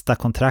bästa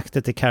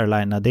kontraktet i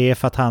Carolina. Det är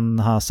för att han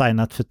har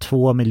signat för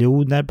 2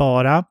 miljoner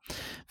bara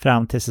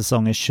fram till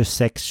säsongen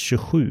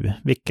 26-27.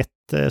 Vilket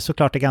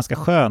såklart är ganska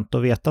skönt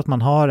att veta att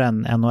man har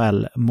en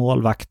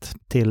NHL-målvakt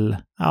till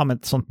med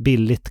ett sånt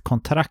billigt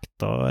kontrakt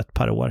då, ett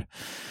par år.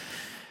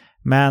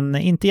 Men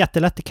inte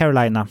jättelätt i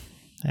Carolina.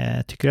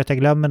 Tycker du att jag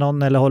glömmer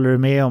någon eller håller du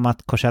med om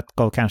att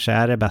Kochetkov kanske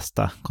är det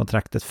bästa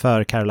kontraktet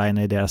för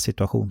Carolina i deras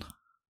situation?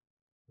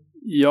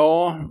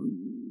 Ja,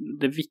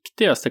 det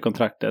viktigaste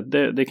kontraktet,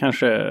 det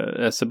kanske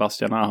är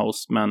Sebastian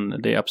Ahos, men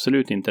det är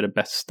absolut inte det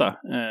bästa.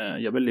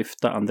 Jag vill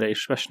lyfta Andrei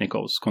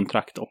Svechnikovs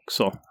kontrakt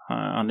också.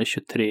 Han är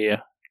 23,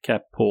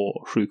 cap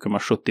på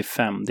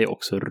 7,75. Det är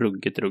också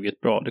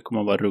ruggigt bra. Det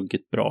kommer att vara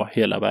ruggigt bra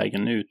hela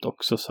vägen ut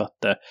också. Så att,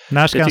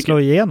 när ska han slå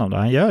igenom då?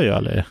 Han gör ju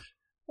aldrig.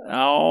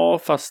 Ja,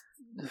 fast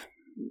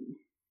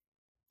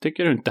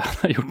tycker du inte han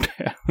har gjort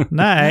det?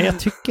 Nej, jag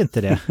tycker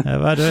inte det.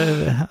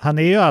 Han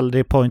är ju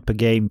aldrig point per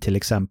game till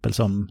exempel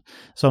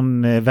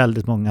som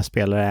väldigt många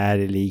spelare är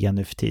i ligan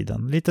nu för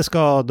tiden. Lite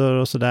skador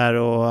och sådär,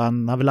 och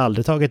han har väl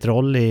aldrig tagit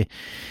roll i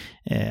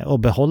och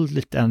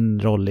behållit en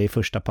roll i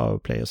första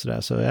powerplay och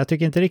sådär. Så jag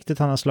tycker inte riktigt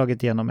han har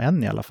slagit igenom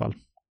än i alla fall.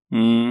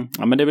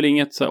 Ja, men det är väl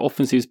inget så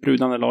offensivt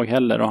brudande lag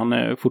heller, och han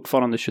är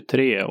fortfarande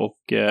 23 och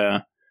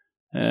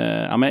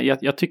men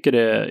jag tycker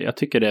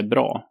det är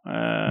bra.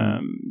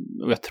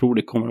 Och jag tror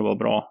det kommer att vara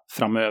bra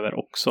framöver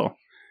också.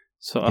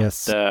 Så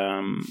yes.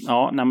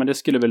 Men det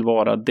skulle väl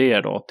vara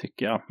det då,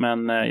 tycker jag.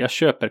 Men jag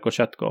köper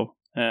Kochetkov.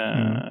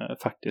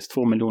 Faktiskt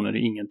 2 miljoner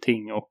är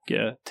ingenting, och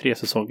 3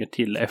 säsonger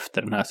till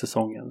efter den här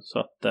säsongen. Så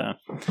att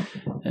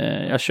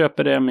jag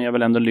köper det, men jag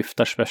vill ändå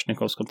lyfta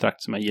Svechnikovs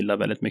kontrakt som jag gillar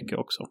väldigt mycket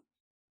också.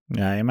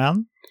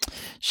 Jajamän.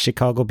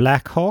 Chicago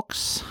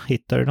Blackhawks,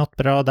 hittar du något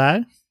bra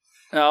där?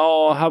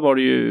 Ja, här var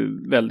det ju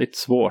väldigt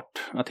svårt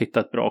att hitta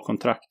ett bra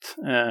kontrakt.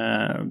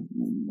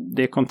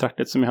 Det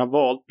kontraktet som jag har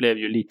valt blev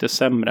ju lite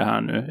sämre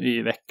här nu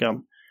i veckan.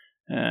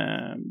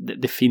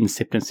 Det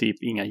finns i princip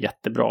inga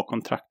jättebra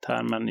kontrakt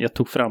här, men jag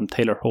tog fram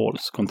Taylor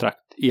Halls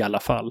kontrakt i alla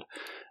fall.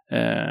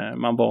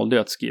 Man valde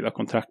ju att skriva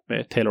kontrakt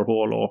med Taylor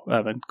Hall och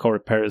även Corey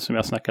Perry som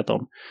jag snackat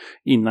om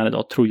innan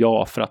idag, tror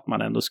jag, för att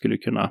man ändå skulle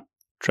kunna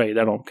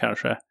trada dem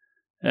kanske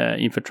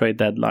inför trade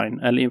deadline,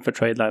 eller inför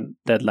trade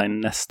deadline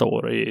nästa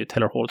år i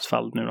Taylor Halls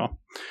fall nu då.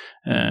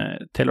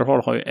 Taylor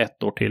Hall har ju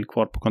 1 år till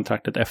kvar på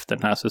kontraktet efter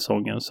den här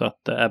säsongen, så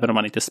att även om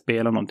man inte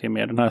spelar någonting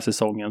mer den här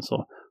säsongen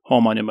så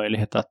har man ju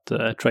möjlighet att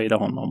trada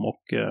honom,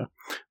 och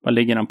man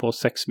ligger han på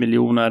 6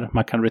 miljoner,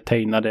 man kan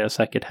retaina det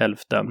säkert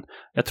hälften.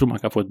 Jag tror man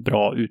kan få ett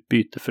bra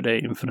utbyte för det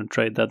inför en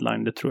trade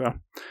deadline, det tror jag.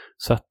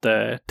 Så att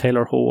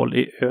Taylor Hall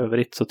i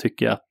övrigt så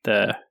tycker jag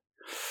att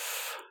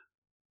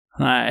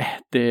nej,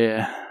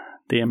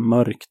 det är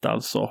mörkt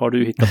alltså. Har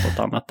du hittat något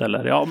annat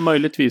eller? Ja,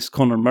 möjligtvis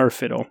Connor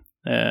Murphy då.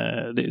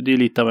 Det är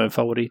lite av en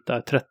favorit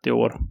där. 30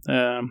 år.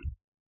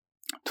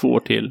 2 år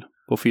till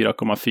på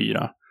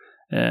 4,4.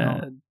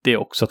 Det är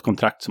också ett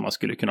kontrakt som man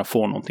skulle kunna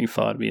få någonting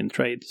för vid en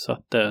trade. Så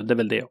att, det är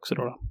väl det också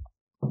då.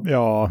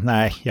 Ja,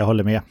 nej, jag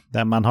håller med.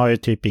 Man har ju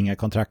typ inga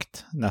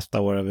kontrakt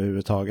nästa år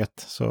överhuvudtaget.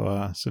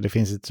 Så det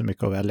finns inte så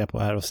mycket att välja på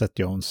här. Och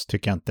Seth Jones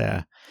tycker jag inte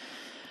är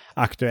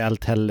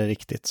aktuellt heller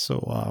riktigt.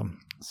 Så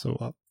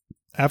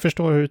jag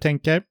förstår hur du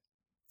tänker.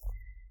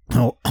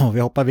 Och vi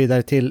hoppar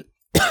vidare till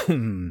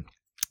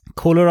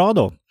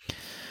Colorado.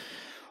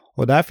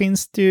 Och där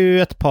finns det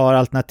ju ett par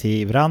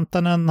alternativ.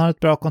 Rantanen har ett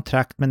bra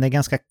kontrakt, men det är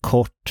ganska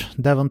kort.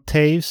 Devon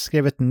Taves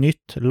skrev ett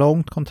nytt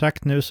långt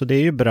kontrakt nu, så det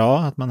är ju bra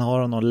att man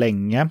har honom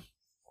länge.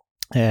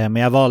 Men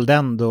jag valde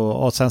ändå,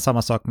 och sen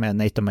samma sak med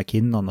Nathan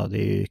McKinnon, och det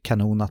är ju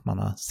kanon att man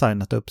har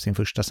signat upp sin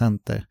första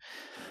center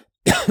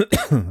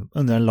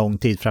under en lång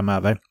tid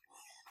framöver.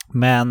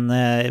 Men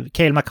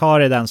Cale Makar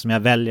är den som jag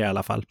väljer i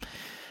alla fall.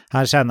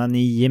 Han tjänar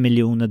 $9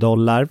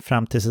 miljoner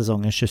fram till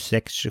säsongen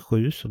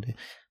 26-27, så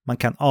man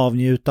kan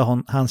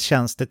avnjuta hans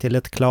tjänster till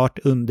ett klart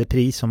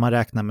underpris om man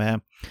räknar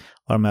med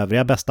vad de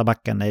övriga bästa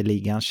backarna i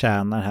ligan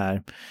tjänar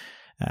här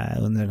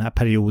under den här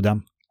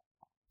perioden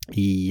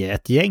i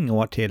ett gäng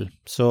år till.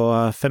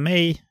 Så för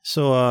mig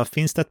så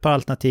finns det ett par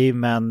alternativ,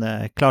 men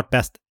klart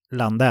bäst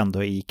landar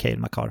ändå i Cale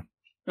Makar.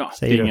 Ja,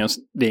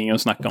 det är ingen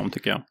att snacka om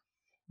tycker jag.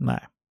 Nej.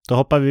 Då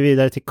hoppar vi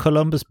vidare till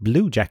Columbus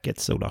Blue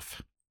Jackets,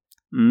 Olof.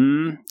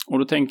 Och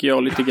då tänker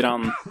jag lite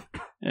grann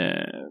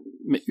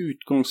med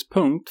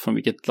utgångspunkt från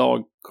vilket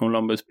lag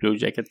Columbus Blue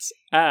Jackets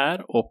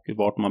är och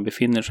vart man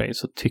befinner sig,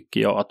 så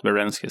tycker jag att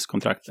Werenskis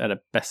kontrakt är det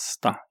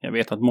bästa. Jag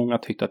vet att många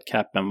tyckte att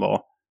capen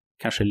var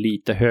kanske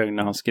lite hög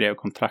när han skrev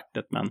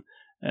kontraktet, men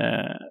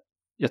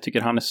jag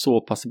tycker han är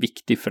så pass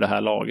viktig för det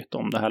här laget.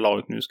 Om det här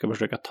laget nu ska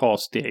försöka ta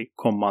steg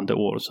kommande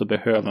år så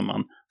behöver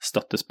man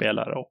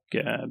stöttespelare, och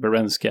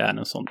Werenski är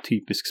en sån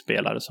typisk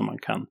spelare som man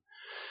kan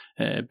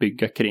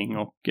bygga kring,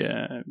 och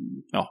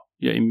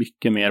jag är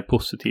mycket mer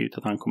positiv till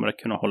att han kommer att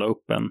kunna hålla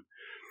upp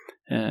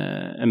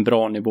en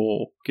bra nivå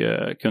och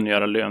kunna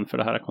göra lön för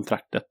det här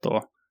kontraktet,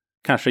 och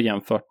kanske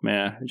jämfört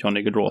med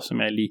Johnny Gaudreau som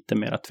jag är lite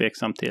mer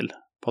tveksam till.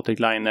 Patrik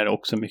Laine är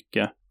också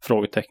mycket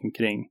frågetecken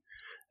kring.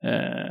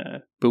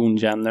 Boone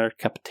Jenner,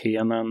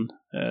 kaptenen,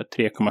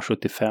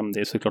 3,75, det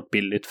är såklart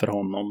billigt för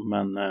honom,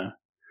 men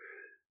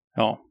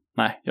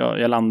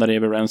jag landar i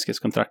Werenskis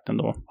kontrakten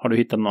då. Har du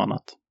hittat något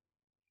annat?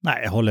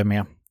 Nej, jag håller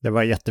med. Det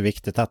var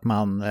jätteviktigt att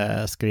man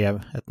skrev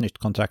ett nytt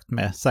kontrakt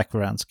med Zach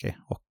Werenski,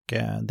 och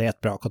det är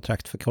ett bra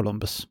kontrakt för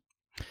Columbus.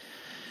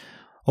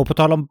 Och på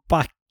tal om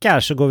backar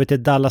så går vi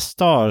till Dallas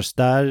Stars.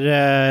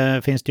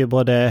 Där finns det ju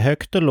både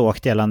högt och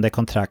lågt gällande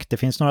kontrakt. Det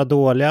finns några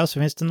dåliga, så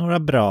finns det några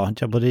bra.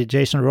 Både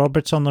Jason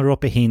Robertson och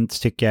Robbie Hintz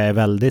tycker jag är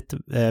väldigt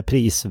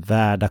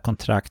prisvärda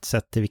kontrakt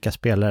sett till vilka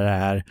spelare det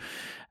är.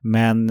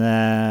 Men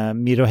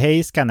Miro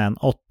Heiskanen,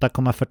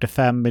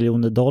 $8,45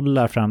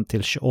 miljoner fram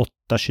till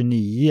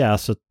 28-29,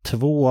 alltså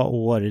 2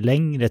 år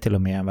längre till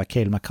och med än vad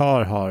Cale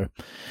Makar har.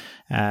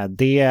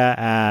 Det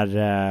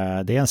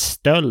är en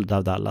stöld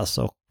av Dallas,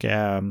 och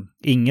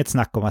inget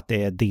snack om att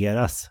det är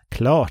deras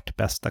klart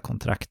bästa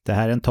kontrakt. Det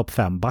här är en topp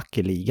 5-back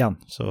i ligan,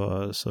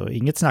 så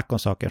inget snack om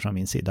saker från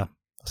min sida.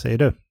 Vad säger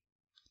du?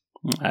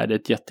 Nej, det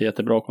är ett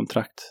jättebra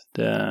kontrakt.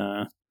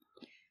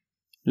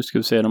 Nu ska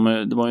vi se,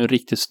 det var ju en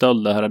riktig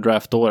stöld det här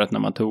draftåret när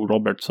man tog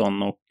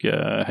Robertson och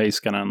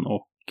Heiskanen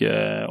och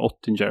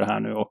Ottinger här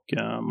nu, och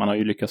man har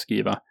ju lyckats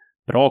skriva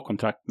bra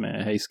kontrakt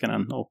med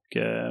Heiskanen och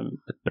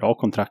ett bra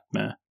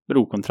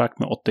brokontrakt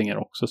med Ottinger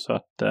också, så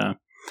att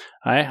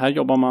här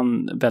jobbar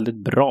man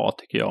väldigt bra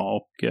tycker jag,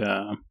 och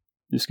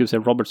nu ska vi se,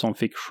 Robertson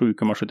fick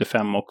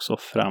 7,75 också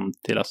fram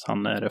till att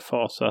han är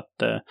RFA, så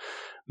att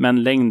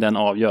men längden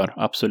avgör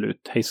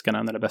absolut.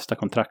 Heiskanen är det bästa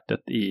kontraktet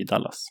i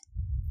Dallas.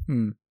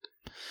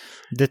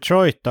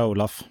 Detroit då,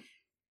 Olof?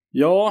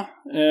 Ja,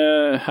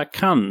 här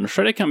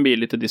kanske det kan bli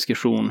lite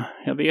diskussion.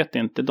 Jag vet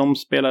inte. De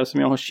spelare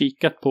som jag har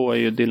kikat på är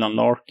ju Dylan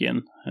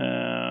Larkin.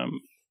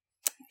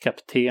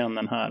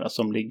 kaptenen här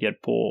som ligger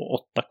på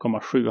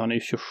 8,7. Han är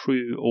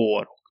 27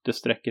 år och det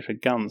sträcker sig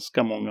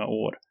ganska många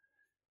år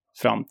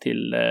fram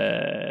till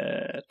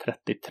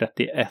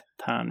 30-31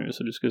 här nu.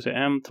 Så du skulle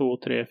säga 1, 2,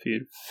 3, 4,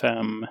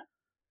 5,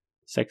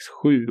 6,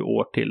 7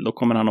 år till. Då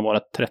kommer han att vara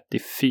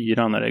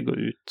 34 när det går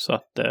ut. Så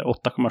att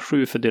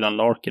 8,7 för Dylan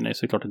Larkin är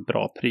såklart ett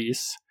bra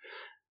pris.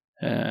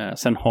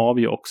 Sen har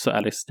vi ju också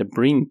Alistair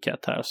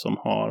Brinkat här som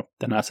har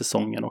den här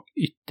säsongen och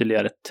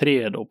ytterligare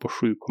 3 då på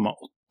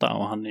 7,8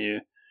 och han är ju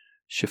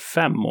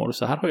 25 år.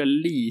 Så här har jag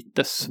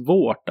lite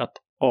svårt att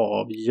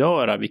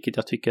avgöra vilket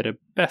jag tycker är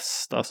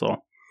bäst. Alltså,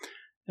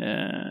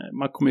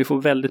 man kommer ju få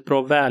väldigt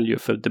bra value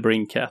för The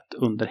Brinkat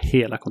under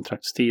hela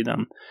kontraktstiden.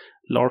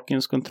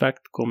 Larkins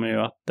kontrakt kommer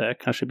ju att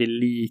kanske bli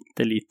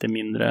lite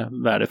mindre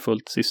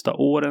värdefullt sista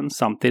åren.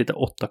 Samtidigt är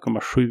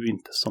 8,7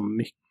 inte så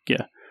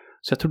mycket.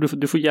 Så jag tror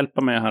du får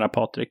hjälpa mig här,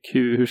 Patrik.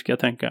 Hur ska jag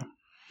tänka?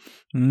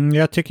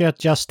 Jag tycker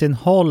att Justin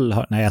Hall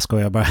har... Nej, jag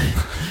skojar bara.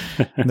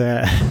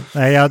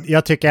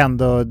 Jag tycker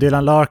ändå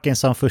Dylan Larkin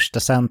som första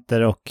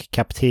center och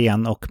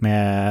kapten och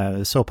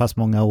med så pass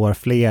många år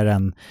fler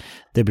än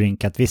The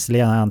Brinkat.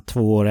 Visserligen är han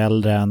 2 år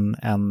äldre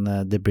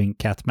än The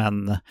Brinkat,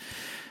 men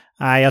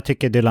jag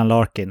tycker Dylan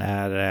Larkin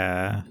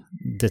är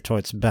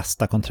Detroits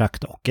bästa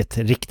kontrakt och ett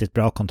riktigt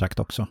bra kontrakt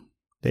också.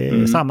 Det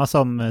är samma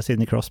som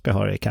Sidney Crosby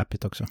har i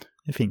capita också.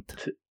 Det är fint.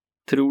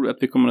 Tror att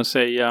vi kommer att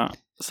säga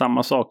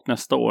samma sak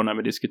nästa år när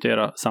vi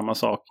diskuterar samma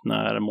sak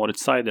när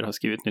Moritz Seider har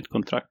skrivit nytt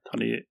kontrakt.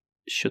 Han är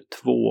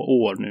 22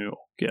 år nu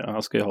och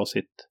han ska ju ha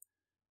sitt,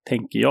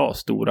 tänker jag,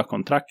 stora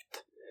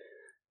kontrakt.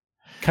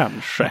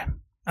 Kanske.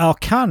 Ja,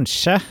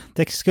 kanske.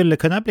 Det skulle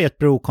kunna bli ett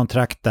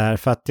brokontrakt där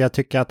för att jag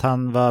tycker att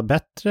han var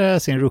bättre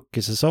sin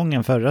rookie-säsong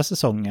än förra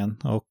säsongen.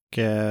 Och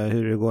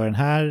hur det går den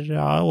här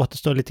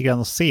återstår lite grann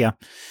att se.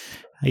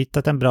 Jag har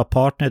hittat en bra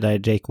partner där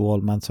i Jake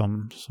Wallman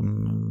som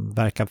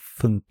verkar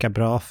funka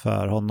bra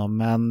för honom.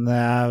 Men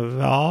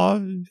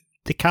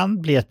det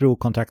kan bli ett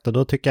brokontrakt och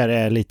då tycker jag det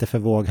är lite för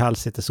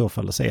våghalsigt i så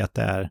fall att säga att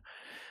det är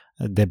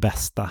det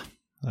bästa.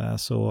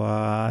 Så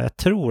jag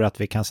tror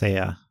att vi kan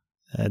säga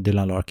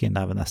Dylan Larkin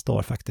även nästa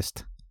år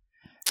faktiskt.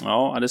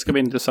 Ja, det ska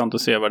bli intressant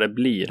att se vad det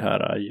blir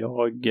här.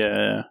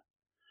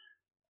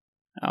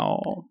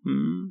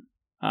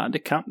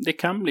 Det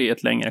kan bli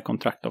ett längre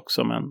kontrakt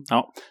också, men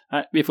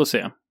vi får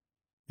se.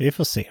 Vi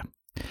får se.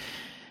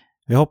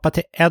 Vi hoppar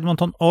till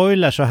Edmonton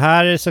Oilers och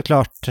här är det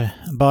såklart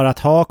bara att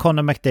ha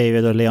Connor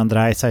McDavid och Leon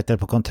Draisaitl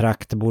på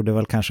kontrakt borde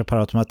väl kanske per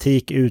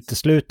automatik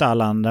utesluta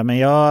alla andra. Men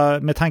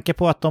med tanke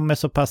på att de är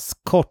så pass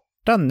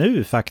korta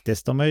nu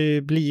faktiskt, de har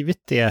ju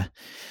blivit det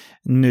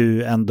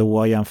nu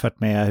ändå jämfört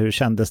med hur det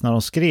kändes när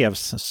de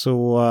skrevs,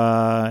 så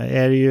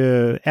är det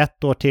ju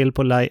 1 år till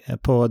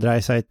på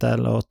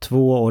Draisaitl och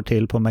 2 år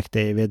till på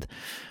McDavid.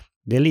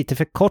 Det är lite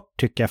för kort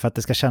tycker jag för att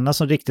det ska kännas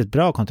som riktigt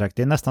bra kontrakt.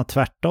 Det är nästan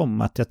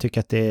tvärtom, att jag tycker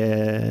att det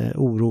är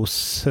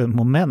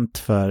orosmoment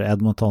för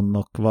Edmonton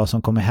och vad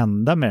som kommer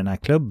hända med den här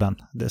klubben.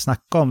 Det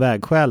snackar om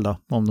vägskäl då,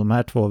 om de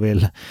här 2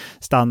 vill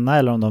stanna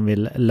eller om de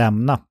vill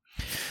lämna.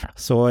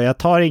 Så jag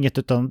tar inget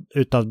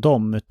utav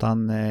dem,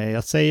 utan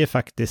jag säger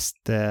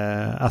faktiskt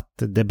att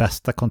det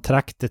bästa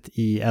kontraktet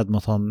i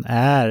Edmonton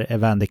är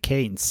Evander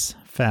Kanes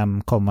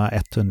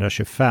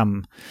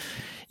 5,125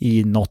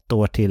 i något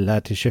år till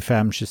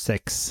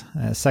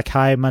 25-26. Zach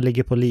Hyman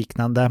ligger på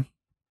liknande.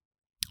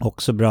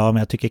 Också bra, men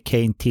jag tycker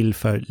Kane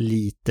tillför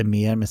lite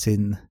mer med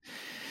sin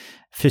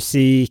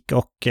fysik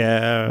och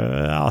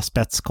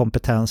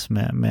spetskompetens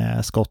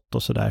med skott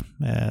och sådär.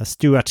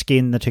 Stuart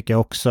Skinner tycker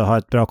jag också har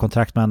ett bra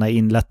kontrakt, men han har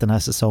inlett den här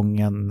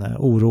säsongen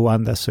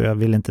oroande, så jag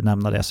vill inte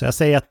nämna det. Så jag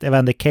säger att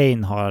Evander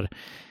Kane har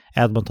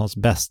Edmontons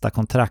bästa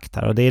kontrakt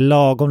här, och det är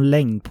lagom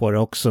längd på det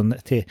också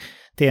till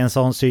en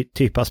sån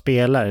typ av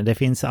spelare. Det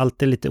finns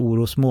alltid lite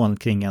orosmoln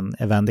kring en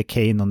Evander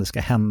Kane om det ska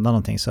hända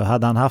någonting. Så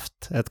hade han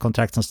haft ett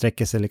kontrakt som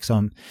sträcker sig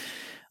liksom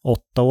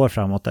 8 år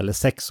framåt eller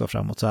 6 år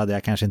framåt, så hade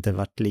jag kanske inte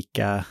varit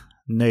lika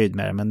nöjd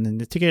med det. Men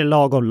jag tycker det är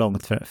lagom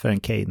långt för en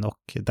Kane,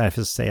 och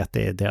därför säger jag att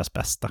det är deras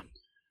bästa.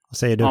 Vad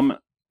säger du?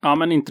 Ja,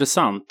 men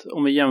intressant.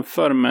 Om vi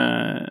jämför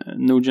med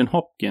Nugent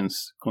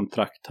Hopkins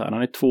kontrakt här.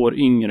 Han är 2 år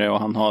yngre och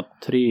han har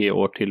 3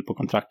 år till på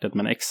kontraktet,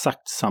 men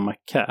exakt samma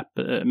cap.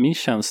 Min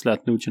känsla är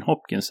att Nugent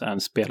Hopkins är en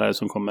spelare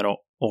som kommer att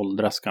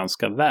åldras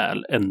ganska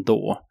väl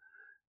ändå.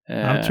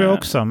 Jag tror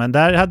också, men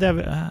där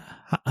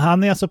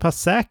han är så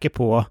pass säker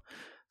på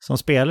som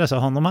spelare, så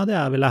honom hade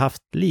jag velat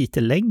haft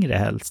lite längre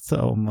helst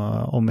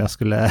om jag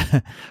skulle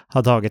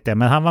ha tagit det.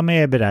 Men han var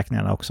med i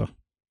beräkningarna också.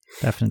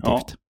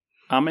 Definitivt.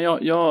 Ja, men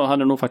jag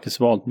hade nog faktiskt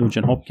valt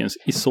Nugent Hopkins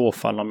i så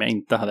fall om jag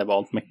inte hade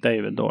valt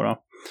McDavid då.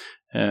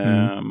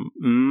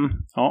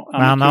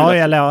 Men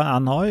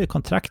han har ju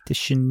kontrakt till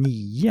 29.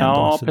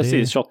 Ja, då,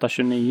 precis.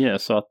 28-29.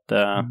 Så att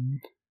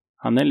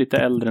han är lite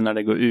äldre när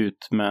det går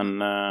ut, men...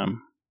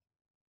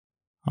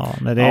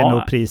 men det är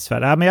nog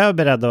prisvärd. Ja, men jag är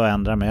beredd att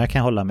ändra mig. Jag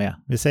kan hålla med.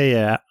 Vi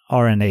säger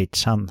RNH.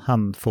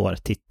 Han får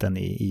titeln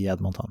i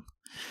Edmonton.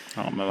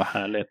 Ja, men vad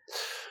härligt.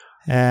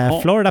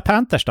 Florida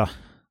Panthers då?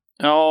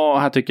 Ja,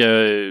 här tycker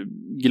jag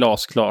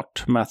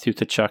glasklart.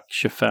 Matthew Tkachuk,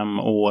 25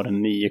 år,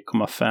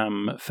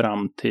 9,5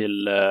 fram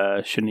till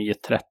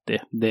 29,30.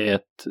 Det är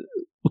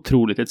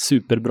ett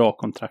superbra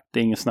kontrakt. Det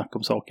är ingen snack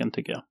om saken,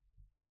 tycker jag.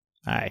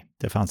 Nej,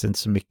 det fanns inte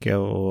så mycket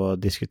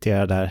att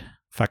diskutera där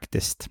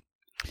faktiskt.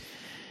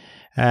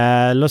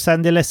 Los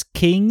Angeles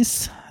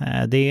Kings,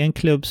 det är en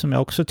klubb som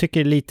jag också tycker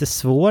är lite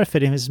svår, för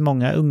det finns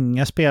många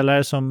unga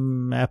spelare som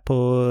är på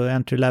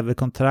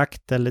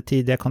entry-level-kontrakt eller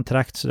tidiga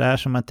kontrakt sådär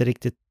som man inte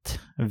riktigt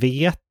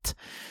vet.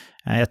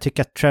 Jag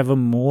tycker att Trevor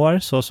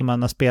Moore, så som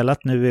han har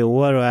spelat nu i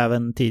år och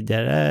även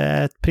tidigare,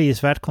 är ett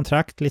prisvärt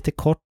kontrakt, lite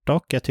kort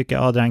dock. Jag tycker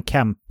Adrian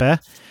Kempe,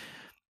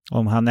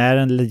 om han är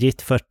en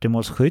legit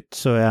 40-målsskytt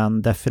så är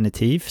han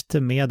definitivt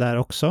med där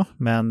också.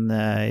 Men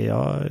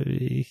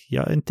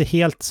jag är inte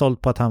helt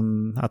såld på att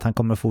han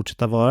kommer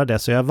fortsätta vara det.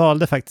 Så jag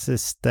valde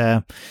faktiskt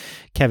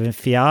Kevin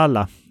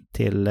Fiala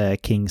till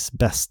Kings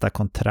bästa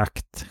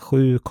kontrakt.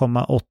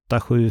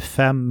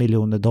 7,875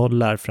 miljoner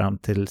dollar fram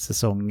till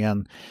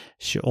säsongen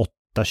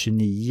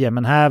 28-29.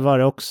 Men här var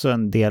det också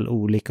en del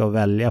olika att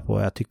välja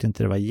på. Jag tyckte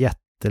inte det var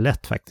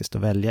jättelätt faktiskt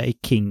att välja i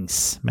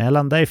Kings. Men jag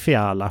landade i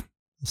Fiala.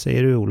 Vad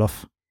säger du,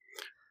 Olof?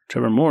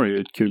 Trevor Moore är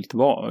ju ett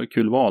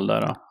kul val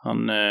där.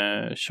 Han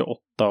är 28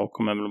 och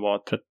kommer väl vara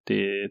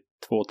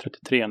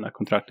 32-33 när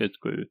kontraktet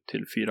går ut till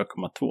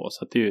 4,2.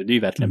 Så det är ju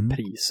verkligen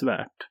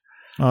prisvärt.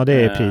 Ja, det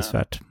är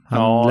prisvärt.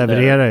 Han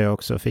levererar ju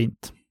också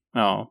fint.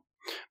 Ja,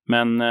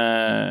 men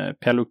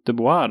Pierre-Luc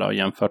Dubois då,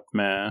 jämfört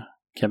med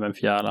Kevin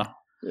Fiala.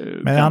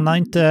 Men han har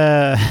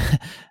inte...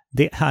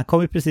 han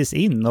kom ju precis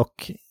in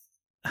och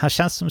han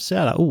känns som så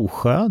jävla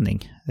osköning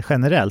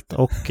generellt.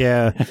 Och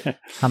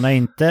han har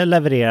inte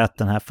levererat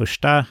den här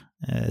första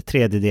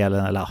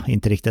tredjedelen, eller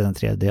inte riktigt en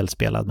tredjedel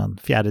spelad, men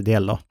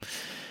fjärdedel då,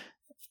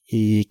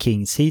 i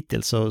Kings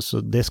hittills. Så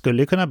det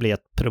skulle ju kunna bli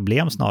ett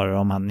problem snarare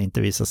om han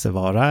inte visar sig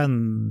vara en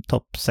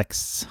topp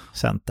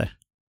 6-center.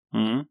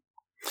 Mm.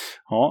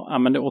 Ja,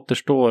 men det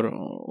återstår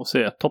att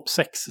se. Topp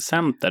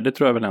 6-center, det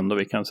tror jag väl ändå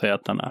vi kan säga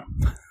att den är.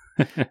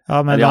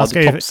 Ja, men han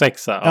ska ju... topp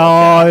 6.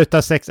 Ja, okay.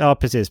 Utav 6, ja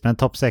precis. Men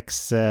topp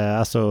 6,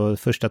 alltså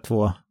första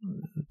två,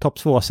 topp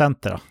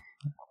 2-center då.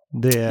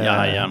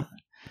 Ja.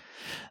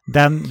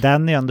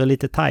 Den är ändå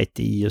lite tight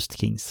i just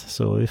Kings,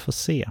 så vi får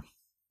se.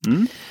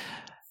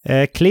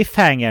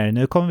 Cliffhanger,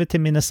 nu kommer vi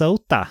till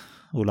Minnesota,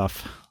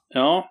 Olof.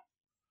 Ja.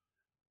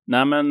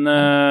 Nej men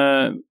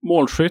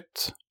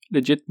målskytt,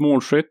 legit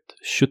målskytt,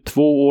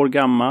 22 år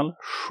gammal,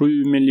 7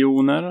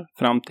 miljoner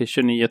fram till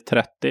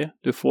 29,30.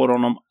 Du får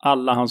honom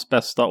alla hans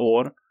bästa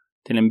år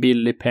till en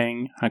billig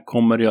peng. Han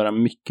kommer att göra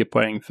mycket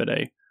poäng för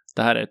dig.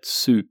 Det här är ett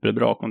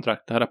superbra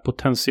kontrakt. Det här har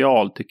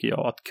potential, tycker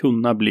jag, att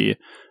kunna bli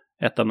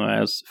ett av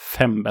NHLs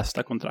 5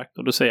 bästa kontrakt.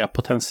 Och då säger jag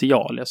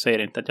potential. Jag säger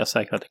inte att jag är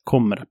säker att det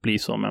kommer att bli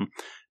så, men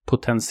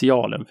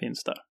potentialen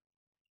finns där.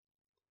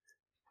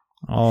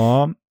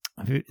 Ja,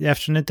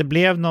 eftersom det inte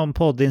blev någon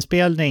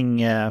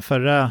poddinspelning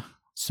förra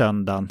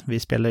söndagen, vi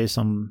spelar ju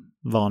som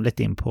vanligt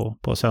in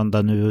på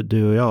söndag nu,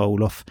 du och jag,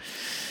 Olof,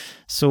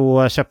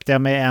 så köpte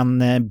jag mig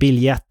en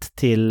biljett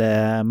till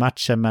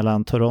matchen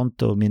mellan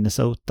Toronto och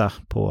Minnesota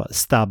på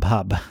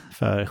StubHub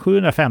för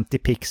 750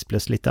 pix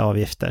plus lite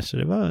avgifter. Så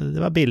det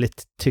var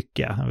billigt,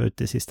 tycker jag. Jag var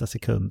ute i sista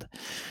sekund.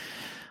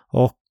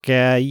 Och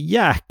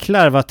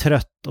jäklar vad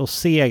trött och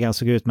seg han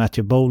såg ut,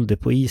 Matthew Boldy,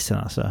 på isen.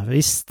 Alltså.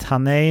 Visst,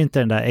 han är ju inte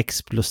den där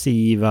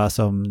explosiva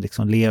som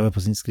liksom lever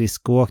på sin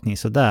skridskoåkning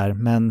sådär,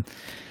 men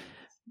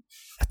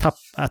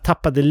jag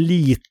tappade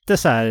lite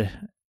så här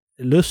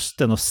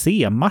lusten att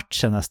se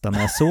matchen nästan när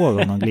jag såg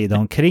honom glida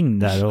omkring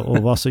där och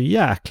var så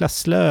jäkla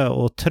slö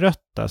och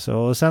trött alltså.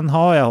 Och sen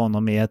har jag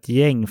honom i ett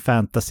gäng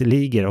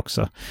fantasy-ligor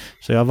också,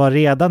 så jag var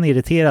redan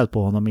irriterad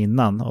på honom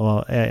innan,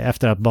 och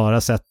efter att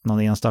bara sett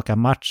någon enstaka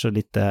match och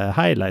lite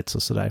highlights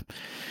och sådär.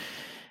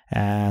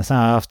 Sen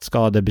har jag haft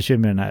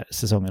skadebekymmer den här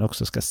säsongen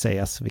också, ska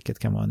sägas, vilket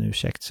kan vara en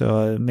ursäkt.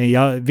 Så,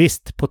 men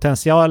visst,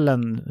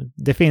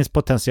 det finns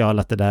potential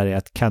att det där är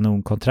ett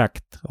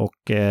kanonkontrakt,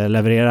 och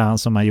levererar han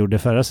som han gjorde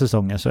förra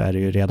säsongen så är det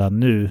ju redan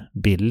nu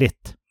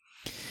billigt.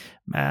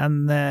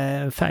 Men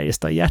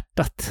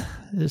Färjestad-hjärtat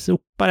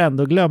sopar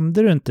ändå.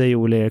 Glömde du inte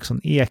Joel Eriksson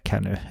Ek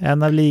här nu?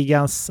 En av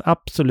ligans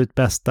absolut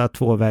bästa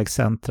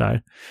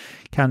tvåvägscentrar.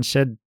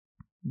 Kanske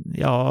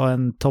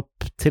en topp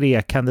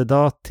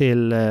 3-kandidat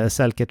till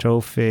Selke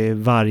Trophy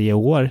varje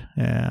år.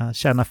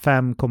 Tjänar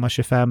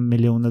 5,25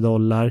 miljoner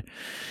dollar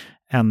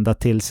ända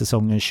till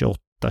säsongen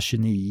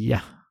 28-29.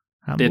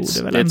 Han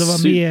borde väl ändå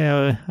vara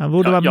med. Han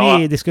borde vara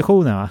med i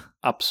diskussionen, va?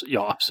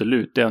 Ja,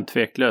 absolut. Det är en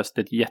tveklöst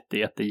ett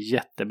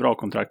jättebra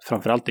kontrakt.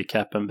 Framförallt är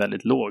capen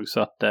väldigt låg.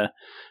 Så att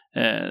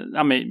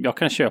jag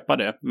kan köpa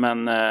det. Men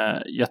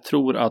jag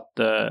tror att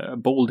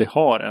Boldy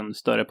har en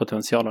större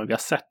potential än vi har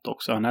sett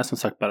också. Han är som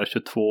sagt bara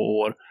 22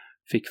 år.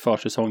 Fick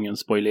försäsongen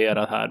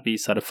spoilerad här.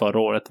 Visade förra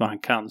året vad han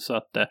kan. Så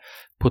att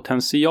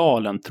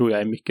potentialen tror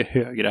jag är mycket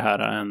högre här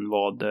än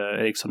vad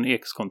Eriksson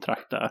Eks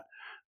kontrakt är.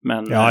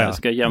 Men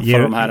ska jag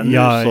jämföra de här nu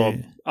så...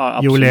 Ja,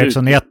 Joel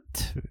Eriksson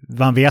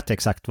man vet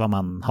exakt vad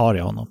man har i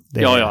honom.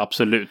 Ja,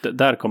 absolut.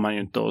 Där kommer han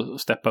ju inte att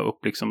steppa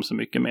upp liksom så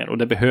mycket mer. Och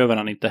det behöver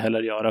han inte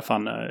heller göra, för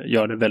han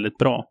gör det väldigt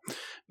bra.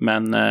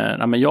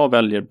 Men jag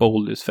väljer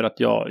Boldus för att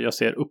jag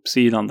ser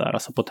uppsidan där,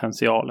 alltså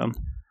potentialen.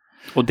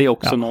 Och det är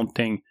också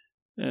någonting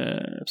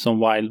som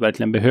Wild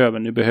verkligen behöver.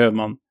 Nu behöver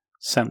man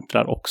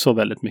centrar också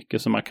väldigt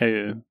mycket, så man kan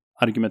ju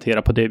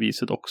argumentera på det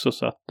viset också.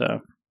 Så att...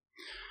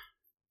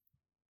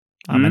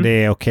 Ja, men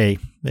det är okej.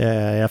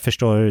 Jag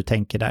förstår hur du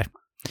tänker där.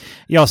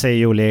 Jag säger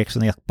Joel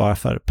Eriksson bara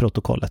för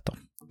protokollet då.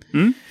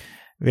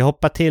 Vi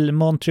hoppar till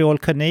Montreal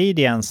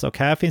Canadiens, och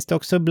här finns det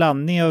också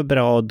blandning av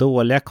bra och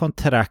dåliga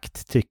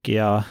kontrakt tycker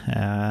jag.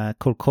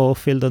 Cole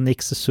Caulfield och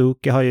Nick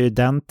Suzuki har ju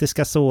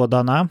identiska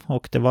sådana,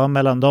 och det var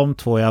mellan de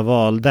två jag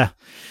valde.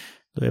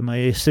 Då är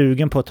man ju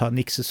sugen på att ta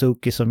Nick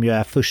Suzuki som ju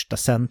är första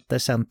center.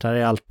 Centrar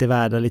är alltid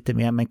värda lite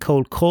mer, men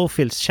Cole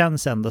Caulfield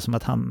känns ändå som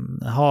att han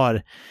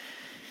har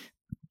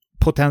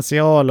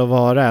potential att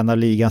vara en av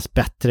ligans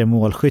bättre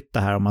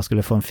målskyttar här om man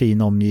skulle få en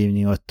fin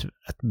omgivning och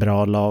ett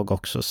bra lag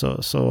också.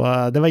 Så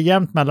det var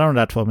jämnt mellan de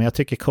där två, men jag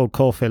tycker Cole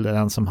Caulfield är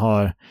den som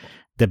har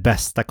det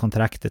bästa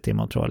kontraktet i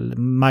Montreal.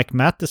 Mike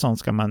Matheson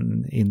ska man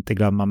inte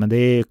glömma, men det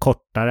är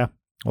kortare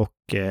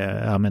och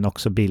men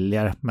också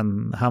billigare.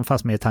 Men han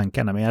fanns med i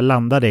tankarna, men jag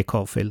landade i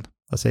Caulfield.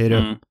 Vad säger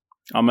du?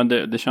 Ja, men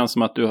det känns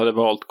som att du hade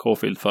valt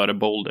Caulfield före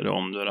Boulder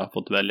om du hade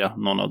fått välja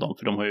någon av dem,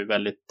 för de har ju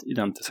väldigt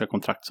identiska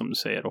kontrakt som du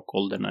säger, och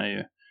åldern är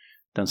ju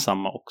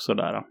densamma också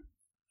där.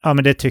 Ja,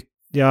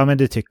 men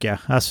det tycker jag.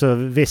 Alltså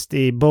visst,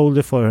 i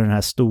Boulder får du den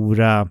här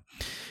stora,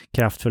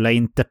 kraftfulla,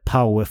 inte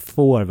power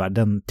forward.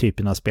 Den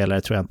typen av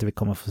spelare tror jag inte vi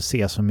kommer få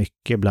se så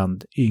mycket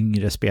bland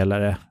yngre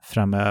spelare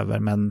framöver.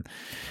 Men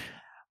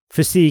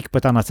fysik på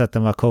ett annat sätt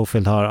än vad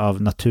Caulfield har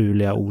av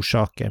naturliga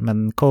orsaker.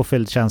 Men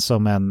Caulfield känns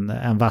som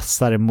en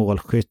vassare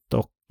målskytt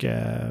och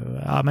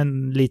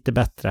men lite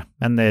bättre.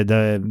 Men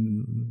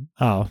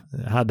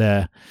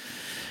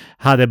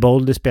hade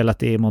Boulder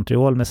spelat i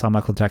Montreal med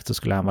samma kontrakt så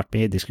skulle han varit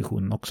med i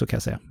diskussionen också, kan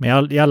jag säga.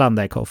 Men jag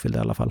landar i Caulfield i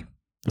alla fall.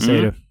 Vad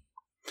säger du?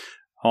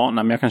 Ja,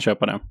 men jag kan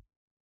köpa det.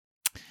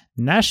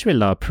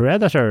 Nashville då,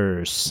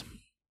 Predators.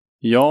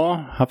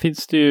 Ja, här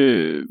finns det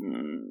ju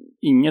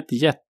inget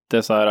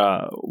så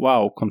här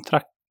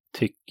wow-kontrakt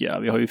tycker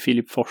jag. Vi har ju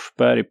Filip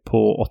Forsberg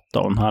på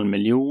 8,5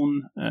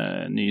 miljon.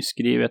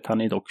 Nyskrivet,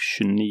 han är dock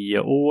 29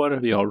 år.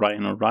 Vi har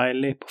Ryan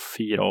O'Reilly på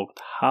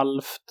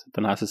 4,5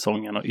 den här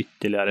säsongen och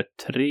ytterligare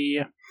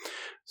 3.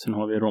 Sen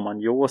har vi Roman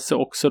Josi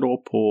också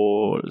då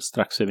på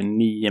strax över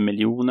 9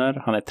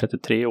 miljoner. Han är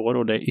 33 år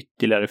och det är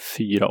ytterligare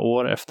 4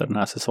 år efter den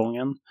här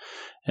säsongen.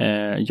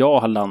 Jag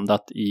har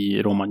landat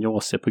i Roman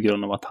Josi på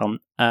grund av att han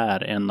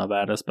är en av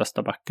världens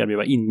bästa backar. Vi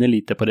var inne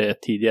lite på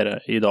det tidigare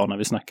idag när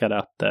vi snackade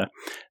att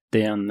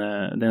det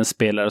är en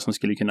spelare som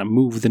skulle kunna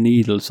move the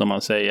needle, som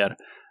man säger,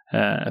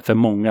 för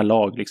många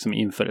lag liksom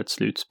inför ett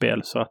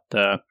slutspel. Så att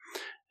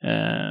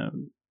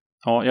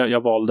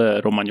jag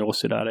valde Roman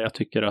Josi där. Jag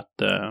tycker att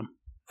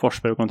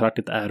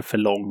Forsberg-kontraktet är för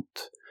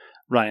långt.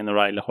 Ryan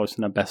O'Reilly har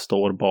sina bästa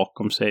år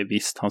bakom sig.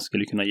 Visst, han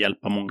skulle kunna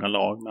hjälpa många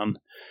lag, men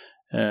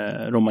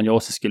Roman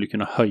Josi skulle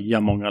kunna höja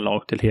många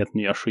lag till helt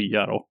nya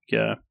skyar, och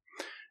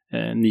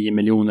 9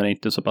 miljoner är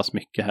inte så pass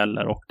mycket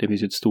heller, och det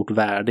finns ett stort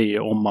värde i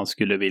om man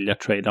skulle vilja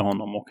trada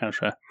honom och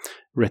kanske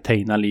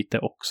retaina lite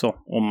också,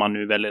 om man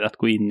nu väljer att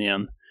gå in i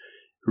en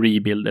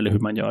rebuild eller hur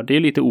man gör. Det är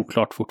lite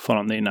oklart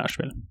fortfarande i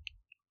Nashville.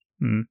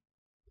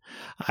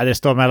 Ja, det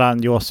står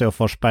mellan Josi och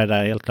Forsberg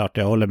där, helt klart.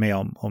 Jag håller med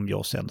om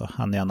Josi ändå.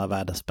 Han är en av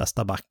världens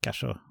bästa backar,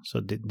 så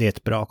det är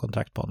ett bra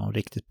kontrakt på honom,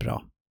 riktigt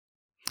bra.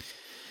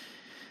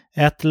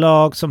 Ett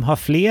lag som har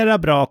flera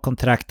bra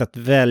kontrakt att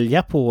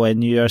välja på är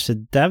New Jersey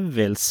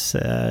Devils.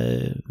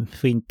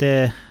 Får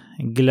inte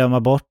glömma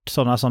bort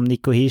sådana som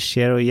Nico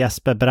Hischier och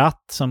Jesper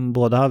Bratt som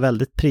båda har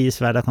väldigt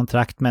prisvärda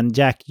kontrakt, men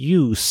Jack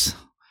Hughes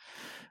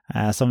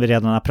som vi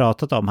redan har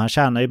pratat om, han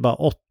tjänar ju bara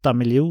 8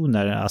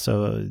 miljoner.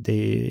 Alltså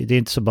det är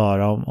inte så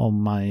bara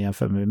om man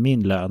jämför med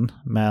min lön,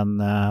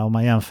 men om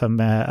man jämför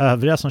med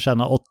övriga som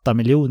tjänar 8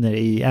 miljoner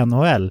i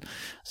NHL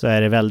så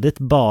är det väldigt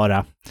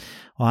bara.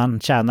 Och han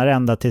tjänar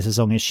ända till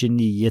säsongen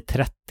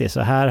 29-30.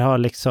 Så här har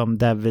liksom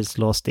Devils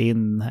låst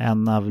in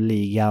en av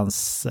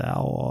ligans...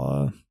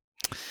 jag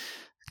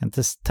kan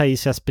inte ta i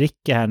sig jag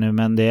spricker här nu,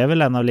 men det är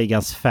väl en av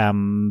ligans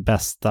 5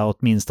 bästa,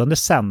 åtminstone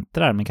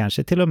centrar. Men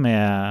kanske till och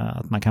med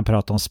att man kan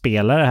prata om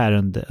spelare här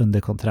under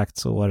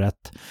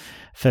kontraktsåret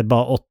för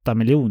bara 8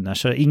 miljoner.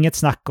 Så inget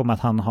snack om att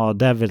han har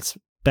Devils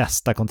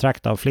bästa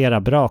kontrakt av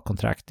flera bra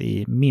kontrakt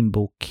i min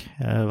bok.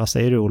 Vad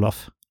säger du,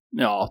 Olof?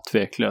 Ja,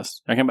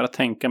 tveklöst. Jag kan bara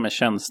tänka mig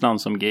känslan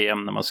som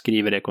GM när man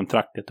skriver det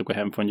kontraktet och går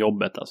hem från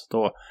jobbet. Alltså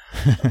då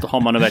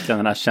har man verkligen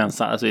den här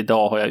känslan. Alltså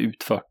idag har jag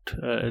utfört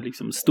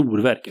liksom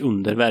storverk,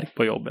 underverk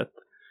på jobbet.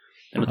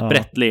 Det är något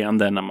brett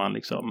leende när man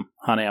liksom,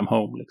 honey I'm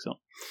home liksom.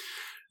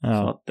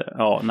 Så att,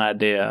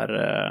 det är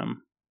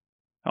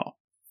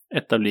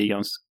ett av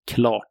ligans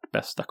klart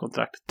bästa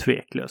kontrakt,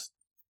 tveklöst.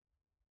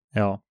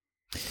 Ja.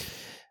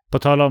 På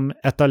tal om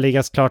ett av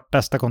ligans klart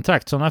bästa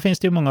kontrakt, sådana finns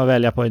det ju många att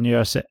välja på i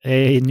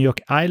New York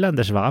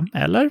Islanders, va?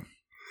 Eller?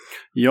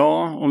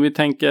 Ja, om vi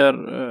tänker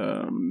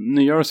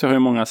New Jersey har ju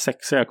många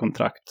sexiga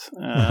kontrakt.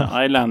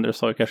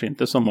 Islanders har ju kanske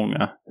inte så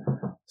många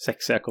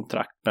sexiga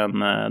kontrakt,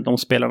 men de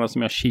spelarna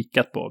som jag har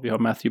kikat på, vi har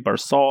Matthew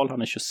Barzal,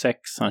 han är 26,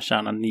 han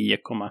tjänar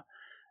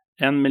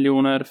 9,1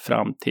 miljoner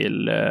fram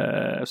till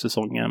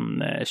säsongen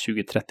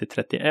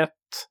 2030-31.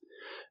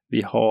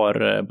 Vi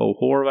har Bo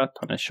Horvath,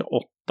 han är 28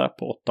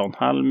 på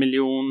 8,5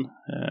 miljon.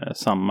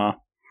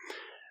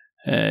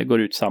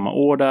 Går ut samma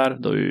år där.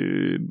 Då är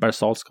ju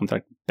Barzals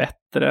kontrakt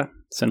bättre.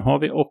 Sen har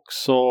vi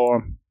också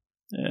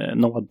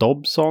Noah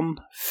Dobson,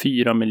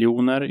 4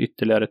 miljoner,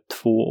 ytterligare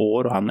 2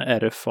 år, och han är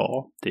RFA.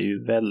 Det är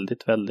ju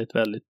väldigt, väldigt,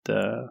 väldigt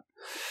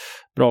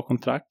bra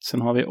kontrakt.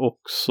 Sen har vi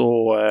också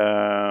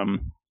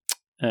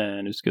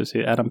nu ska vi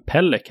se, Adam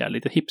Pellick här,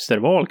 lite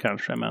hipsterval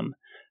kanske, men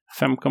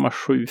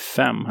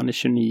 5,75, han är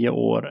 29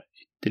 år,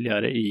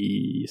 ytterligare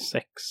i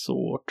 6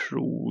 år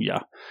tror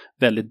jag.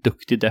 Väldigt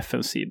duktig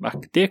defensiv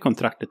back. Det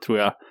kontraktet tror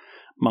jag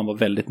man var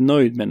väldigt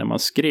nöjd med när man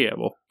skrev,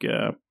 och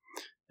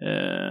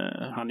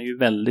han är ju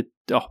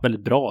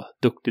väldigt bra,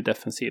 duktig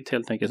defensivt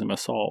helt enkelt som jag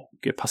sa,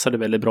 och passade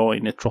väldigt bra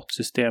in i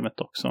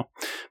trotssystemet också.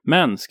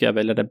 Men ska jag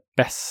välja det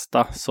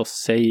bästa så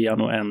säger jag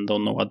nog ändå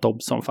Noah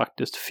Dobson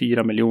faktiskt.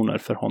 4 miljoner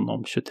för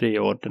honom, 23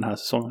 år den här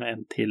säsongen,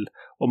 en till,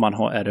 om man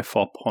har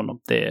RFA på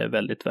honom. Det är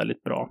väldigt,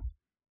 väldigt bra.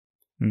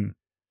 Mm.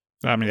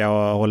 Ja, men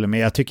jag håller med.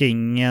 Jag tycker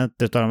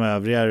inget av de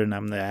övriga du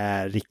nämner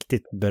är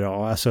riktigt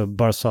bra. Alltså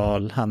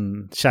Barzal,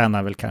 han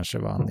tjänar väl kanske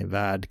vad han är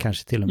värd.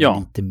 Kanske till och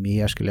med lite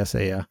mer skulle jag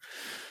säga.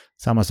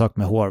 Samma sak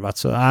med Horvath.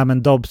 Så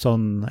men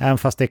Dobson, även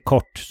fast det är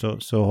kort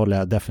så håller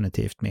jag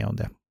definitivt med om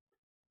det.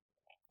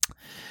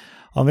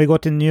 Om vi går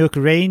till New York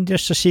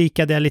Rangers så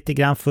kikade jag lite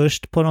grann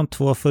först på de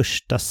 2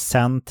 första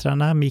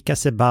centrarna, Mika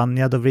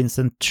Zibanejad och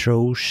Vincent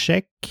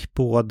Trocheck.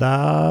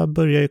 Båda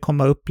börjar ju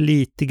komma upp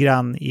lite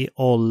grann i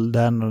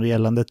åldern, och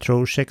gällande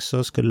Trocheck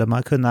så skulle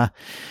man kunna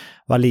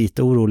vara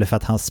lite orolig för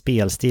att hans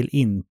spelstil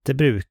inte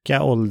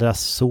brukar åldras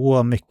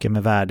så mycket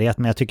med värdighet.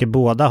 Men jag tycker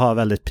båda har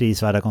väldigt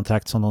prisvärda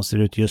kontrakt som de ser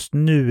ut just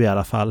nu i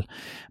alla fall.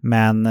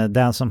 Men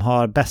den som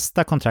har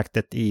bästa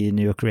kontraktet i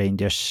New York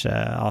Rangers,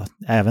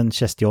 även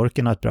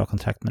Sjestjorkin har ett bra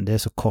kontrakt, men det är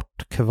så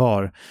kort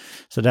kvar.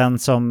 Så den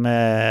som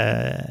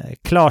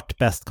klart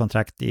bäst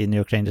kontrakt i New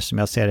York Rangers som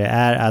jag ser det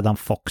är Adam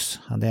Fox.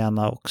 Han är en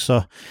av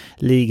också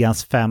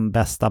ligans 5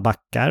 bästa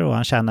backar, och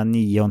han tjänar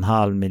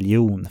 9,5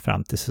 miljon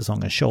fram till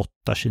säsongen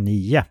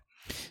 28-29.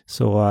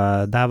 Så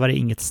där var det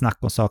inget snack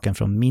om saken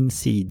från min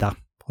sida.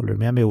 Håller du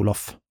med mig,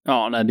 Olof?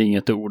 Ja, nej, det är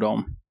inget ord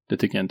om. Det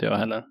tycker inte jag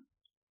heller.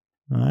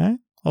 Nej.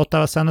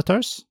 Ottawa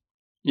Senators?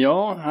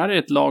 Ja, här är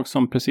ett lag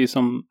som precis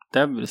som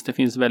Devils, det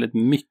finns väldigt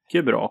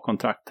mycket bra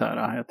kontrakt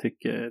här. Jag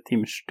tycker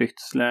Tim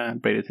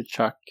Stützle, Brady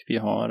Tkachuk, vi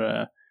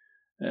har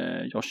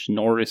Josh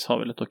Norris har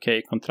väl ett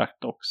okej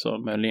kontrakt också.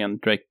 Möjligen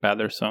Drake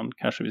Batherson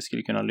kanske vi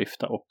skulle kunna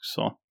lyfta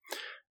också.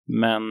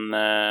 Men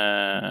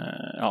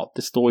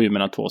det står ju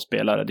mellan 2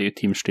 spelare. Det är ju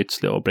Tim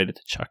Stützle och Brady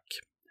Tkachuk.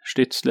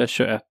 Stützle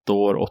 21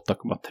 år,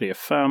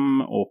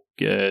 8,35, och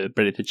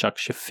Brady Tkachuk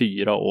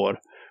 24 år,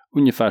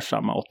 ungefär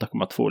samma,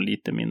 8,2,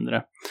 lite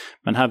mindre.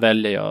 Men här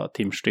väljer jag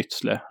Tim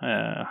Stützle.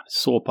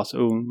 Så pass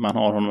ung, man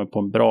har honom på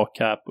en bra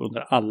cap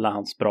under alla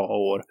hans bra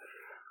år.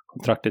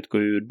 Kontraktet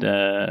går ut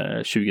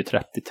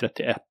 2030-31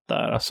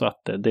 där, alltså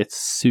att det är ett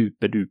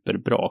superduper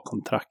bra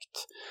kontrakt.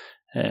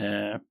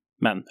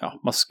 Men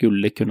man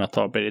skulle kunna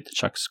ta Brady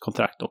Tkachuks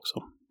kontrakt också.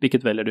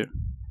 Vilket väljer du?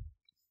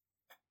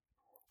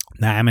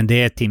 Nej, men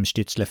det är Tim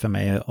Stützle för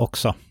mig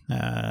också.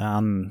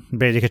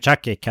 Brady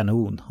Tkachuk är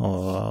kanon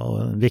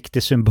och en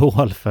viktig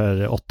symbol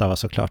för Ottawa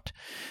såklart.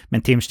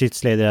 Men Tim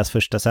Stützle är deras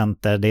första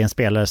center. Det är en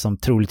spelare som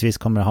troligtvis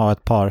kommer att ha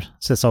ett par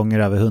säsonger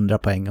över 100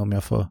 poäng om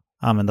jag får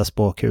använda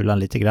spåkulan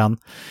lite grann.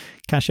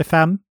 Kanske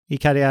 5 i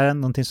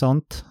karriären, någonting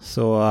sånt.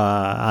 Så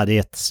det är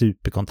ett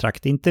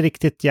superkontrakt. Inte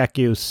riktigt Jack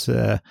Hughes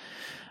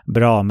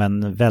bra,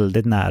 men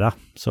väldigt nära.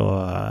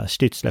 Så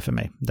Stützle för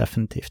mig,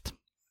 definitivt.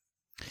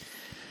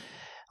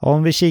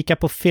 Om vi kikar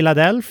på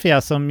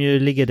Philadelphia som ju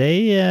ligger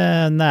dig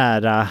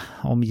nära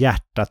om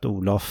hjärtat,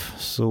 Olof,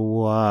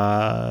 så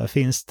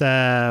finns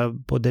det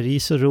både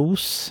ris och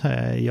ros.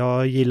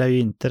 Jag gillar ju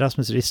inte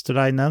Rasmus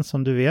Ristolainen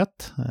som du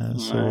vet.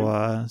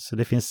 Så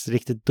det finns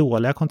riktigt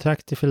dåliga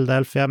kontrakt i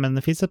Philadelphia, men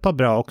det finns ett par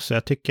bra också.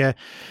 Jag tycker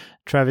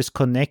Travis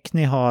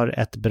Konechny har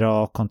ett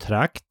bra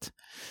kontrakt.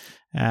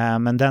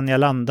 Men den jag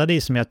landade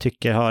i som jag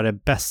tycker har det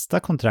bästa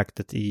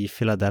kontraktet i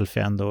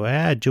Philadelphia ändå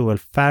är Joel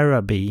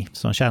Farabee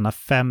som tjänar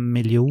 5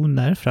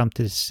 miljoner fram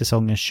till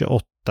säsongen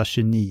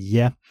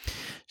 28-29.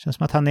 Känns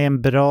som att han är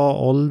en bra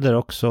ålder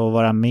också att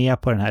vara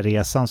med på den här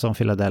resan som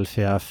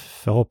Philadelphia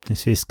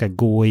förhoppningsvis ska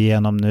gå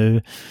igenom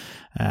nu.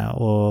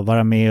 Och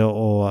vara med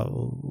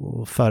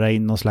och föra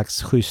in någon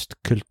slags schysst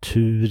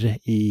kultur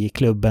i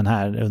klubben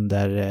här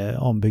under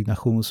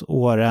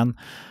ombyggnationsåren.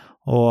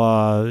 Och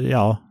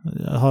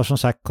har som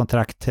sagt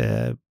kontrakt,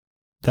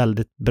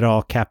 väldigt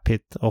bra cap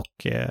hit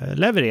och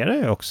levererar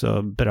ju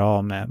också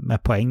bra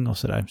med poäng och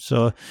sådär.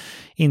 Så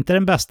inte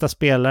den bästa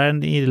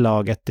spelaren i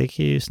laget, det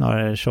är ju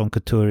snarare Sean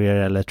Couturier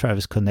eller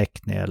Travis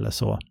Konechny eller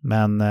så.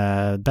 Men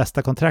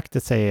bästa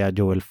kontraktet säger jag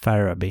Joel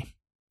Farabee.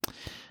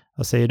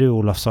 Vad säger du,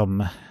 Olof,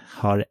 som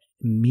har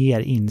mer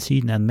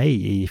insyn än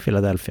mig i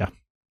Philadelphia?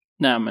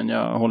 Nej, men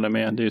jag håller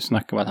med. Det är ju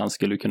snack om att han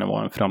skulle kunna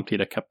vara en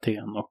framtida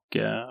kapten och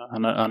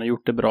han har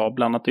gjort det bra.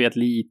 Blandat och gett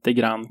lite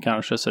grann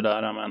kanske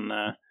sådär,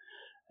 men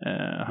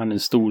han är en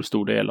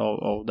stor del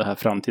av det här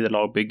framtida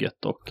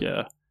lagbygget och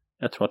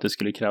jag tror att det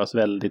skulle krävas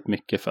väldigt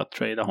mycket för att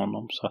trada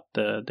honom. Så att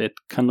det är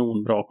ett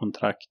kanonbra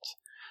kontrakt.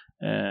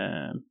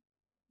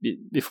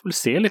 Vi får väl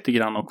se lite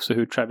grann också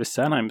hur Travis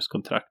Sanheims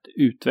kontrakt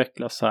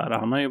utvecklas här.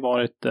 Han har ju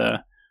varit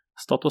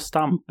stått och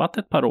stampat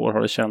ett par år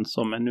har det känts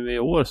som. Men nu i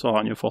år så har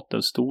han ju fått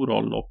en stor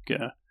roll och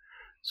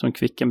som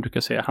Kvicken brukar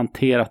säga,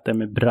 hanterat det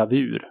med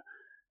bravur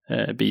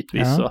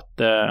bitvis. Ja. Så att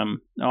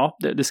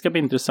det ska bli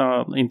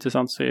intressant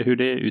att se hur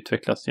det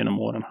utvecklas genom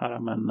åren här.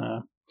 Men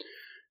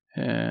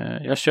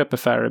jag köper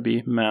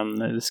Farabee, men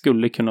det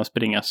skulle kunna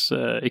springas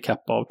i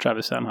kapp av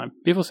Travis Sanheim.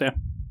 Vi får se.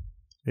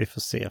 Vi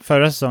får se.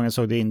 Förra säsongen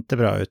såg det inte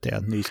bra ut,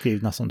 det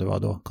nyskrivna som det var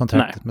då,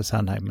 kontraktet med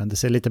Sanheim, men det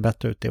ser lite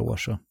bättre ut i år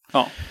så.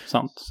 Ja,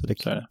 sant. Så det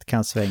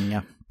kan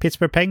svänga.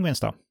 Pittsburgh Penguins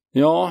då?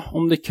 Ja,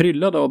 om det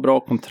kryllade av bra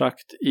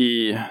kontrakt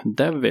i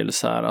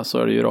Devils här så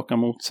är det ju raka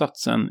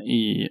motsatsen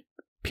i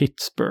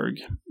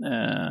Pittsburgh.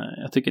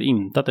 Jag tycker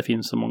inte att det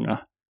finns så många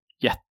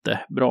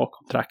jättebra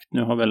kontrakt.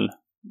 Nu har väl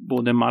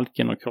både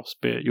Malkin och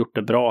Crosby gjort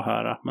det bra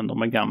här, men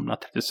de är gamla,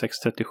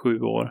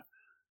 36-37 år.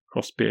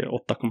 Crosby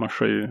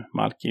 8,7,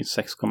 Malkin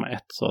 6,1,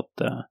 så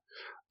att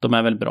de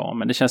är väl bra.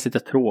 Men det känns lite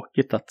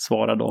tråkigt att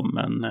svara dem,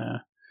 men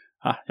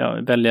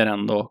jag väljer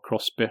ändå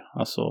Crosby.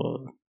 Alltså,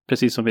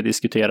 precis som vi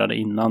diskuterade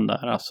innan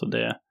där, alltså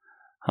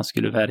han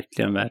skulle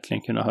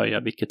verkligen kunna höja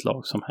vilket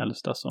lag som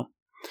helst. Alltså.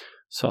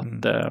 Så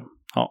att,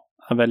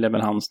 jag väljer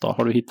väl hans då.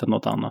 Har du hittat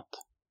något annat?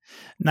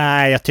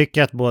 Nej, jag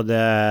tycker att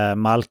både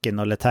Malkin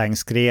och Letang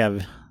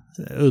skrev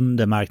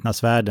under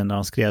marknadsvärden när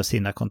de skrev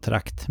sina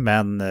kontrakt.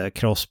 Men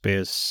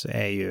Crosbys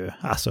är ju,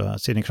 alltså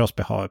Sidney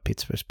Crosby har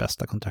Pittsburghs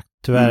bästa kontrakt.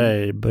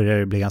 Tyvärr börjar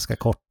det bli ganska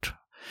kort.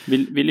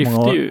 Vi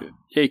lyfte ju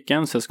Jake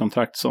Gensels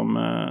kontrakt som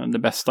det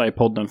bästa i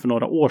podden för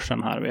några år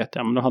sedan här, vet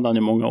jag. Men då hade han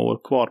ju många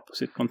år kvar på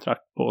sitt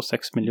kontrakt på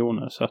 6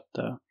 miljoner. Så att,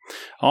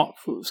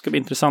 ska bli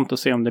intressant att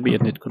se om det blir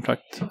ett nytt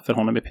kontrakt för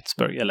honom i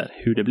Pittsburgh eller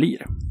hur det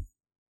blir.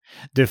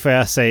 Du, får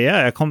jag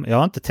säga, jag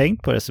har inte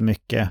tänkt på det så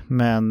mycket,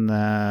 men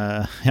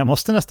jag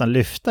måste nästan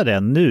lyfta det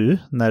nu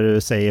när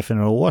du säger för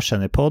några år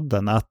sedan i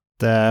podden att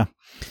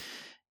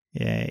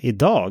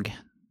idag,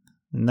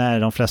 när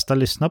de flesta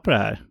lyssnar på det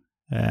här,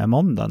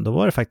 måndagen, då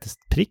var det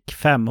faktiskt prick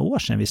 5 år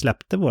sedan vi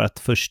släppte vårt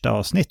första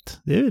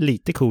avsnitt. Det är ju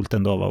lite coolt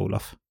ändå, va,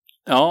 Olof?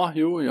 Ja,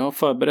 jag har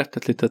förberett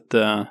ett litet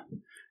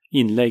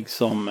inlägg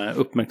som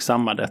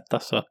uppmärksammar detta,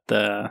 så att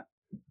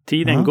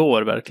tiden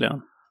går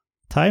verkligen.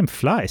 Time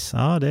flies.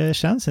 Ja, det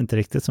känns inte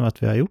riktigt som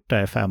att vi har gjort det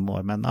här i 5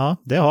 år, men ja,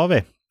 det har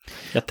vi.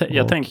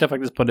 Jag tänkte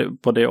faktiskt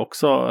på det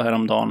också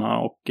häromdagen,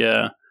 och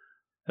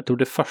jag tror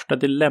det första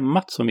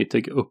dilemmat som vi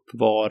tog upp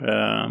var...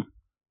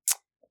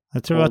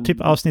 jag tror det var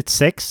typ avsnitt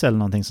 6 eller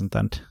någonting sånt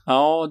där.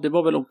 Ja, det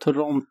var väl om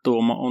Toronto,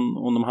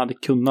 om de hade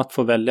kunnat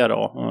få välja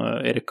då.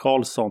 Erik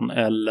Karlsson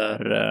eller...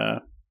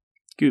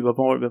 Gud, vem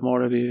var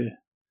det vi...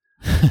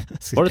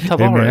 Var det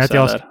Tavares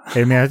eller? Är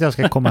det mer att jag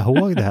ska komma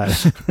ihåg det här?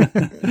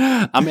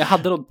 Ja, men jag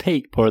hade någon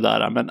take på det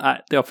där, men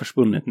det har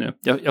försvunnit nu.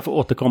 Jag får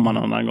återkomma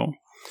någon annan gång.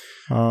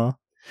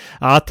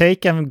 Ja,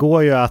 taken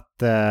går ju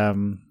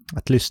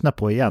att lyssna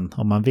på igen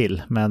om man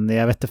vill. Men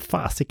jag vet inte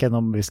fasiken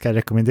om vi ska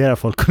rekommendera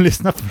folk att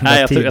lyssna på den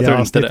här tidiga jag tror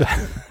inte det.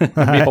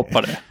 Vi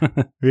hoppar det.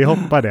 Vi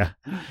hoppar det.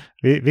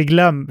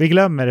 Vi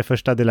glömmer det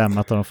första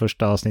dilemmat av de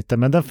första avsnitten.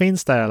 Men den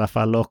finns där i alla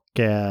fall, och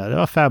det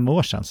var 5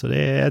 år sedan. Så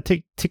jag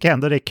tycker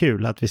ändå det är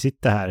kul att vi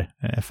sitter här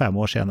 5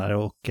 år senare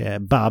och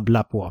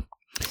babblar på.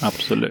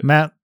 Absolut.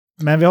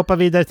 Men vi hoppar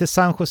vidare till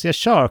San Jose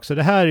Sharks. Så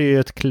det här är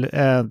ju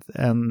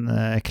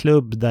en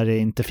klubb där det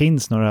inte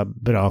finns några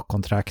bra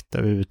kontrakt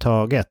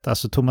överhuvudtaget.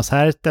 Alltså Thomas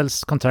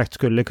Hertels kontrakt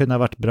skulle kunna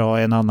varit bra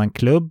i en annan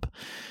klubb.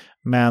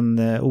 Men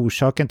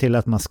orsaken till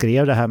att man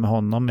skrev det här med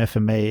honom är för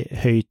mig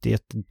höjt i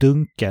ett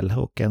dunkel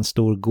och en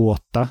stor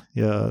gåta.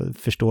 Jag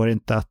förstår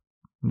inte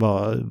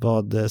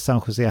vad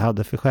San Jose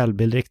hade för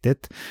självbild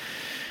riktigt.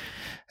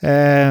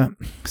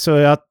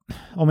 Så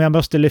om jag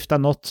måste lyfta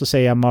något så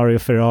säger jag Mario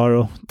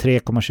Ferraro,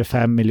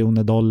 $3,25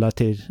 miljoner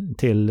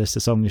till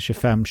säsongen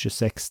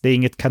 25-26. Det är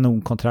inget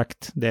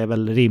kanonkontrakt, det är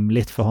väl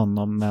rimligt för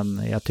honom,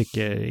 men jag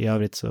tycker i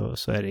övrigt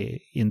så är det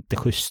inte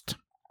schysst.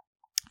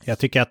 Jag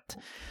tycker att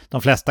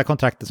de flesta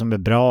kontrakter som är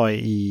bra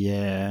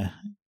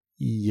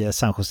i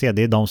San Jose,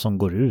 det är de som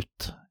går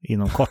ut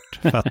inom kort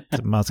för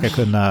att man ska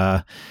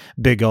kunna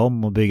bygga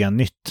om och bygga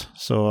nytt.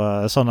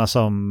 Så sådana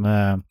som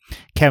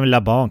Kevin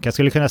LaBanc, jag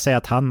skulle kunna säga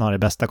att han har det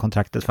bästa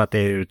kontraktet för att det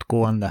är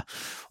utgående.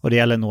 Och det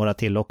gäller några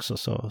till också.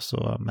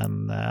 Men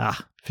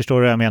förstår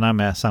du vad jag menar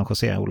med San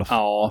Jose, Olof?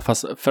 Ja,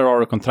 fast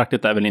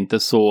Ferrari-kontraktet är väl inte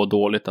så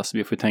dåligt. Alltså,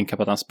 vi får tänka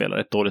på att han spelar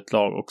ett dåligt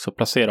lag också.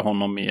 Placera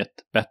honom i ett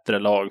bättre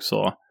lag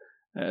så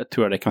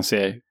tror jag det kan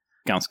se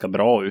ganska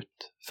bra ut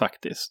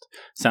faktiskt.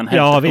 Sen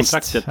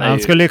visst. Han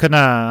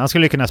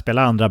skulle kunna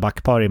spela andra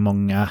backpar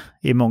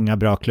i många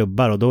bra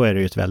klubbar, och då är det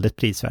ju ett väldigt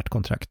prisvärt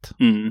kontrakt.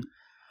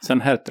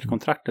 Sen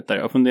Hertha-kontraktet där,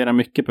 jag funderar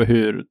mycket på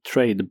hur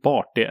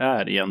tradebart det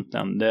är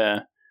egentligen.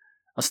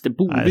 Det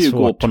borde ju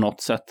gå på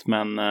något sätt,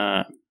 men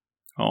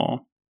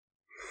ja.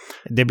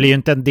 Det blir ju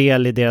inte en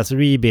del i deras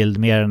rebuild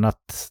mer än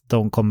att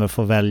de kommer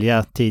få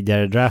välja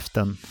tidigare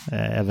draften,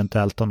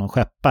 eventuellt om de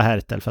skeppar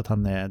Hertha för att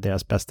han är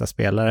deras bästa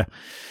spelare.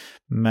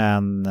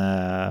 Men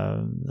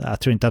jag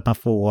tror inte att man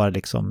får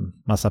liksom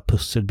massa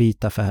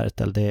pusselbitar för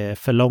Hertha. Det är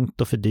för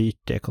långt och för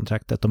dyrt det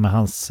kontraktet, och med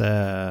hans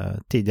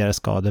tidigare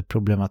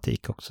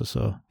skadeproblematik också så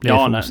blir det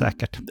för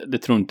osäkert. Det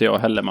tror inte jag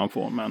heller man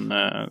får, men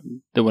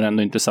det var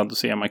ändå intressant att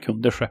se om man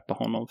kunde skeppa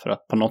honom, för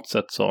att på något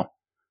sätt så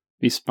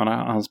visst,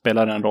 han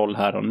spelar en roll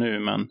här och nu,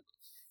 men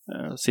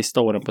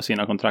sista åren på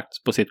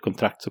sitt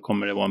kontrakt så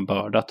kommer det vara en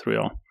börda, tror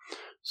jag.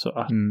 Så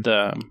att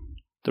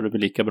då är det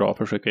väl lika bra att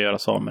försöka göra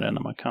sig av med det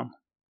när man kan.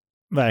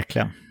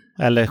 Verkligen.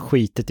 Eller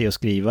skitet i att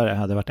skriva det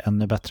hade varit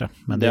ännu bättre.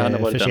 Men det hade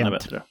varit ännu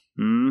bättre.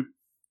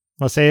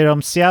 Vad säger du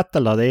om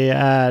Seattle då?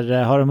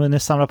 Har de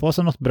hunnit samla på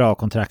sig något bra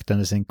kontrakt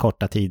under sin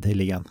korta tid i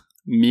ligan?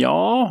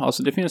 Ja,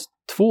 alltså det finns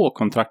 2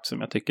 kontrakt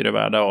som jag tycker är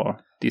värda att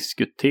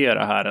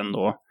diskutera här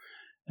ändå.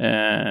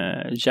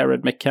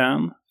 Jared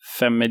McCann,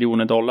 $5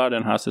 miljoner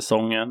den här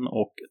säsongen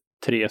och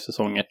 3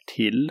 säsonger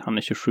till. Han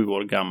är 27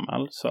 år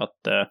gammal, så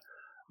att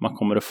man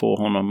kommer att få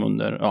honom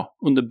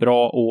under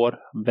bra år.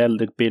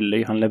 Väldigt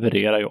billig. Han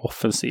levererar ju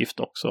offensivt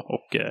också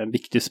och en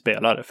viktig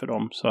spelare för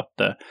dem. Så att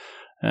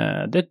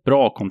det är ett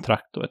bra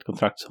kontrakt, och ett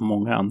kontrakt som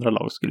många andra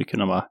lag skulle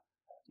kunna vara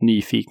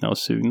nyfikna och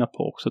sugna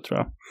på också, tror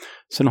jag.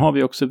 Sen har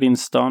vi också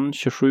Vince Dunn,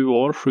 27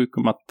 år,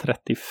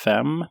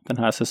 7,35 den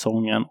här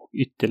säsongen och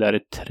ytterligare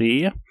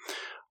 3.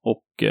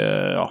 Och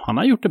han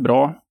har gjort det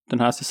bra den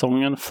här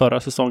säsongen. Förra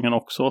säsongen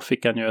också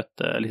fick han ju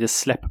ett lite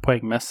släpp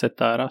poängmässigt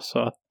där. Så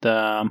att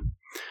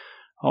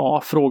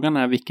frågan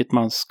är vilket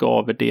man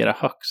ska värdera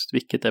högst.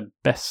 Vilket är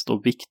bäst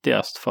och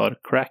viktigast för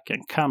Kraken.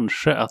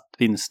 Kanske att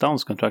Vince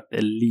Dunns kontrakt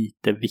är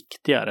lite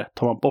viktigare.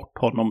 Tar man bort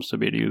honom så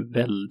blir det ju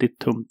väldigt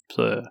tungt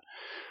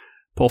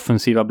på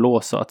offensiva blå,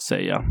 så att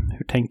säga.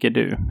 Hur tänker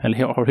du? Eller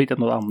har du hittat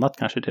något annat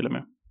kanske till och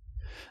med?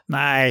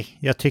 Nej,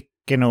 jag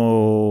tycker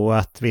nog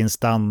att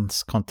Vince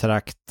Dunns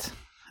kontrakt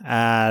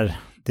är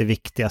det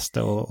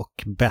viktigaste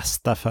och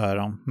bästa för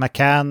dem.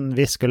 McCann,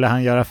 visst skulle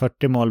han göra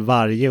 40 mål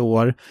varje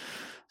år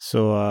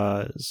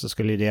så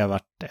skulle det ha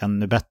varit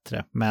ännu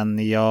bättre.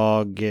 Men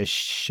jag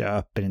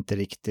köper inte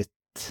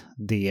riktigt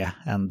det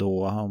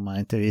ändå om man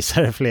inte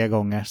visar det fler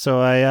gånger. Så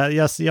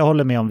jag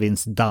håller med om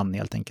Vince Dunn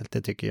helt enkelt,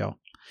 det tycker jag.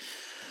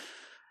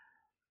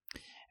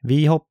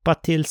 Vi hoppar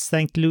till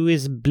St.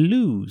 Louis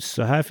Blues,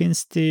 så här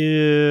finns det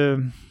ju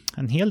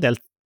en hel del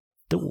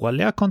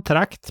dåliga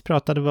kontrakt,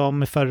 pratade vi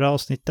om i förra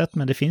avsnittet,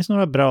 men det finns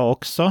några bra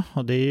också,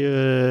 och det är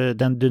ju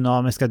den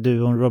dynamiska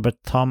duon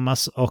Robert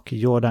Thomas och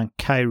Jordan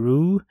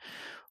Kyrou,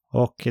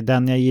 och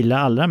den jag gillar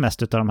allra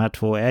mest av de här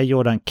 2 är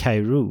Jordan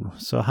Kyrou,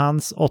 så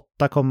hans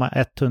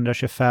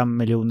 $8,125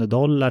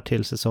 miljoner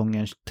till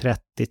säsongen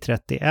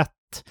 30-31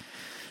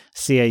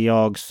 ser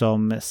jag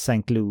som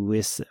St.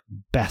 Louis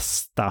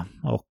bästa,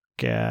 och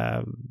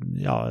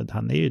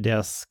han är ju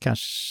deras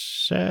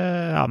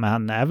men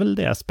han är väl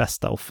deras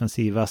bästa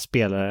offensiva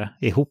spelare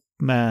ihop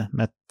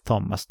med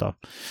Thomas då.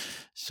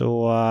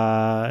 Så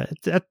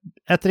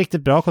ett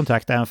riktigt bra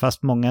kontrakt, även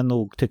fast många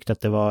nog tyckte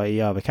att det var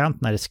i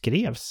överkant när det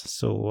skrevs,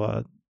 så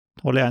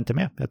håller jag inte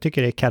med. Jag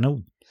tycker det är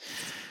kanon.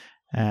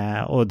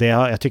 Och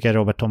jag tycker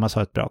Robert Thomas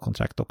har ett bra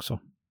kontrakt också.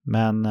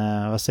 Men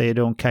vad säger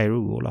du om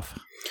Kyrou, Olof?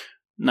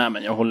 Nej,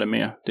 men jag håller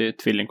med. Det är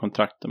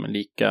tvillingkontrakt, de är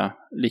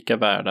lika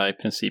värda, i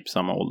princip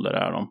samma ålder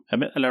är de.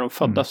 Eller är de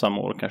födda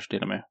samma år kanske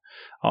till och med.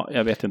 Ja,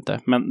 jag vet inte.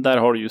 Men där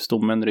har du ju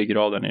stommen,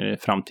 ryggraden i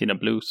framtida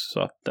Blues. Så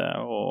att,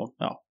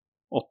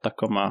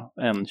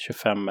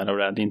 8,125 eller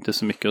vad det är inte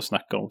så mycket att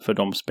snacka om för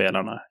de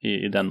spelarna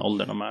i den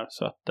åldern de är.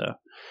 Så att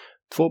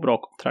 2 bra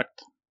kontrakt.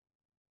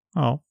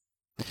 Ja.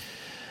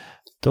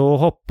 Då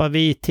hoppar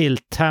vi till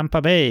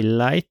Tampa Bay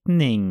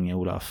Lightning,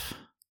 Olof.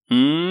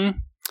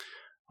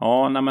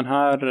 Ja, nej men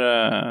här,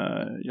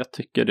 jag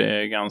tycker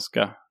det är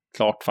ganska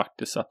klart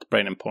faktiskt att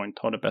Braden Point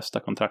har det bästa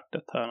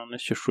kontraktet här. Han är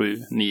 27,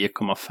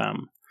 9,5.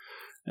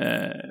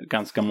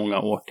 Ganska många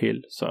år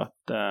till. Så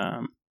att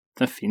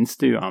sen finns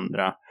det ju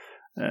andra.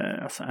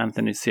 Alltså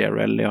Anthony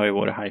Ciarelli har ju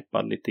varit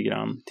hypad lite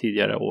grann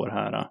tidigare år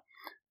här.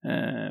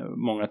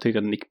 Många tyckte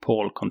att Nick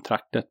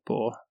Paul-kontraktet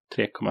på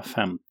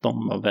 3,15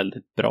 var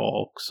väldigt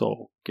bra också.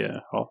 Och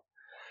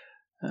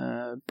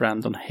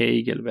Brandon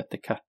Hagel vette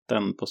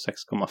katten på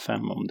 6,5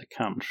 om det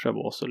kanske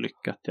var så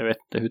lyckat. Jag vet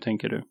inte, hur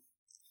tänker du?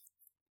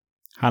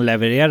 Han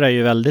levererar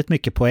ju väldigt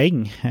mycket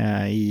poäng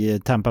i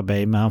Tampa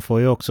Bay, men han får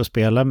ju också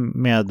spela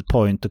med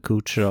Point och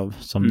Kucherov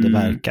som det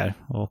verkar.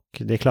 Och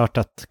det är klart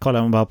att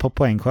kollar man bara på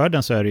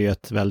poängskörden så är det ju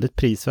ett väldigt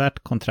prisvärt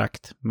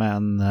kontrakt,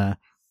 men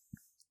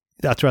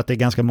jag tror att det är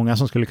ganska många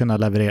som skulle kunna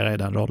leverera i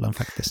den rollen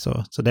faktiskt.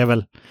 Så det är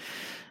väl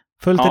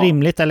fullt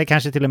rimligt, eller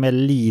kanske till och med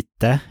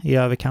lite i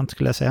överkant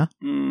skulle jag säga.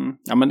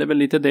 Ja, men det är väl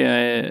lite det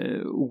jag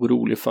är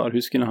orolig för.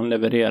 Hur skulle han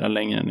leverera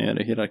längre ner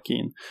i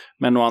hierarkin?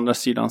 Men å andra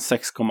sidan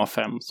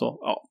 6,5, så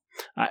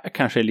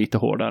kanske är lite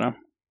hårdare.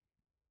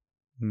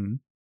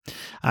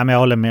 Ja, men jag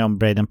håller med om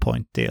Braden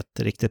Point. Det är ett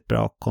riktigt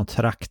bra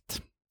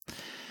kontrakt.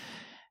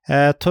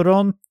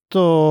 Toronto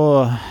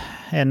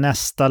är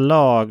nästa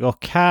lag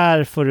och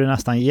här får du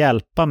nästan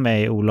hjälpa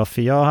mig, Olof,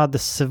 för jag hade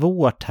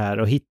svårt här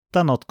att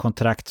hitta något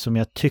kontrakt som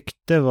jag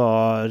tyckte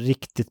var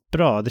riktigt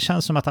bra. Det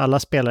känns som att alla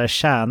spelare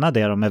tjänar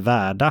det de är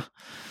värda.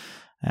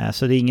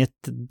 Så det är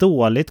inget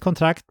dåligt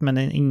kontrakt, men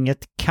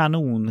inget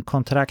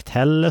kanonkontrakt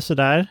heller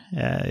sådär.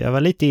 Jag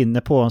var lite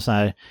inne på en sån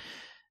här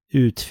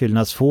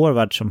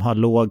utfyllnadsforward som har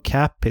låg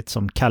capita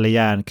som Kalle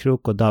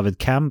Järnkrok och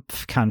David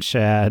Kempf kanske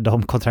är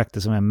de kontrakter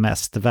som är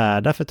mest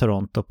värda för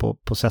Toronto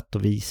på sätt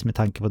och vis med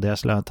tanke på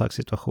deras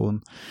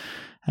löntagssituation.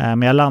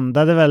 Men jag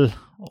landade väl,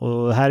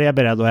 och här är jag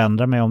beredd att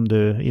ändra mig om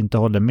du inte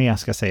håller med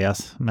ska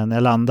sägas, men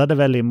jag landade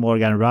väl i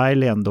Morgan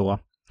Riley ändå,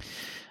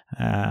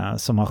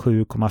 som har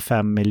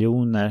 7,5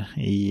 miljoner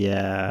i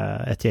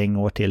ett gäng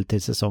år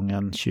till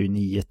säsongen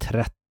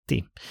 29-30.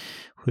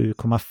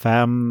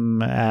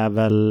 7,5 är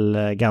väl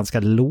ganska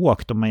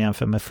lågt om man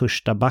jämför med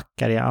första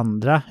backar i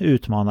andra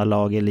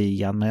utmanarlag i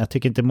ligan. Men jag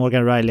tycker inte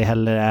Morgan Riley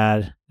heller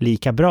är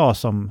lika bra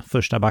som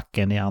första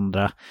backen i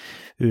andra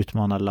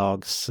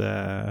utmanarlags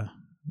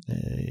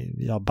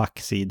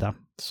backsida.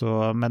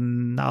 Så,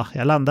 men ja,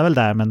 jag landar väl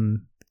där, men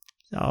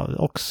ja,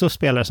 också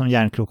spelare som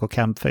Järnkrok och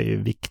Kemp är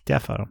ju viktiga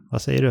för dem.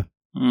 Vad säger du?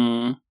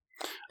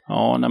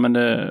 Ja, nej men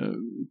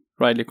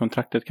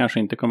Riley-kontraktet kanske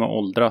inte kommer att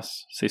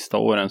åldras sista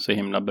åren så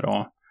himla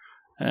bra.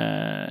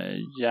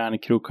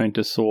 Järnkrok har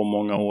inte så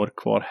många år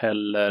kvar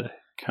heller.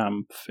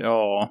 Kamp,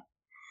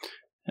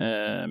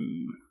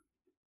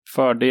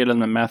 fördelen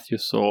med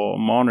Matthews och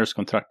Marners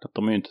kontrakt att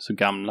de är ju inte så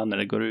gamla när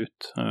det går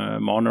ut.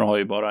 Marner har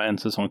ju bara en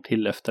säsong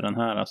till efter den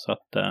här, så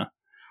att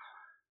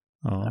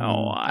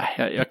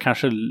jag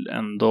kanske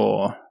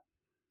ändå,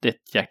 det är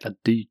ett jäkla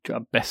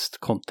dyrt bäst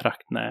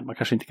kontrakt. Nej, man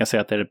kanske inte kan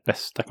säga att det är det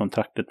bästa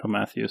kontraktet på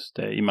Matthews,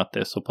 i och med att det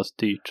är så pass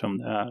dyrt som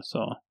det är,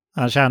 så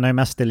han tjänar ju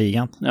mest i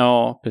ligan.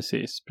 Ja,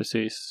 precis.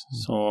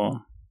 Så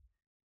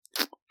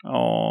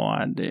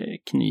ja, det är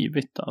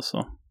knivigt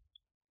alltså.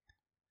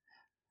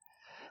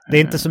 Det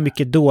är inte så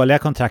mycket dåliga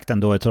kontrakt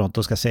ändå i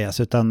Toronto ska sägas,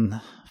 utan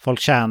folk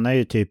tjänar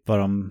ju typ vad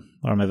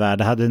de är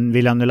värda. Hade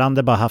William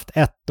Nylander bara haft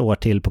 1 år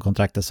till på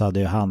kontraktet så hade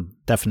ju han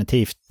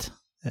definitivt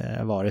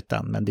varit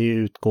den. Men det är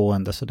ju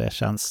utgående så det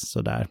känns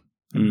sådär.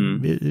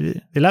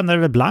 Vi lämnar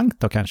det väl blankt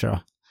då kanske då.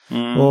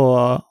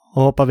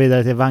 Och hoppar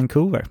vidare till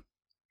Vancouver.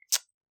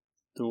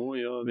 Då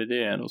gör vi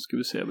det. Då ska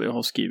vi se vad jag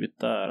har skrivit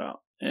där.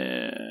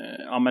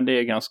 Ja, men det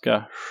är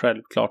ganska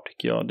självklart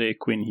tycker jag. Det är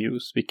Quinn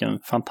Hughes. Vilken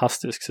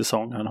fantastisk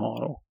säsong han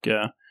har. Och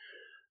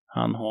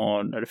han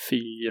har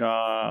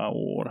 4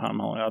 år. Han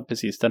har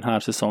precis den här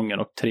säsongen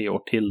och 3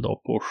 år till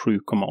då på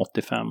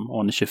 7,85. Och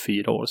han är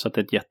 24 år. Så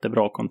det är ett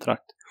jättebra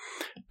kontrakt.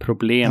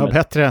 Problemet...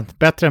 Ja,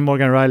 bättre än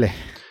Morgan Riley.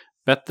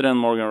 Bättre än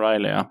Morgan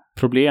Riley, ja.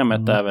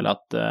 Problemet är väl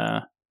att...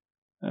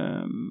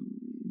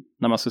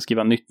 när man ska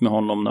skriva nytt med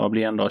honom när man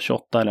blir ändå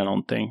 28 eller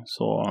någonting,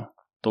 så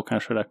då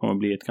kanske det kommer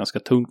bli ett ganska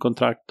tungt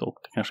kontrakt och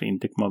det kanske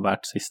inte kommer vara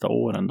värt sista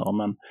åren då,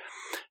 men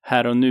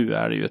här och nu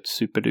är det ju ett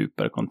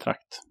superduper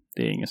kontrakt.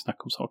 Det är inget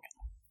snack om saken.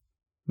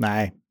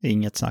 Nej,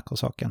 inget snack om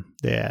saken.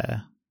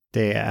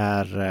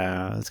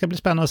 Det ska bli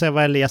spännande att se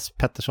vad Elias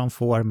Pettersson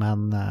får,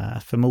 men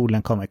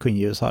förmodligen kommer Quinn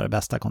Hughes ha det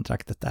bästa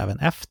kontraktet även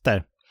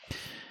efter.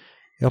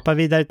 Vi hoppar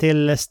vidare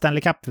till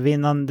Stanley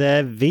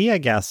Cup-vinnande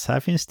Vegas. Här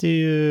finns det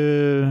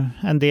ju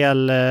en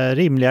del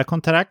rimliga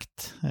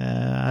kontrakt.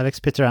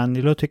 Alex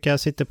Pietrangelo tycker jag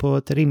sitter på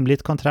ett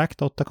rimligt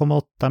kontrakt.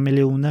 8,8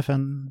 miljoner för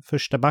en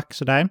första back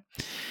sådär.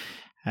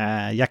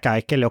 Jack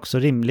Eichel är också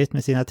rimligt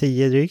med sina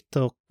 10 drygt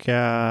och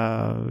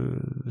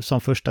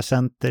som första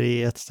center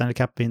i ett Stanley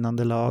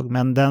Cup-vinnande lag.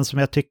 Men den som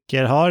jag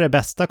tycker har det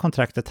bästa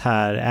kontraktet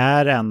här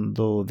är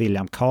ändå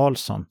William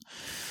Karlsson,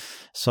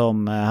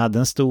 som hade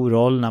en stor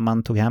roll när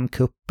man tog hem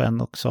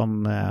kuppen och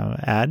som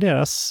är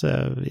deras,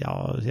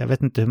 jag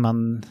vet inte hur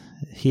man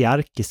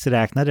hierarkiskt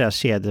räknar deras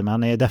kedjor, men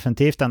han är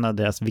definitivt en av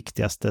deras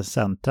viktigaste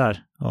centrar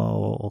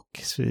och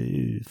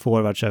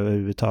forwards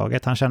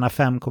överhuvudtaget. Han tjänar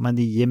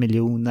 5,9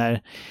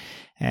 miljoner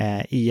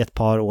i ett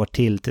par år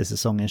till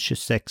säsongen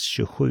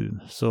 26-27.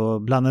 Så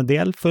bland en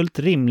del fullt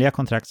rimliga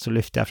kontrakt så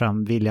lyfter jag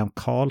fram William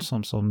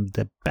Karlsson som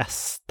det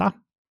bästa.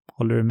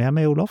 Håller du med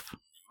mig, Olof?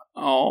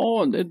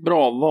 Ja, det är ett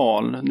bra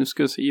val. Nu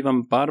ska vi se,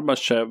 Ivan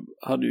Barbashev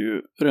hade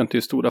ju rönt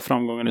ju stora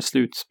framgångar i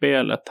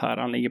slutspelet här.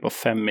 Han ligger på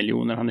 5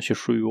 miljoner, han är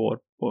 27 år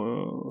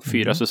och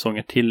 4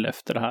 säsonger till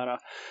efter det här.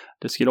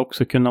 Det skulle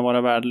också kunna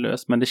vara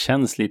värdelöst, men det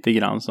känns lite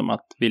grann som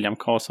att William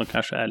Karlsson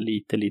kanske är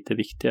lite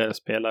viktigare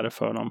spelare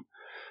för dem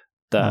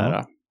där.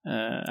 Ja.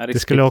 Det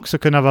skulle också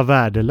kunna vara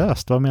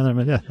värdelöst. Vad menar du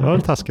med det? Det var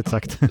väl taskigt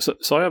sagt.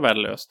 Sa jag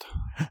värdelöst?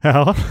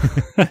 Ja.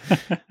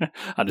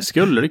 Ja, det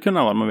skulle det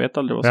kunna vara. Man vet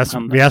aldrig vad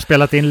som händer. Vi har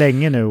spelat in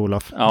länge nu,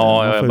 Olof.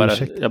 Ja,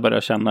 jag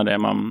börjar känna det.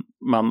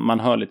 Man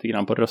hör lite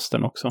grann på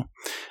rösten också.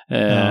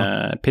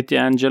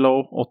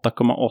 Pietrangelo,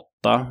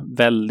 8,8.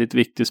 Väldigt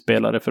viktig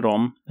spelare för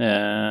dem.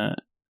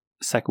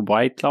 Zach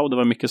Whitelaw, det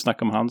var mycket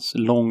snack om hans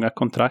långa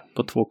kontrakt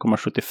på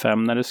 2,75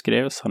 när det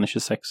skrevs. Han är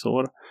 26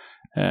 år.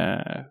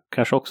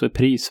 Kanske också är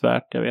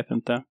prisvärt, jag vet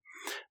inte.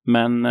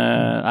 Men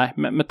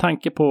med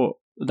tanke på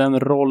den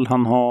roll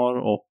han har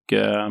och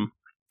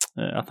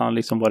att han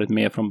liksom varit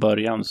med från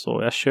början, så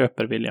jag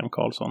köper William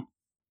Karlsson.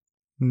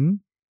 Mm.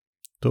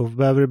 Då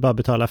behöver du bara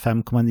betala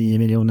 $5,9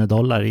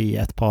 miljoner i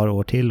ett par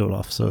år till,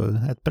 Olof. Så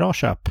ett bra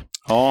köp.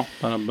 Ja,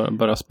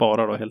 börja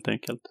spara då helt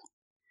enkelt.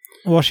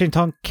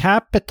 Washington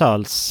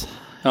Capitals.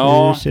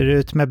 Ja. Hur ser det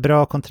ut med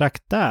bra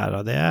kontrakt där?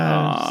 Och det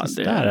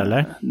är där,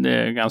 eller? Det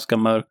är ganska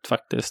mörkt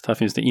faktiskt. Här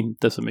finns det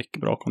inte så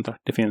mycket bra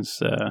kontrakt. Det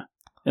finns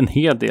en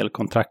hel del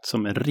kontrakt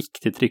som är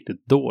riktigt,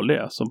 riktigt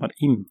dåliga. Som man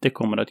inte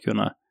kommer att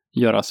kunna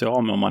göra sig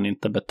av med om man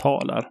inte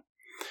betalar.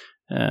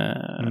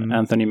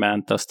 Anthony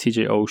Mantas,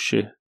 TJ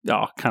Oshie.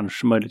 Ja,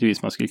 kanske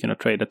möjligtvis man skulle kunna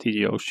trada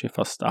TJ Oshie.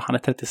 Fast han är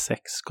 36.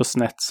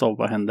 Kuznetsov,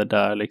 vad händer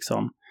där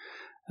liksom?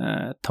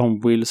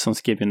 Tom Wilson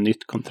skrev ett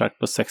nytt kontrakt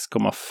på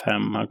 6,5.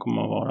 Han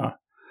kommer att vara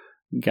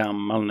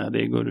gammal när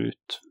det går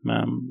ut.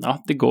 Men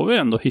ja, det går ju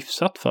ändå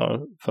hyfsat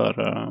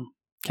för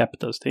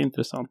Capitals. Det är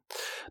intressant.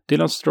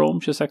 Dylan Strome,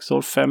 26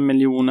 år, 5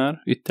 miljoner.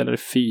 Ytterligare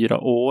 4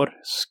 år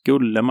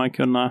skulle man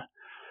kunna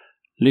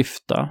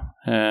lyfta.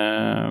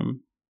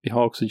 Vi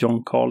har också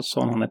John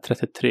Carlson. Han är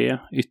 33.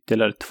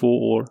 Ytterligare 2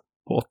 år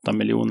på 8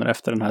 miljoner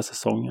efter den här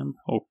säsongen.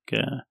 Och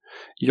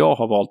jag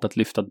har valt att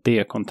lyfta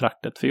det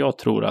kontraktet. För jag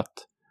tror att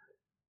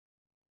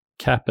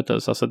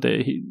Capitals, alltså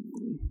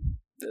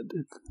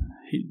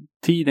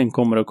tiden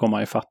kommer att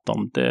komma ifatt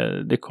dem.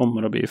 Det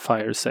kommer att bli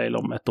fire sale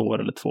om 1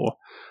 år eller 2.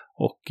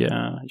 Och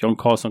John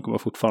Carlson kommer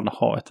fortfarande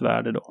ha ett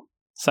värde då.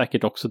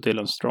 Säkert också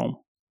Dylan Strome.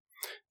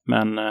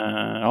 Men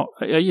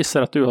jag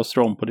gissar att du har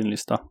Strome på din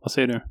lista. Vad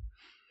säger du?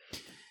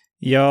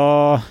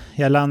 Ja,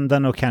 jag landar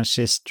nog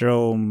kanske i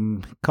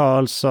Strome.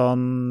 Carlson,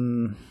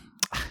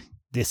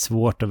 det är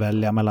svårt att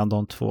välja mellan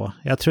de två.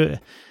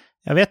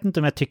 Jag vet inte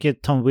om jag tycker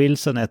Tom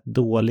Wilson är ett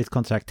dåligt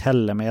kontrakt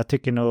heller, men jag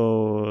tycker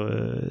nog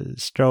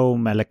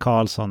Strome eller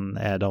Carlson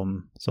är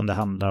de som det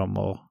handlar om.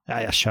 Och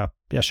jag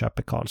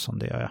köper Carlson,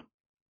 det gör jag.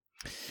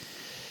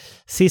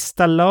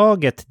 Sista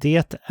laget,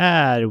 det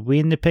är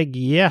Winnipeg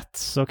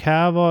Jets, och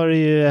här var det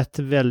ju ett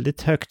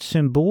väldigt högt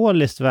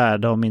symboliskt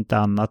värde om inte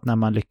annat när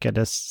man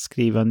lyckades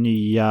skriva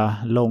nya,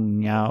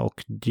 långa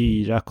och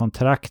dyra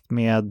kontrakt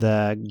med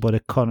både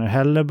Connor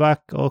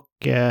Hellebuck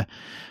och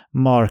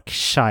Mark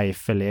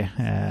Scheifele.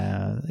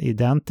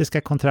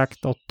 Identiska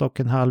kontrakt,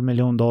 $8,5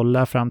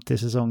 miljoner fram till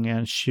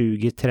säsongen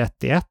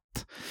 2031.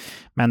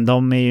 Men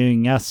de är ju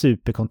inga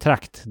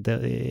superkontrakt.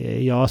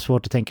 Jag har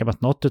svårt att tänka på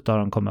att något av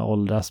dem kommer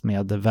åldras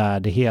med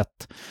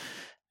värdighet.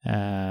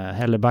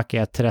 Hellebuck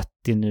är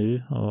 30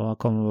 nu och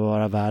kommer att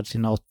vara värd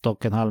sina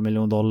 $8,5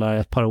 miljoner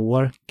ett par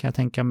år, kan jag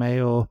tänka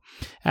mig. Och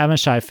även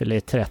Scheifele är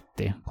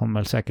 30, kommer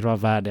väl säkert vara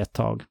värd ett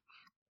tag.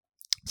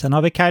 Sen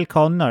har vi Kyle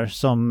Connor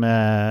som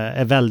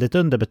är väldigt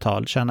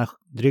underbetald, tjänar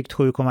drygt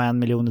 $7,1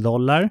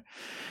 miljoner.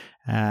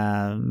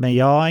 Men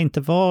jag har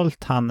inte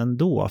valt han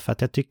ändå, för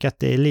att jag tycker att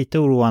det är lite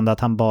oroande att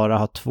han bara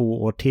har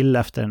 2 år till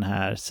efter den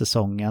här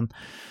säsongen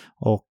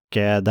och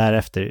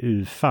därefter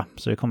UFA.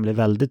 Så det kommer bli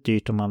väldigt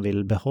dyrt om man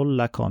vill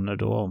behålla Connor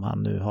då, om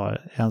han nu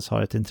ens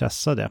har ett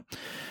intresse av det.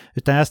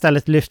 Utan jag har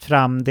istället lyft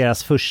fram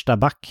deras första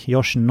back,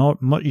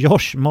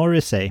 Josh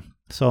Morrissey,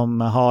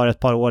 som har ett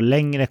par år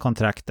längre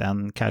kontrakt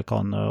än Kyle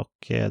Connor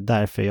och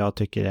därför jag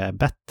tycker det är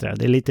bättre.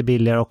 Det är lite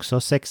billigare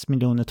också, 6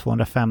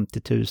 250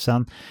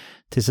 000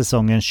 till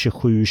säsongen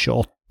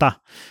 27-28.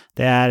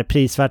 Det är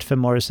prisvärt för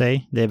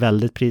Morrissey. Det är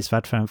väldigt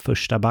prisvärt för en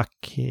första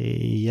back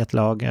i ett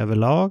lag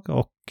överlag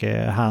och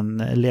han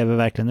lever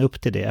verkligen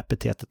upp till det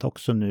epitetet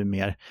också nu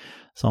mer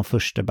som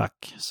första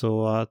back.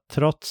 Så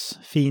trots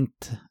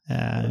fint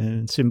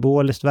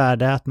symboliskt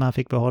värde att man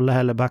fick behålla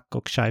Hellebuck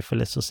och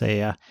Scheifele, så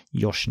säger jag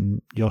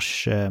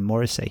Josh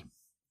Morrissey.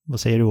 Vad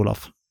säger du,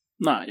 Olof?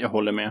 Nej, jag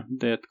håller med.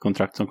 Det är ett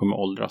kontrakt som kommer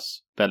åldras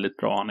väldigt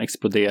bra. Han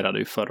exploderade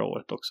ju förra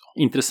året också.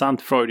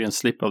 Intressant Freudian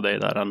slip av dig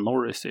där,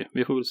 Morrissey.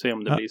 Vi får väl se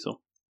om det blir så.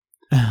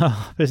 Ja,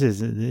 precis.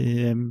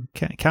 Det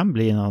kan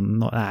bli någon...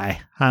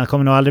 Nej, han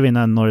kommer nog aldrig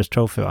vinna en Norris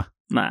Trophy, va?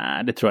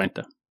 Nej, det tror jag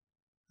inte.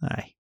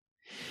 Nej.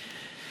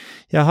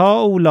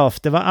 Jaha,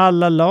 Olof, det var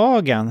alla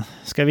lagen.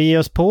 Ska vi ge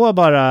oss på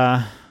bara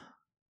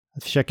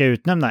att försöka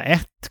utnämna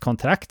ett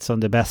kontrakt som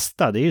det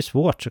bästa? Det är ju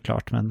svårt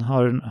såklart, men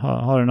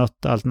har du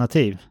något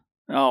alternativ?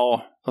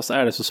 Ja, fast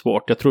är det så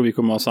svårt? Jag tror vi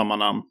kommer ha samma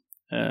namn.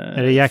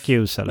 Är det Jack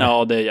Hughes eller?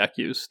 Ja, det är Jack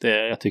Hughes.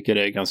 Jag tycker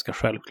det är ganska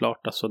självklart.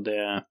 Alltså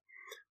det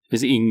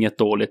finns inget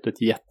dåligt,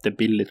 ett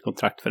jättebilligt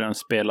kontrakt för den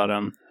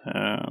spelaren.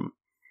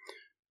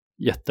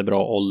 Jättebra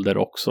ålder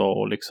också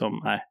och liksom,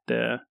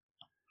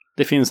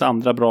 det finns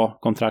andra bra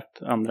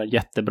kontrakt, andra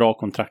jättebra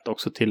kontrakt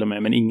också till och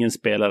med, men ingen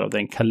spelare av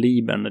den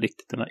kalibern,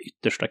 riktigt den här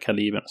yttersta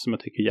kalibern som jag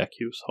tycker Jack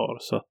Hughes har.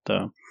 Så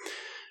att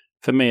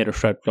för mig är det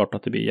självklart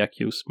att det blir Jack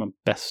Hughes med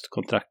bäst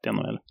kontrakt i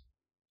NHL.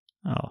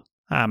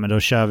 Ja, men då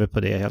kör vi på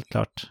det helt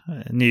klart.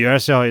 New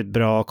Jersey har ju ett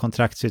bra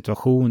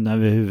kontraktssituation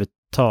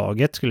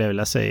överhuvudtaget skulle jag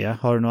vilja säga.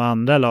 Har du några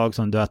andra lag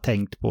som du har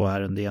tänkt på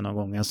här under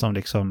genomgången som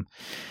liksom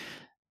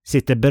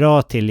sitter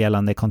bra till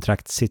gällande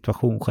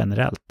kontraktssituation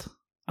generellt?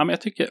 Ja, men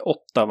jag tycker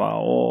Ottawa,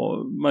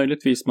 och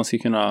möjligtvis man ska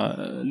kunna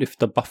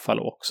lyfta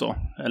Buffalo också.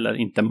 Eller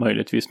inte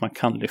möjligtvis, man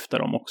kan lyfta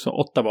dem också.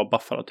 Ottawa och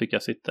Buffalo tycker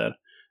jag sitter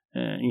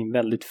i en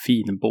väldigt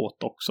fin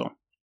båt också.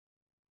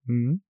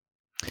 Mm.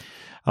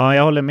 Ja,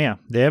 jag håller med.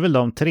 Det är väl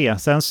de tre.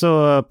 Sen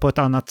så på ett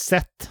annat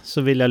sätt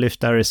så vill jag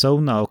lyfta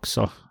Arizona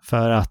också.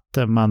 För att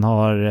man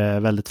har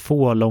väldigt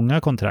få långa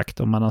kontrakt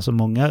och man har så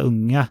många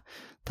unga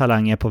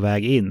talanger på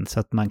väg in. Så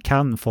att man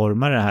kan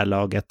forma det här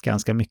laget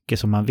ganska mycket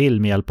som man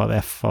vill med hjälp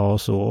av FA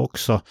och så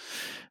också.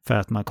 För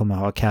att man kommer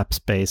ha cap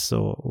space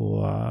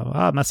och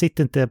man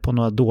sitter inte på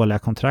några dåliga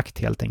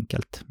kontrakt helt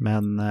enkelt.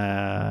 Men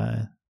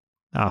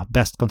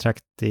bäst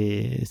kontrakt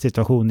i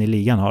situation i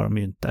ligan har de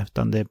ju inte,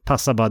 utan det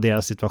passar bara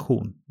deras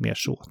situation mer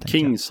så.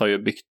 Kings har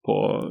ju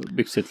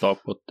byggt sitt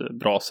lag på ett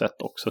bra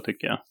sätt också,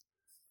 tycker jag.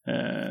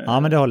 Ja,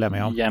 men det håller jag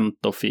med om.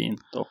 Jämnt och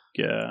fint,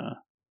 och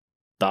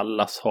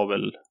Dallas har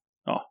väl,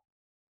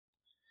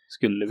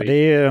 skulle vi... Det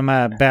är ju de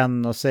här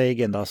Ben och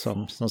Sagan då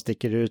som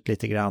sticker ut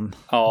lite grann.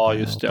 Ja,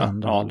 just det.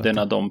 Ja, det är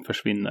när de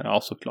försvinner. Ja,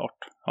 såklart.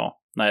 Ja,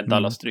 nej,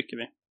 Dallas stryker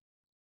vi.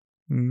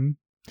 Mm.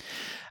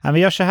 Ja, vi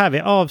gör så här, vi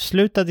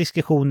avslutar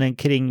diskussionen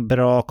kring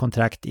bra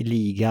kontrakt i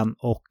ligan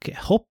och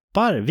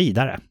hoppar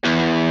vidare.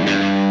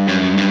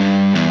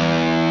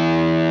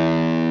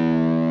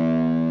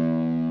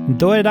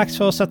 Då är det dags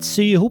för oss att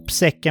sy ihop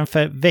säcken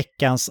för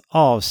veckans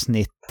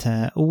avsnitt.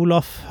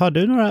 Olof, har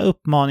du några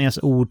uppmaningens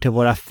ord till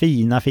våra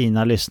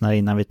fina lyssnare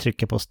innan vi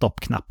trycker på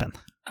stoppknappen?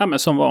 Ja, men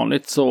som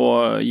vanligt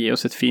så ge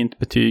oss ett fint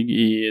betyg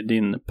i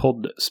din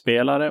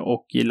poddspelare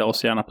och gilla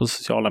oss gärna på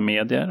sociala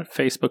medier.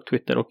 Facebook,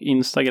 Twitter och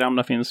Instagram,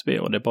 där finns vi,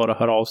 och det är bara att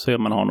höra av sig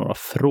om man har några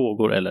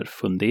frågor eller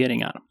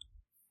funderingar.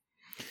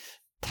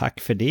 Tack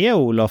för det,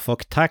 Olof,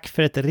 och tack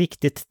för ett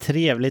riktigt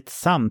trevligt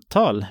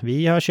samtal.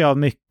 Vi hörs ju av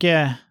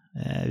mycket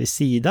vid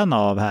sidan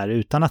av här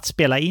utan att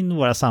spela in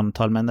våra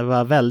samtal, men det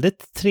var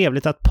väldigt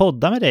trevligt att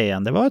podda med dig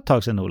igen. Det var ett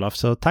tag sedan, Olof,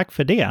 så tack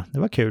för det. Det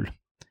var kul.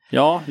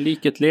 Ja,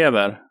 liket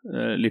lever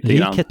lite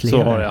grann. Liket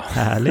lever, så har jag.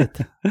 Härligt.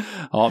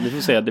 Ja, vi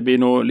får se. Det blir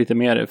nog lite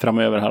mer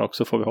framöver här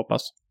också, får vi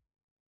hoppas.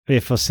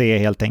 Vi får se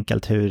helt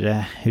enkelt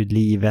hur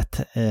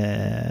livet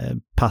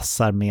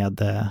passar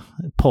med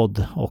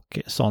podd och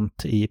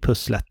sånt i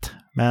pusslet.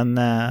 Men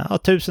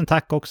tusen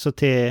tack också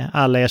till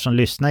alla er som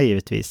lyssnar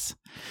givetvis.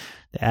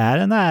 Det är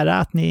en ära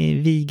att ni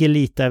viger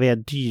lite av er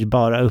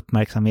dyrbara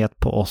uppmärksamhet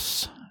på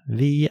oss.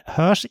 Vi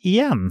hörs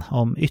igen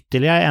om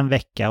ytterligare en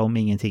vecka om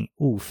ingenting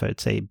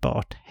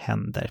oförutsägbart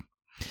händer.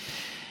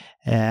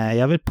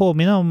 Jag vill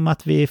påminna om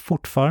att vi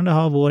fortfarande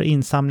har vår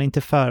insamling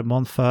till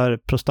förmån för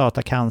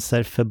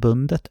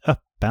Prostatacancerförbundet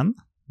öppen.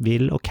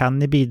 Vill och kan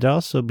ni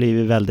bidra så blir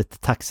vi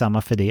väldigt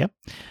tacksamma för det.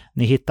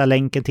 Ni hittar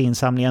länken till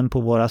insamlingen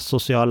på våra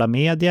sociala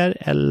medier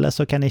eller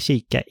så kan ni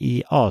kika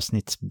i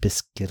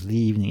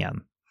avsnittsbeskrivningen.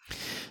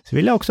 Så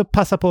vill jag också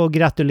passa på att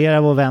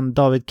gratulera vår vän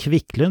David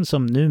Kvicklund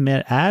som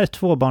numera är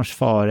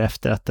tvåbarnsfar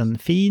efter att en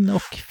fin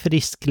och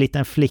frisk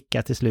liten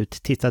flicka till slut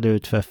tittade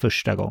ut för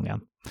första gången.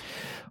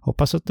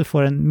 Hoppas att du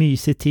får en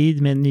mysig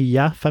tid med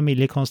nya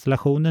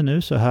familjekonstellationer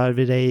nu, så hör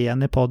vi dig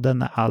igen i podden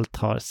när allt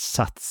har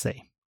satt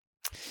sig.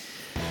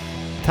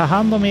 Ta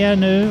hand om er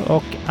nu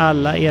och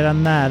alla era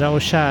nära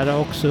och kära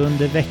också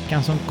under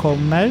veckan som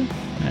kommer.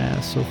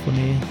 Så får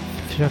ni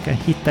försöka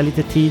hitta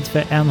lite tid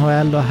för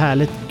NHL och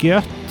härligt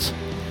gött.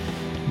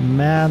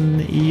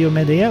 Men i och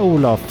med det,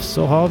 Olof,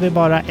 så har vi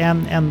bara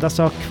en enda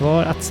sak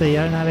kvar att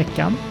säga den här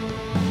veckan.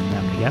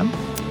 Nämligen,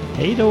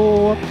 hej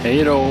då!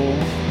 Hej då!